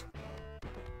cunt.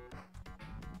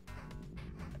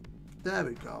 There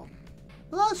we go.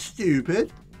 Well, that's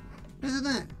stupid, isn't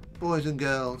it, boys and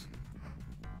girls?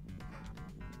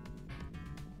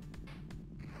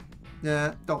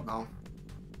 Yeah, don't know.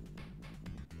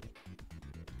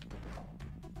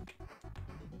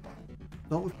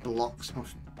 Those blocks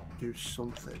must do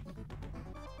something.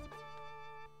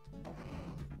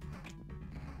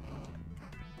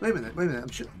 Wait a minute, I'm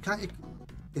sure, can't you,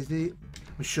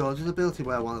 I'm sure there's an ability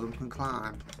where one of them can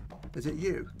climb. Is it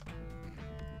you?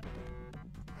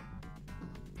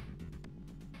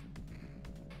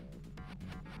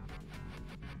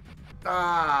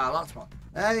 Ah, that's what.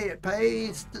 Hey, it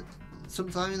pays.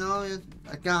 Sometimes, you know,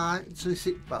 a guy, so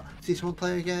see someone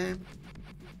play a game.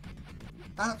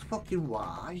 That's fucking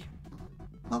why.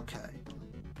 Okay.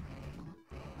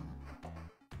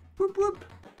 Whoop whoop.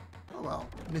 Oh well,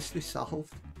 mystery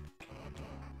solved.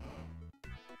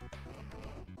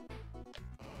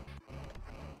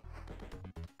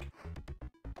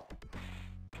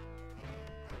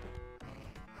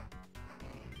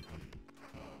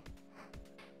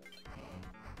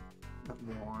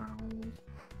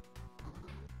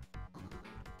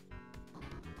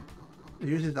 It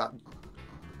uses that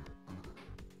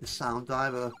the sound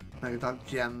driver, Mega Drive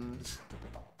gems.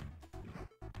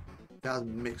 It has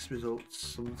mixed results.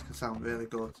 Some can sound really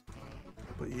good,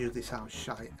 but usually sound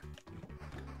shite.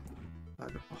 I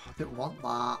didn't want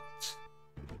that.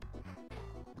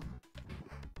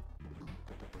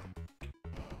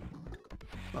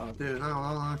 But I do now,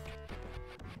 don't I?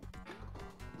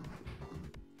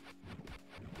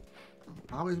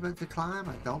 How is meant to climb?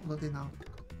 I don't bloody know.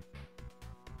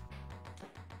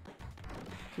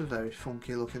 It's a very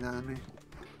funky looking enemy.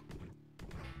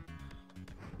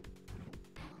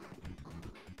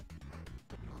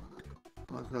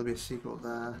 Well, there's got to be a secret up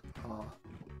there. Oh.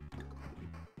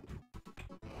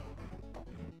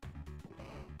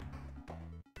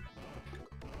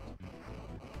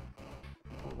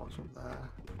 Oh, what's up there?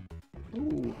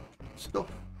 Ooh,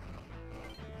 stuff.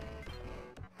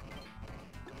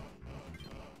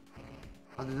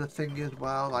 And there's a thing as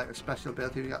well, like a special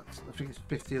ability. You got, I think it's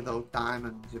 50 of those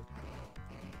diamonds.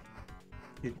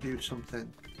 You do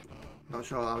something. Not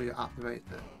sure how you activate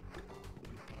it.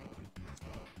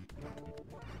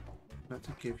 Meant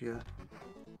to give you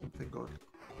something good.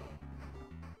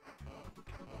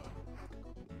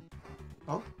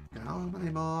 Oh, you know, how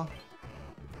many more?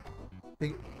 Are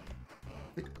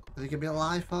they give me a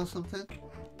life or something?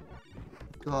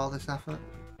 After all this effort?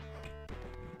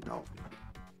 No.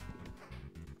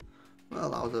 Well,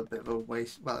 that was a bit of a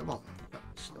waste. Well, it wasn't.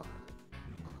 Stuff.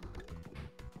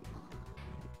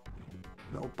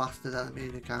 Little bastard enemy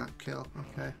you can't kill.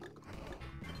 Okay.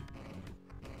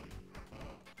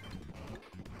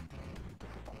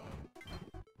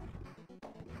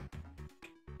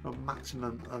 A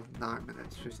maximum of 9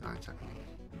 minutes, 59 seconds.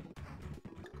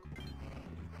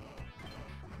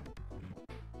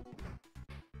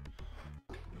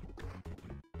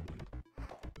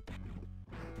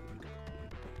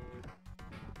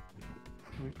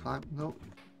 Can we climb? Nope.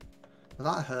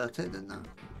 Well, that hurt it, didn't it?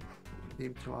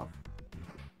 Seemed to have.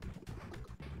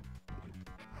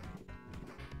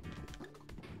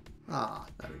 Ah,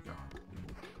 there we go.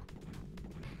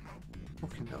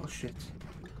 Fucking little shit.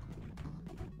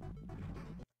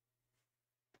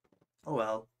 Oh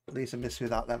well, at least a mystery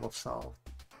that level solved.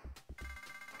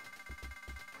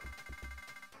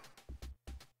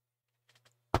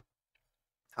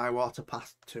 High water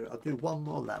past 2. I'll do one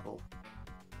more level.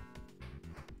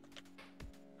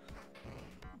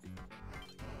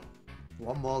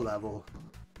 One more level.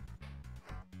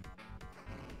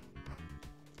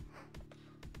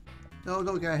 No,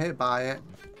 don't get hit by it.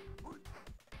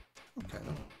 Okay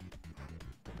then.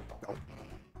 Go.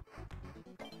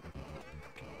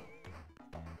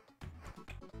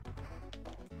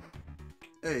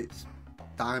 It's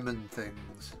diamond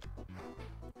things.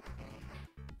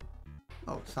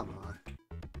 Oh, samurai.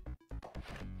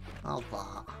 How's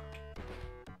that?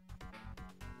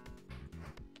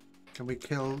 Can we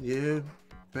kill you,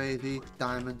 crazy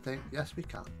diamond thing? Yes, we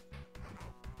can.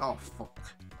 Oh, fuck.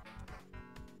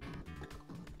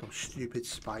 Those stupid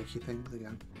spiky things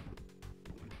again.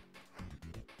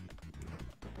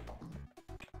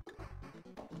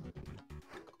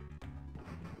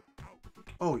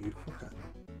 Oh, you fucker.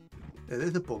 It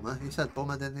is a bummer. He said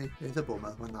bummer, didn't he? It's a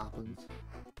bummer when that happens.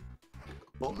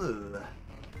 Bummer.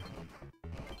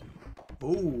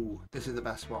 Ooh, this is the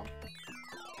best one.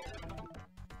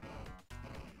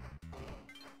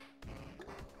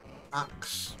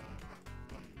 Axe.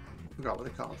 Forgot what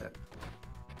they called it.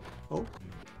 Oh.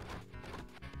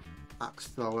 Axe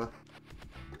thrower.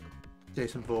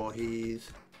 Jason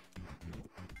Voorhees.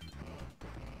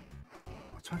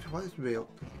 I'm trying to what is real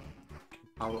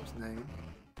power-up's name?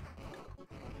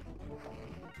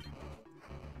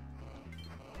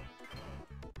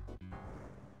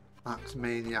 Axe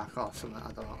Maniac or something,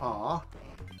 I don't know. Or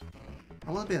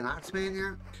I want to be an Axe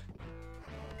Maniac.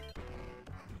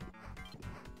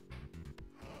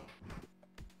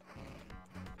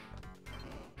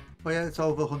 Oh yeah, it's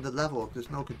over 100 level. There's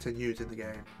no continues in the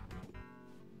game.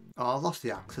 Oh, I lost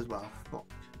the axe as well. Fuck.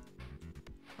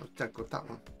 That was dead good, that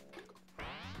one.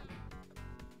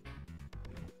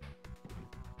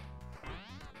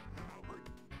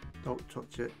 Don't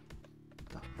touch it.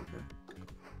 Okay.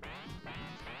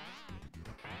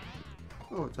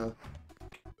 Oh, it's a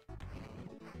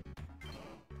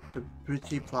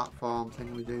bridgey platform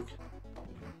thing we do.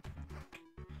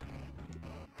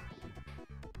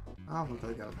 Oh, we're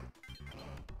gonna go.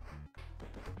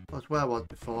 That's where I was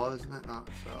before, isn't it? That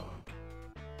so.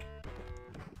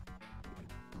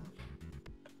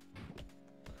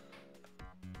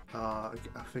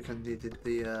 I think I needed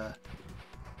the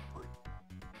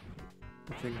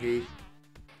thingy.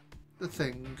 The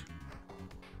thing.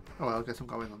 Oh well, I guess I'm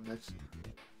going on this.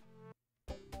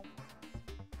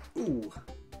 Ooh,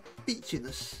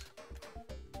 beachiness.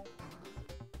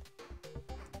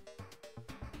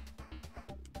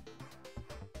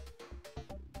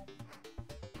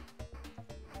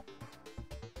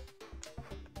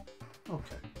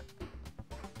 Okay.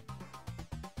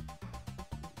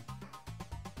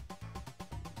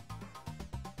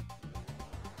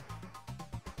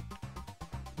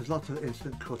 There's lots of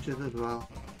instant crutches as well.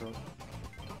 So.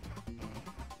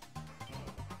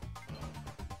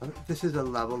 This is a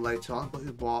level later on, but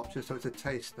it warps you, so it's a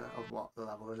taster of what the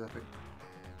level is, I think.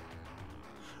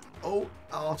 Oh,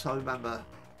 I also remember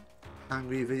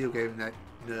Angry Video Game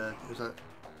Nerd. It was like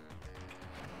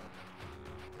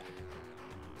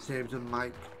James and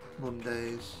Mike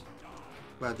Mondays,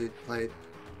 where they played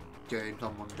games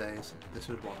on Mondays. This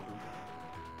was one of them.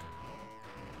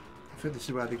 I think this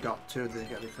is where they got to and didn't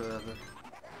get any further.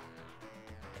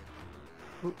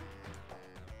 Oop.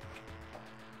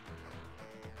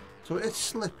 So it's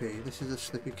Slippy. This is a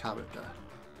Slippy character.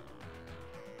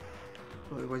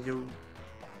 But when you...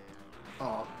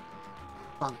 Oh,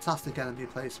 fantastic enemy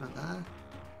placement there.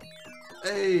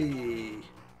 Hey!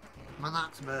 Man,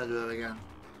 axe murderer again.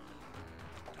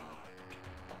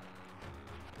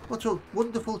 What a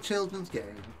wonderful children's game.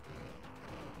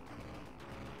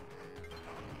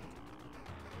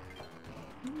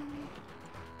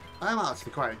 I'm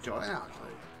actually quite enjoying it, actually.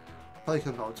 Probably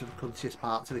can go to the cuntiest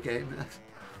parts of the game.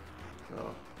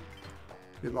 So,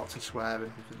 be lots of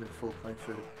swearing if you do full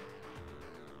playthrough.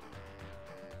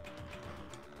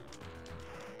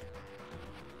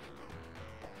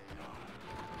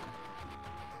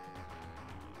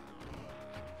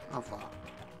 Have that.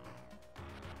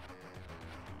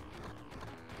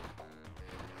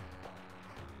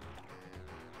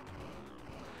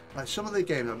 Like some of the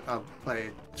games I've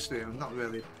played, I've not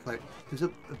really played. There's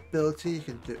an ability you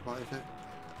can do. What is it?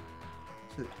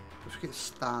 So, I forget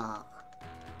start.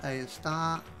 A and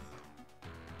start.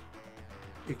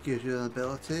 It gives you an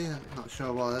ability. I'm not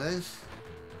sure what it is.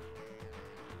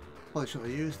 Probably shouldn't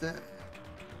have used it.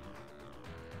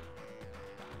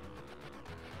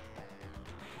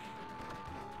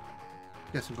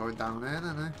 Guess I'm going down there,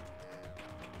 don't I?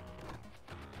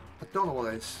 I don't know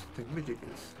what this thingamajig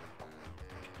is.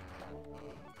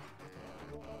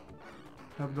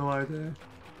 I have no idea.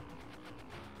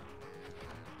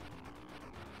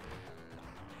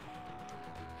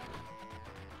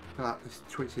 Look at that, this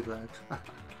twitchy leg.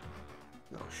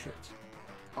 Oh shit.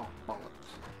 Oh,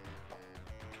 bollocks.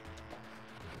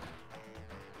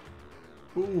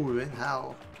 Ooh, we're in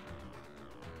hell.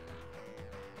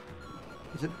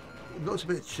 Is it? It looks a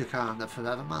bit Chicana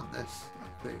Forever Man, this.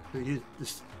 They use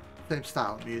this same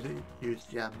style of music, use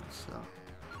gems, so.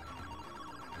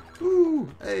 Ooh,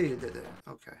 hey, you did it.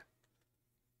 Okay.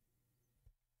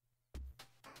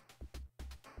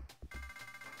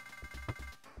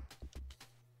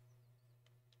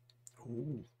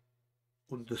 Ooh,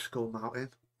 Underskull Mountain.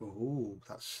 Ooh,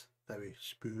 that's very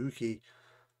spooky.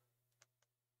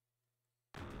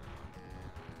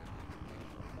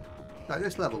 Like,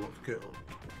 this level looks cool.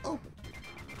 Oh,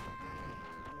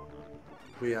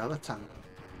 we are a tank.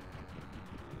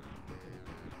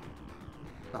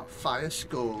 That fire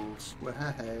skulls. Well,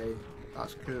 hey,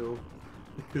 that's cool.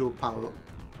 The cool power up.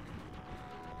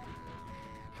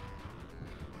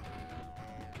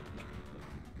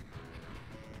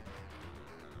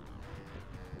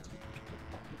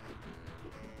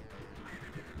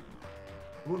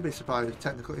 I wouldn't be surprised if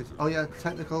technical. Oh yeah,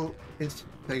 technical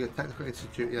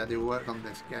institute. Yeah, they worked on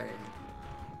this game.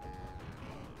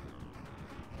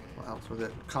 What else was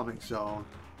it? Comic Zone.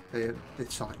 They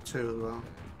did Sonic 2 as well.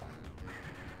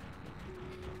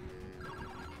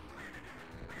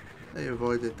 They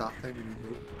avoided that thing.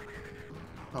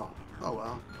 Oh, oh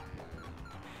well.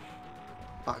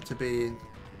 Back to being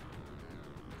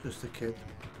just a kid.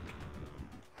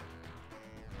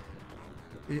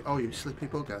 Oh, you slippy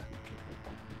bugger.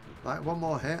 Right, one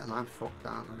more hit and I'm fucked,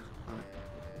 aren't I? Right.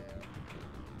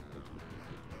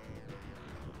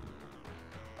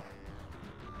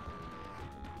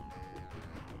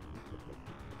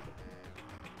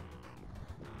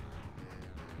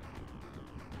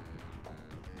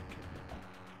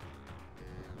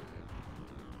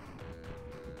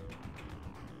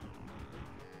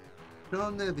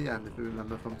 You're near the end if you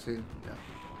remember from seeing, yeah.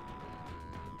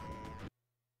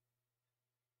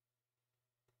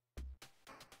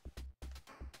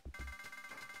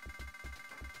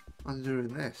 And doing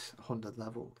this, 100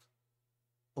 levels.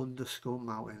 Under Skull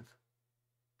Mountain.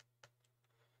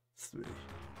 3.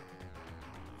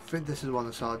 I think this is one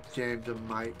I saw James and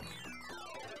Mike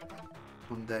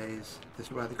Mondays. This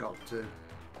is where they got to.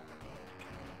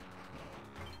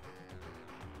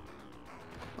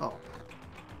 Oh.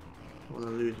 Will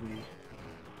they lose me?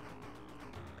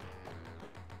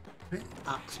 I think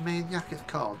Axe Maniac is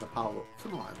called, the power up,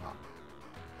 something like that.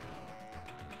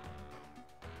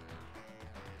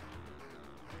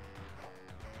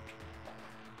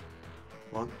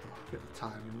 One, oh, get the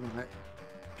timing right.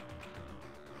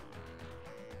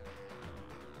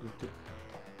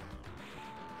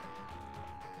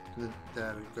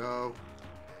 There we go.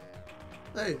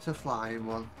 Hey, it's a flying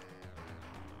one.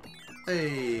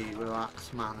 Hey,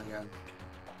 relax, man, again.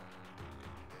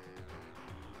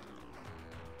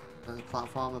 There's a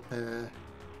platform up here.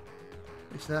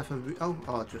 It's there for...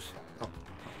 Oh, just... Oh,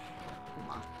 come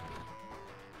on.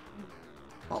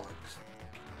 Bollocks.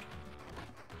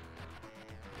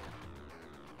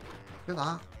 Look at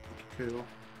that. Cool.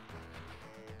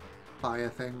 Fire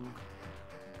thing.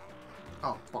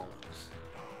 Oh, bollocks.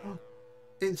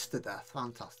 Insta-death.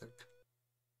 Fantastic.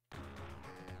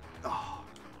 Oh.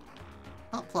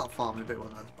 That platforming bit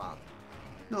wasn't as bad.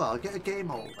 No, I'll get a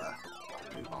game over.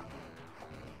 Move on.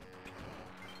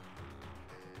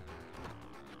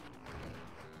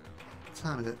 What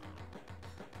time is it?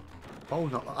 Oh,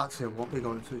 no, actually, I won't be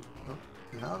going through. Oh,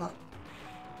 yeah, that.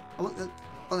 I wasn't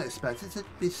expecting to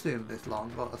be streaming this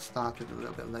long, but I started a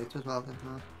little bit later as well, didn't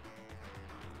I?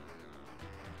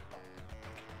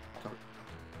 So,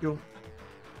 jump.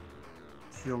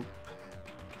 Jump.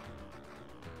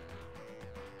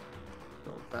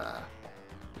 Go there.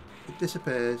 It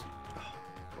disappears.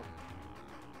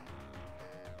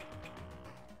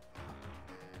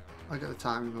 I get the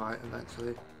timing right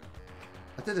eventually.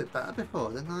 I did it better before,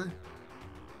 didn't I?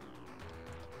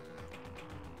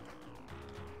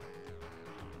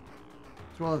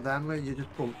 It's one of them where you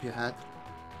just bump your head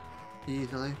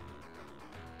easily.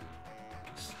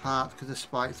 It's hard because the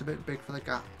spike's a bit big for the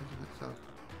gap, isn't it? So.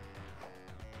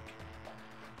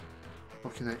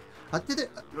 Fucking it. I did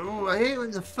it. Oh, I hate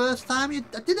when the first time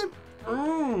I did it.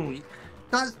 Oh,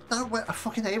 I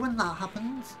fucking hate when that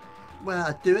happens. Where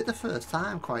I do it the first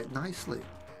time quite nicely,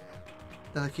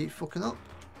 then I keep fucking up.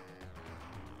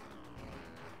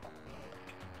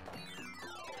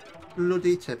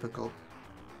 Bloody typical.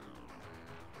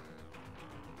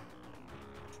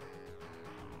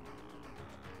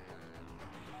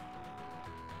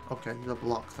 Okay, there's a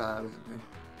block there, isn't there?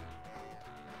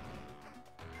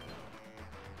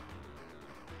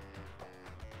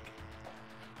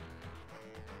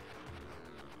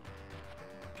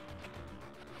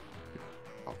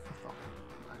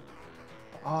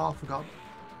 Oh, I forgot.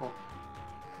 Oh,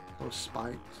 those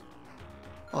spikes.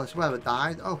 Oh, it's where I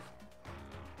died. Oh,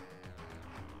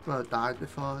 where I died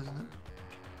before, isn't it?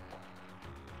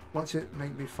 Watch it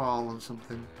make me fall on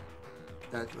something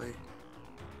deadly.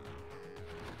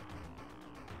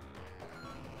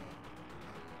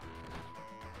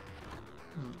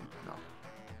 No.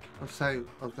 I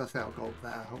was gonna say I'll go up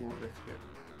there. I won't risk it.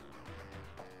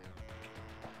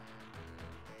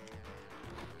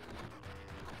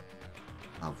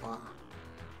 How far?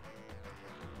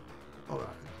 Alright.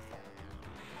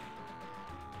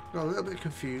 Got a little bit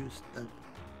confused then.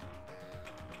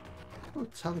 Oh,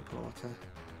 teleporter.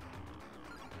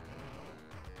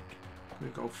 Can we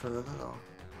go further though?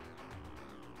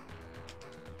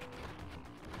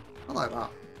 I like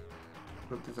that.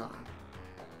 Good design.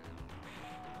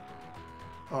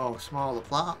 Oh, smaller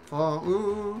platform.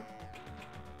 Ooh.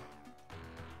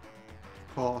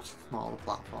 Of course, smaller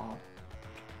platform.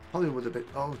 Probably would have been,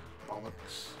 oh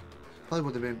bollocks. Probably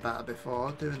would have been better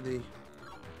before doing the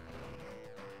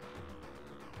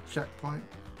checkpoint.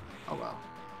 Oh well.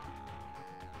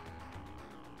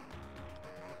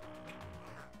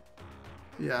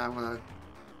 Yeah, I'm gonna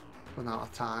run out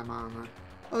of time, aren't I?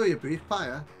 Oh, you breathe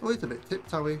fire. Oh, he's a bit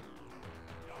tiptoey.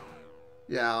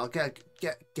 Yeah, I'll get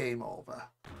game over.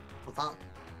 But that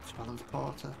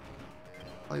transporter,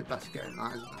 probably best getting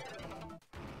that, isn't it?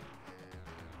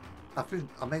 I think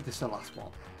I made this the last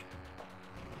one.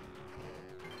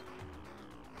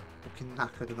 Fucking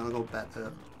knackered, I'm gonna go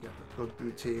better. Get a good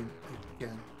routine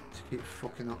again to keep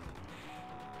fucking up.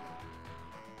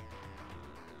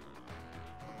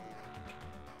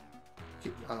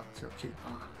 Keep that, so keep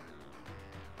that.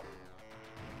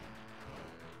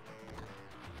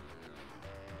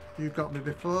 You got me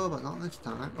before, but not this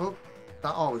time. Oh,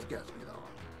 that always gets me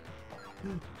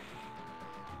though.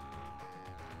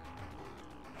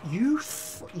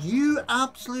 You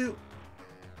absolute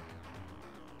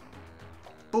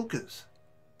buggers.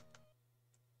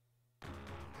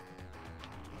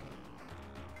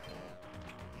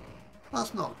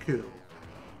 That's not cool.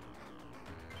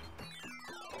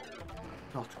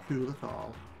 Not cool at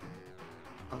all.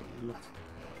 Oh,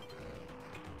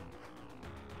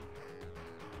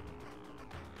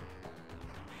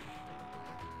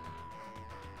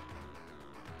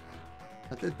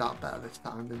 I did that better this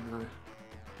time, didn't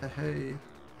I? Hey.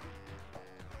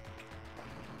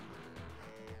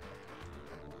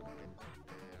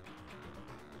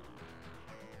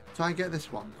 Try and get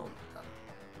this one done.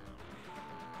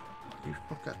 You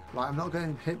fucker. Right, I'm not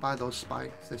getting hit by those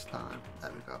spikes this time.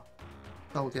 There we go.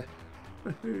 Told you.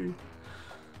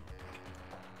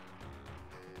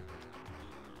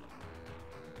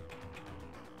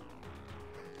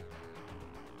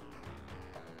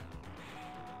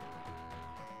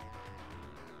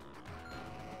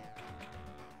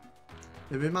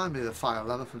 It reminded me of the fire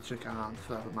level from Chicken and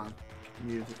Forever Man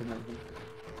music and everything.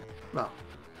 Well,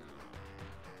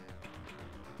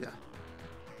 yeah.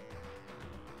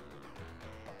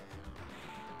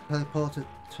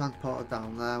 Transported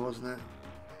down there, wasn't it?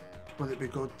 Would it be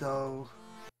good though?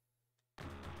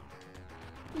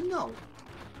 No.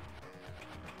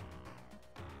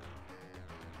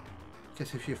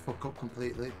 Guess if you fuck up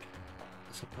completely,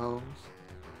 I suppose.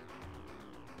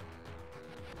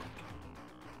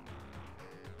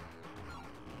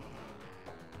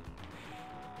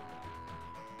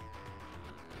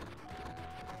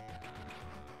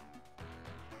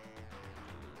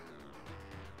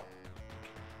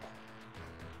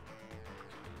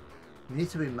 You need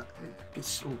to be.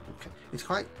 It's okay. It's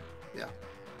quite. Yeah.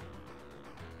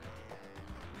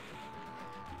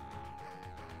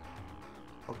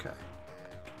 Okay.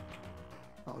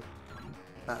 Oh,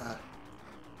 better.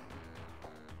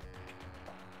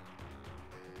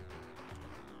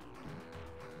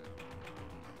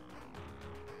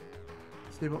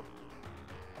 See what?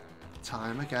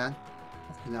 Time again.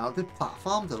 You know, the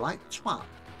platform, the right twat.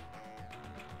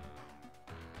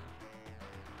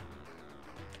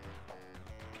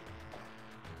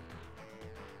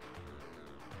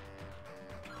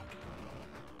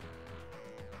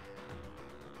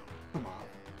 Come on.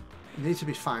 You need to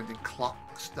be finding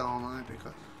clocks, don't I?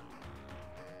 Because.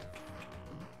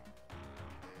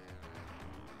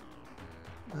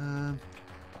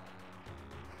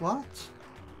 What?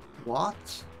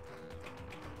 What?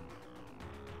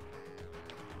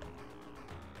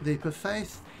 Leap of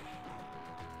faith.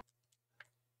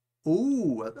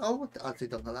 Ooh, oh, I've actually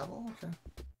done the level. Okay.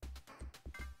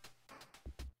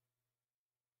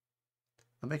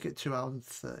 I'll make it 2 hours and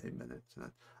 30 minutes.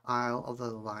 Isle of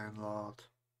the Lion Lord.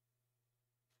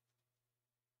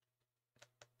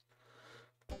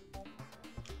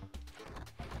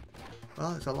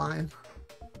 Well, it's a lion.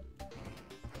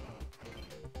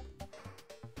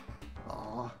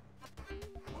 Oh.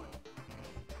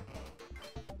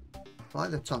 I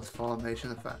like the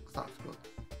transformation effects, that's good.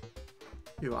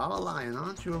 You are a lion,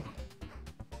 aren't you?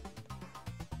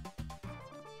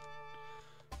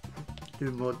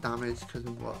 Do more damage because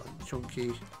of what?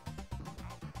 Chunky.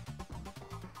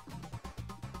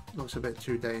 Looks a bit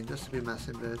too dangerous to be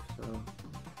messing with, so.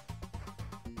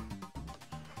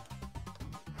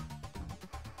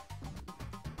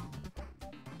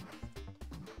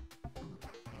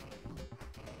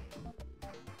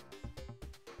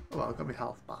 Oh well, I've got my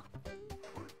health back.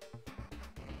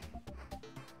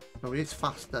 No, he's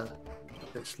faster, a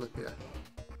bit slippier.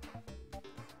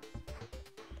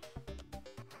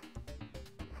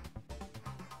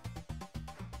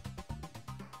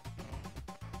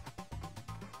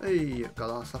 Hey, got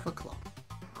ourselves a clock.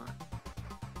 Right.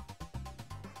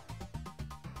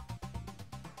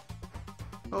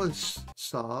 Oh, his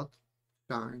sword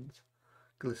shines,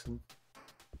 glisten.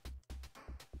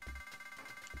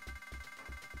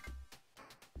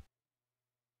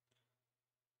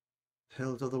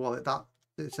 Hills of the Wallet. That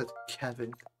it said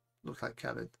Kevin. Looks like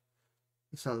Kevin.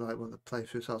 It sounds like one of the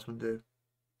playthrough salesmen do.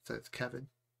 So it's Kevin.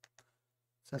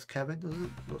 says Kevin, doesn't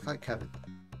it? Looks like Kevin.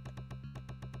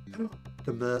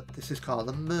 This is called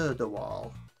a murder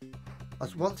wall. I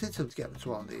was wanting to get to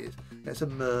one of these. It's a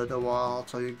murder wall,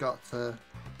 so you've got to...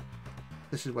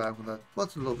 This is where I'm gonna...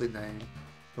 What's a lovely name?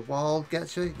 The wall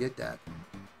gets you, you're dead.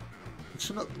 There's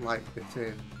something like it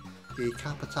in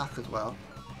Decap Attack as well.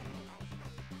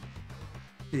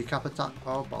 Decap Attack,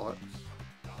 oh bollocks.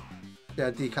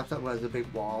 Yeah, Decap Attack where there's a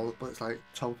big wall, but it's like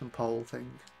totem pole thing.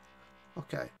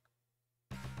 Okay.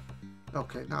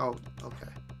 Okay, now,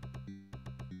 okay.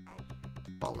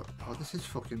 Bollocks. Oh, this is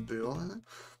fucking brutal, isn't it?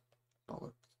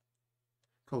 Bollocks.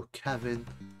 Called Kevin.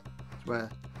 It's where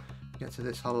you get to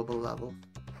this horrible level.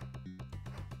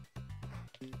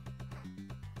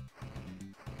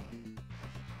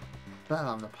 Better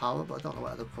having the power, but I don't know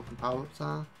where the fucking power-ups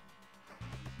are.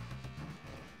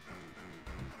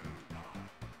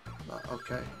 Right,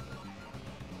 okay.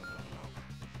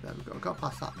 There we go. Got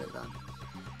past that bit then.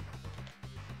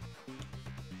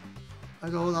 I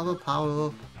don't have a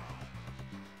power-up.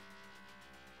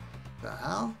 The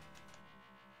hell?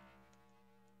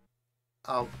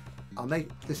 Oh, I'll make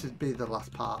this is be the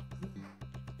last part.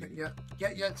 Yeah.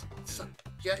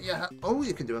 Oh,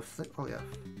 you can do a flip. Oh yeah,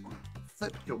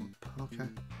 flip jump. Okay.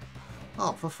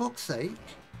 Oh, for fuck's sake!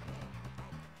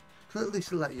 Could at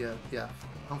least let you. Yeah.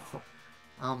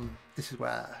 This is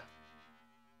where.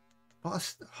 What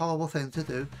a horrible thing to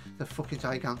do. The fucking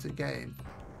gigantic game.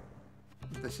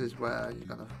 This is where you're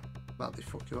gonna. Well, they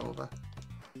fuck you over.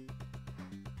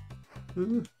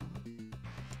 Ooh.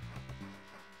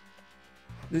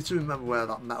 Need to remember where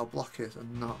that metal block is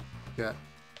and not get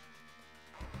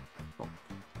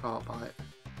caught by it.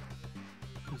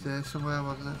 Was there somewhere,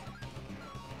 wasn't it?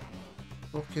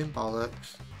 Fucking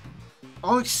bollocks.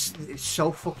 Oh, it's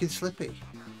so fucking slippy.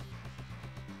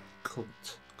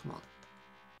 Cunt. Come on.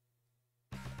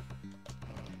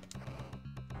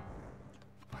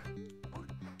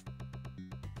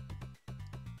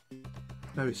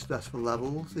 Very stressful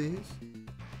levels, these.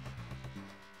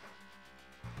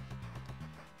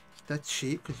 It's dead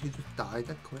cheap because you just die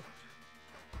dead quick.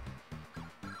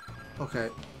 Okay,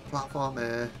 platform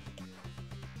here.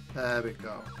 There we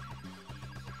go.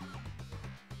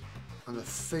 And I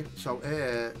think so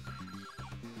here.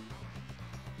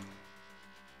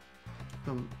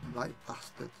 Some right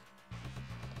bastard.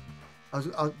 I was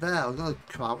gonna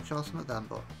crouch or something then,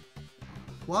 but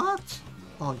what?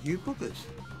 Oh, you buggers!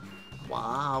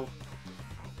 Wow.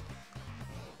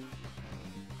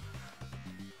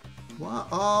 What?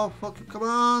 Oh, fucking come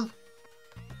on!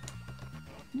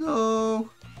 No!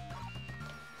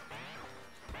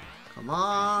 Come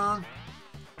on!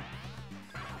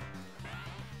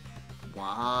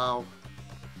 Wow.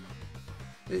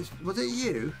 Was it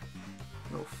you?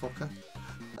 Little fucker.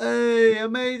 Hey, I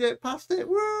made it past it.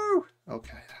 Woo!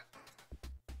 Okay.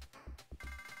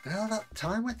 Well, that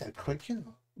time went there quick, you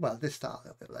know. Well, this started a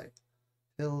little bit late.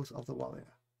 Hills of the Warrior.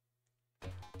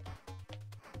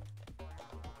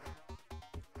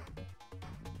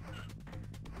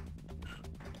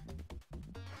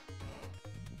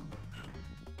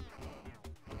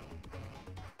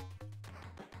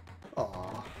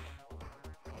 Aww.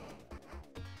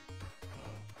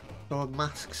 So a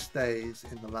mask stays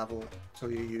in the level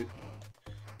till you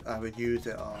would use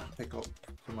it or pick up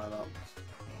somewhere else.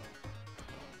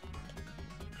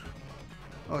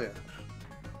 Oh yeah.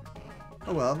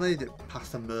 Oh well, I made it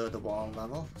past the murder wall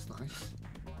level. That's nice.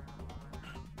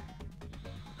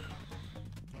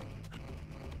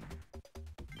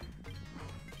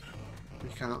 You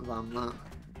can't ram that.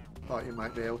 Thought you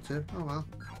might be able to. Oh well.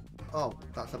 Oh,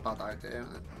 that's a bad idea,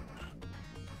 isn't it?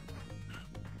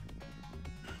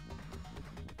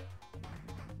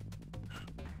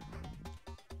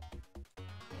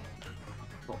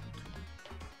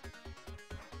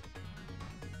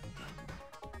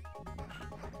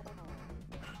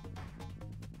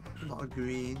 A lot of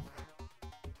green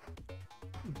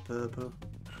and purple.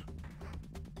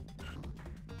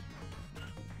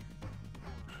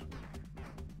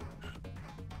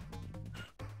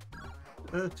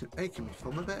 It's making me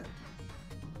fun a bit.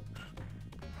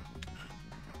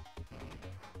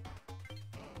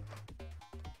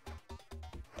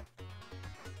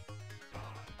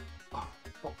 Oh,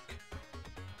 fuck.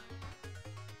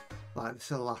 Right, this is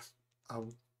the last.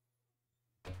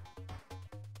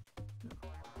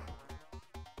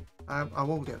 I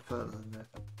won't get further than this.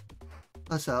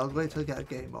 I said I'll wait till I get a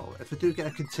game over. If I do get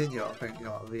a continue, I think, you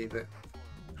know, I'll leave it.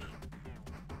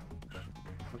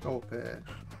 I'll go up here.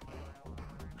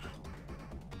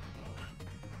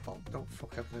 Oh, don't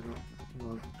fuck everything up. Come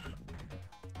on.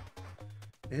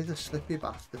 He's a slippy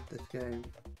bastard, this game.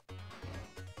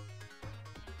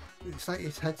 It's like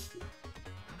his head's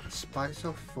Despite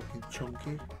so fucking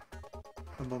chunky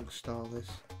amongst all this.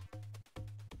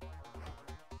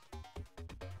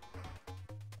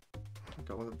 I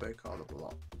don't want to break all the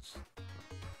blocks.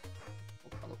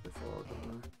 I've got up before,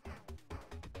 didn't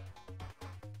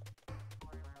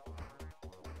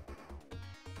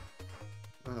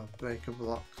I? I'll break a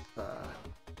block there.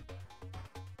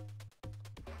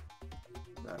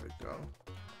 There we go.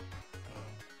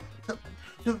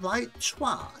 The right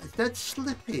twat, it's dead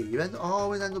slippy. You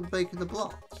always end up breaking the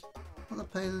blocks. What a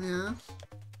pain in the ass.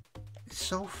 It's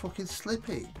so fucking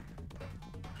slippy.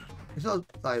 It's not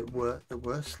like the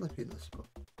worst slippiness, but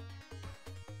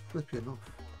slippy enough.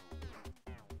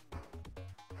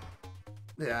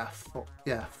 Yeah, fuck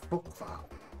that.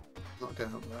 Not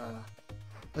going up there.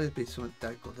 There'd be something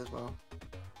dead good as well.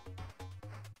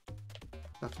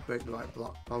 Have to break the right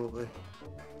block, probably.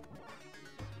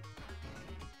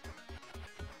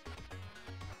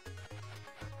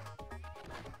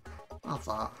 Have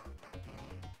that.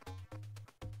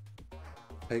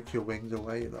 Take your wings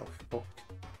away, you little fuck.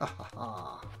 Ha ha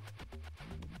ha.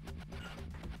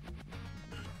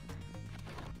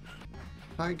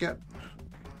 Try and get.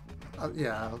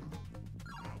 Yeah.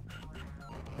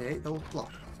 I hate those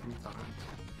blocks sometimes.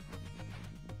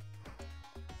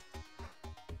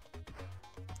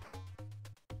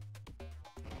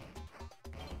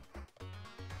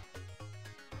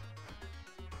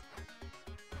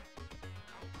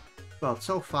 Well,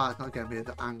 so far it's not getting me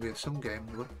angry at some games,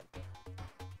 but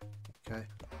okay.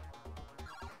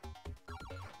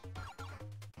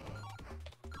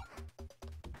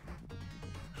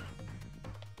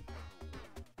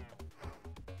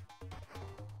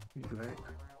 Great.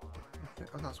 Okay.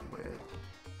 Oh, that's weird.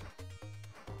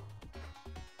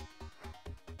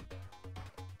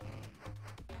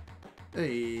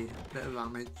 Hey, bit of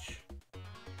damage.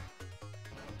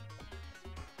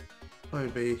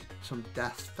 Probably be some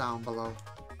death down below.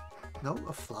 No,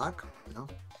 a flag. No.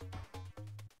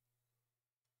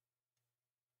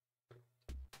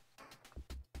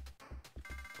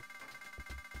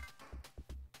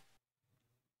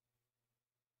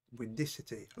 Windy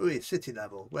City. Oh, it's city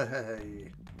level.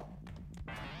 Way.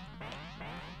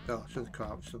 Oh, should have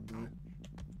crouched somewhere.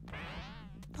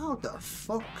 How the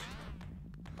fuck?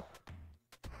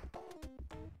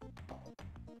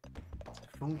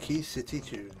 Funky City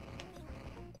tune.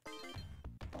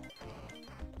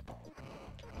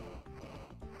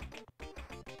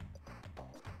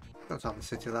 Got to have a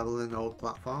city level in the old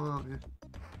platform, aren't you?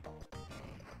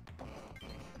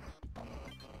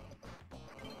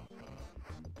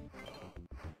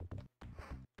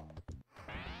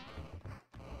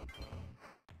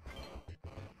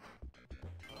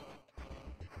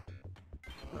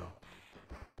 No.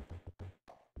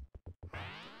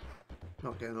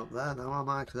 Not getting up there now, am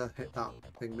I? Because I hit that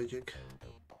thing magic.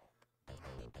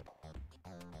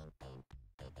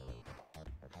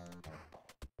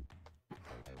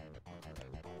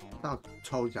 That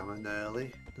toe jamming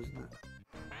early, doesn't it?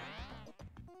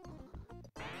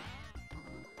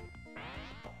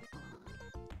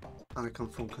 And I can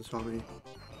focus for me.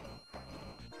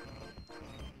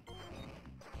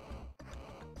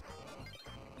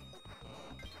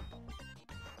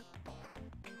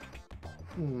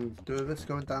 Do this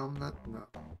going down there? No.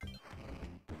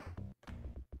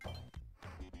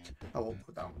 I won't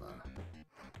put down there.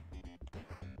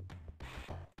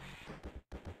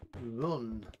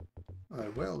 Run. I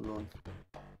will run.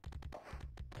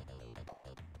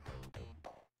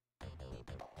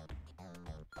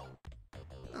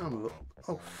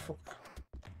 Oh fuck.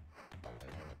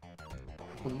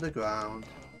 Underground.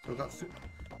 So that's it.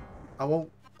 I won't.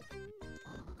 I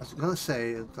was gonna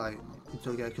say like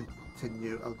until I get a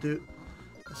continue. I'll do.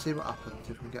 Let's see what happens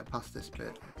if we can get past this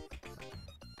bit.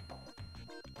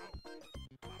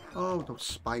 Oh, those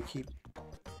spiky.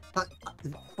 That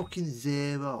fucking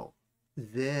zero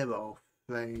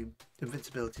frame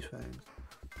invincibility frames.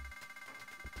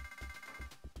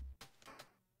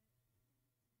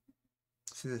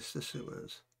 See this, the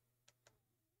sewers.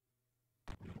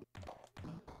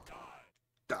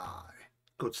 Die.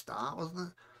 Good start, wasn't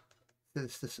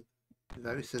it? Sinister,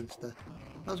 very sinister.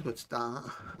 That was a good start.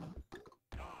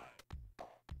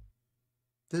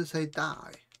 Didn't say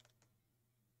die.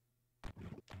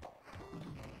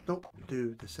 Don't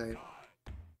do the same.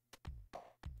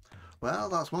 Well,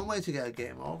 that's one way to get a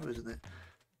game over, isn't it?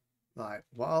 Like,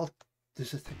 well,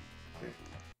 there's a thing.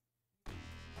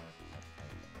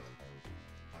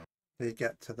 You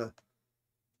get to the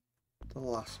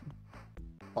last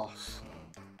boss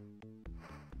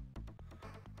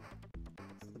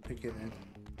at the beginning.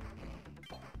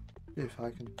 See if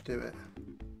I can do it.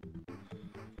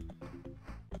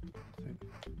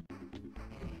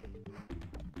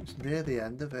 near the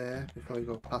end of here before you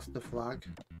go past the flag.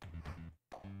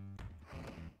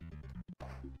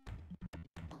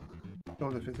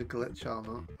 Don't know if it's a glitch or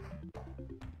not.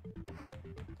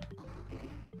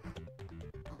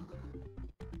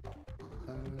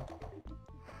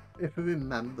 If I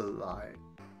remember right,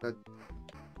 that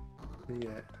yeah.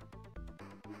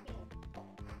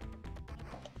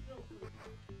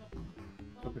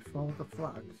 So before the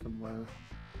flag somewhere.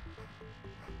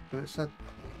 But it said,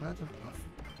 where the,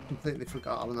 I've completely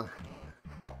forgot, haven't I?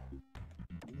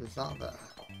 Is that there?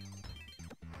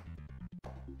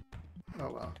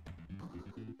 Oh well.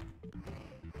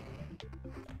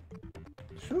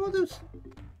 Sure there's...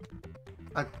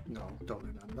 no, don't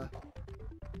remember.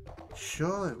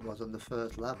 Sure it was on the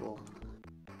first level.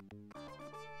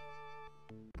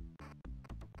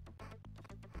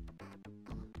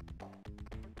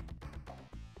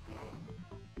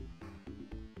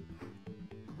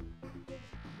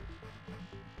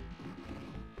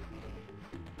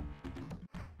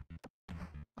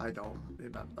 I don't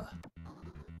remember.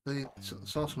 I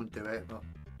saw someone do it, but...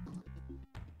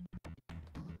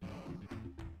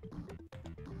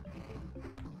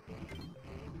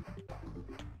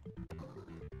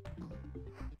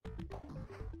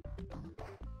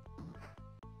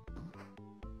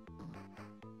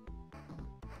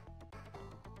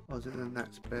 Or was it the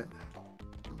next bit?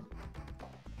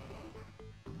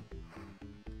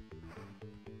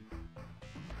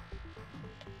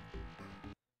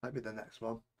 Might be the next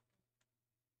one.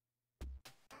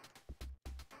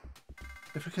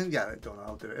 If I can get it done,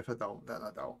 I'll do it. If I don't, then I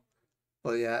don't.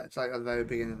 But yeah, it's like at the very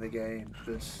beginning of the game,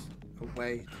 there's a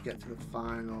way to get to the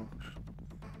final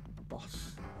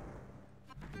boss.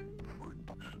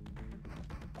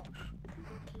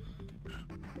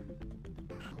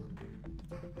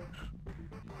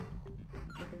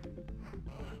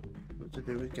 What to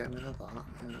do with getting rid of that?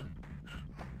 Yeah.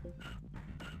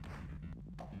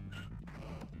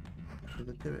 Did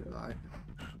I do it right?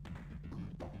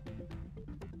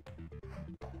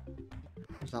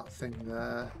 There's that thing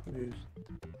there. Use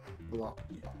block.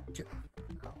 Get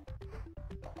out.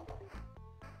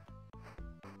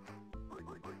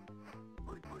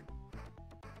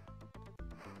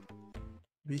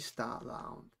 Restart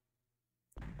round.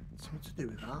 Something to do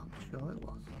with that, I'm sure it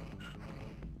was.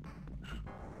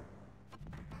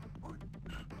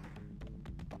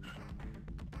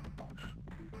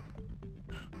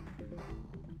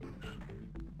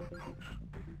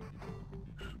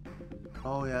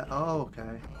 Oh yeah, oh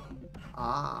okay.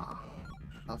 Ah,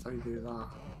 that's how you do that.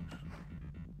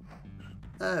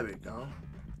 There we go.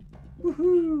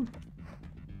 Woohoo!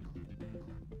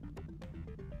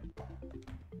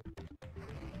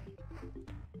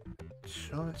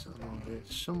 Sure it's along here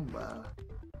somewhere.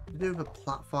 You do have a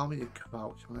platform and you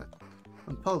crouch on it.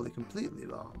 I'm probably completely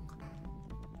wrong.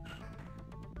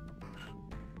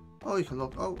 Oh, you can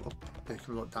look, oh, you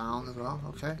can look down as well,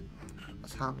 okay.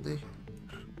 That's handy.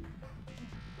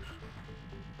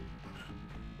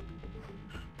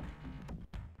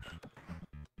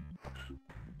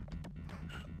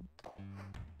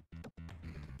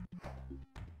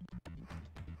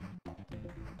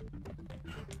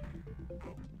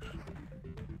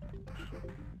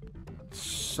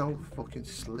 So fucking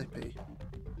slippy.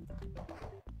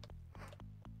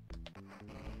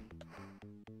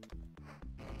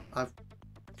 I've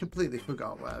completely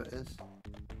forgot where it is.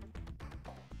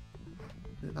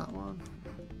 Is it that one?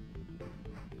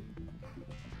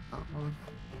 That one?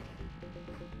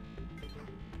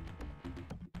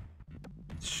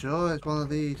 Sure, it's one of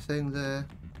these things there.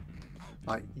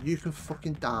 Like, you can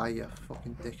fucking die, you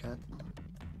fucking dickhead.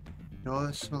 No,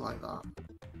 it's something like that.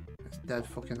 It's dead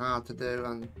fucking hard to do,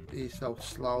 and he's so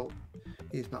slow.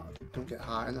 He's not, don't get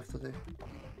high enough to do.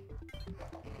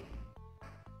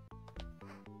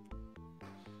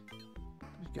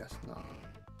 I guess not.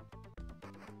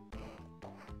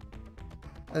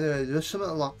 Anyway, there's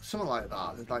something like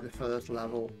that. It's like the first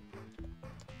level.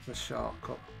 It's a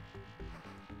shortcut.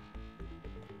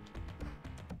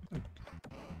 And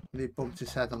he bumped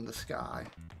his head on the sky.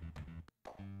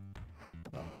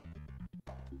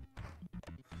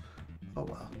 Oh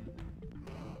well.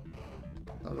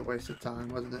 That was a waste of time,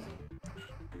 wasn't it?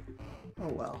 Oh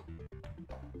well.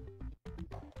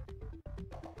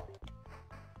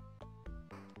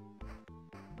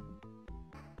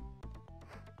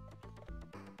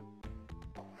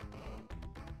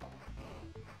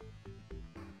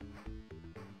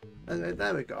 Anyway,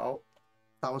 there we go.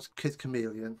 That was Kid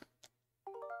Chameleon.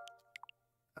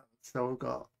 So we've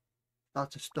got,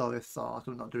 that's a story of thought.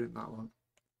 I'm not doing that one.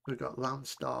 We've got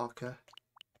Landstalker.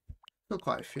 Still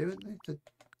quite a few, isn't there?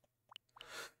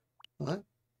 Well,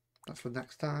 that's for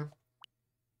next time.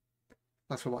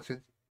 Thanks for watching.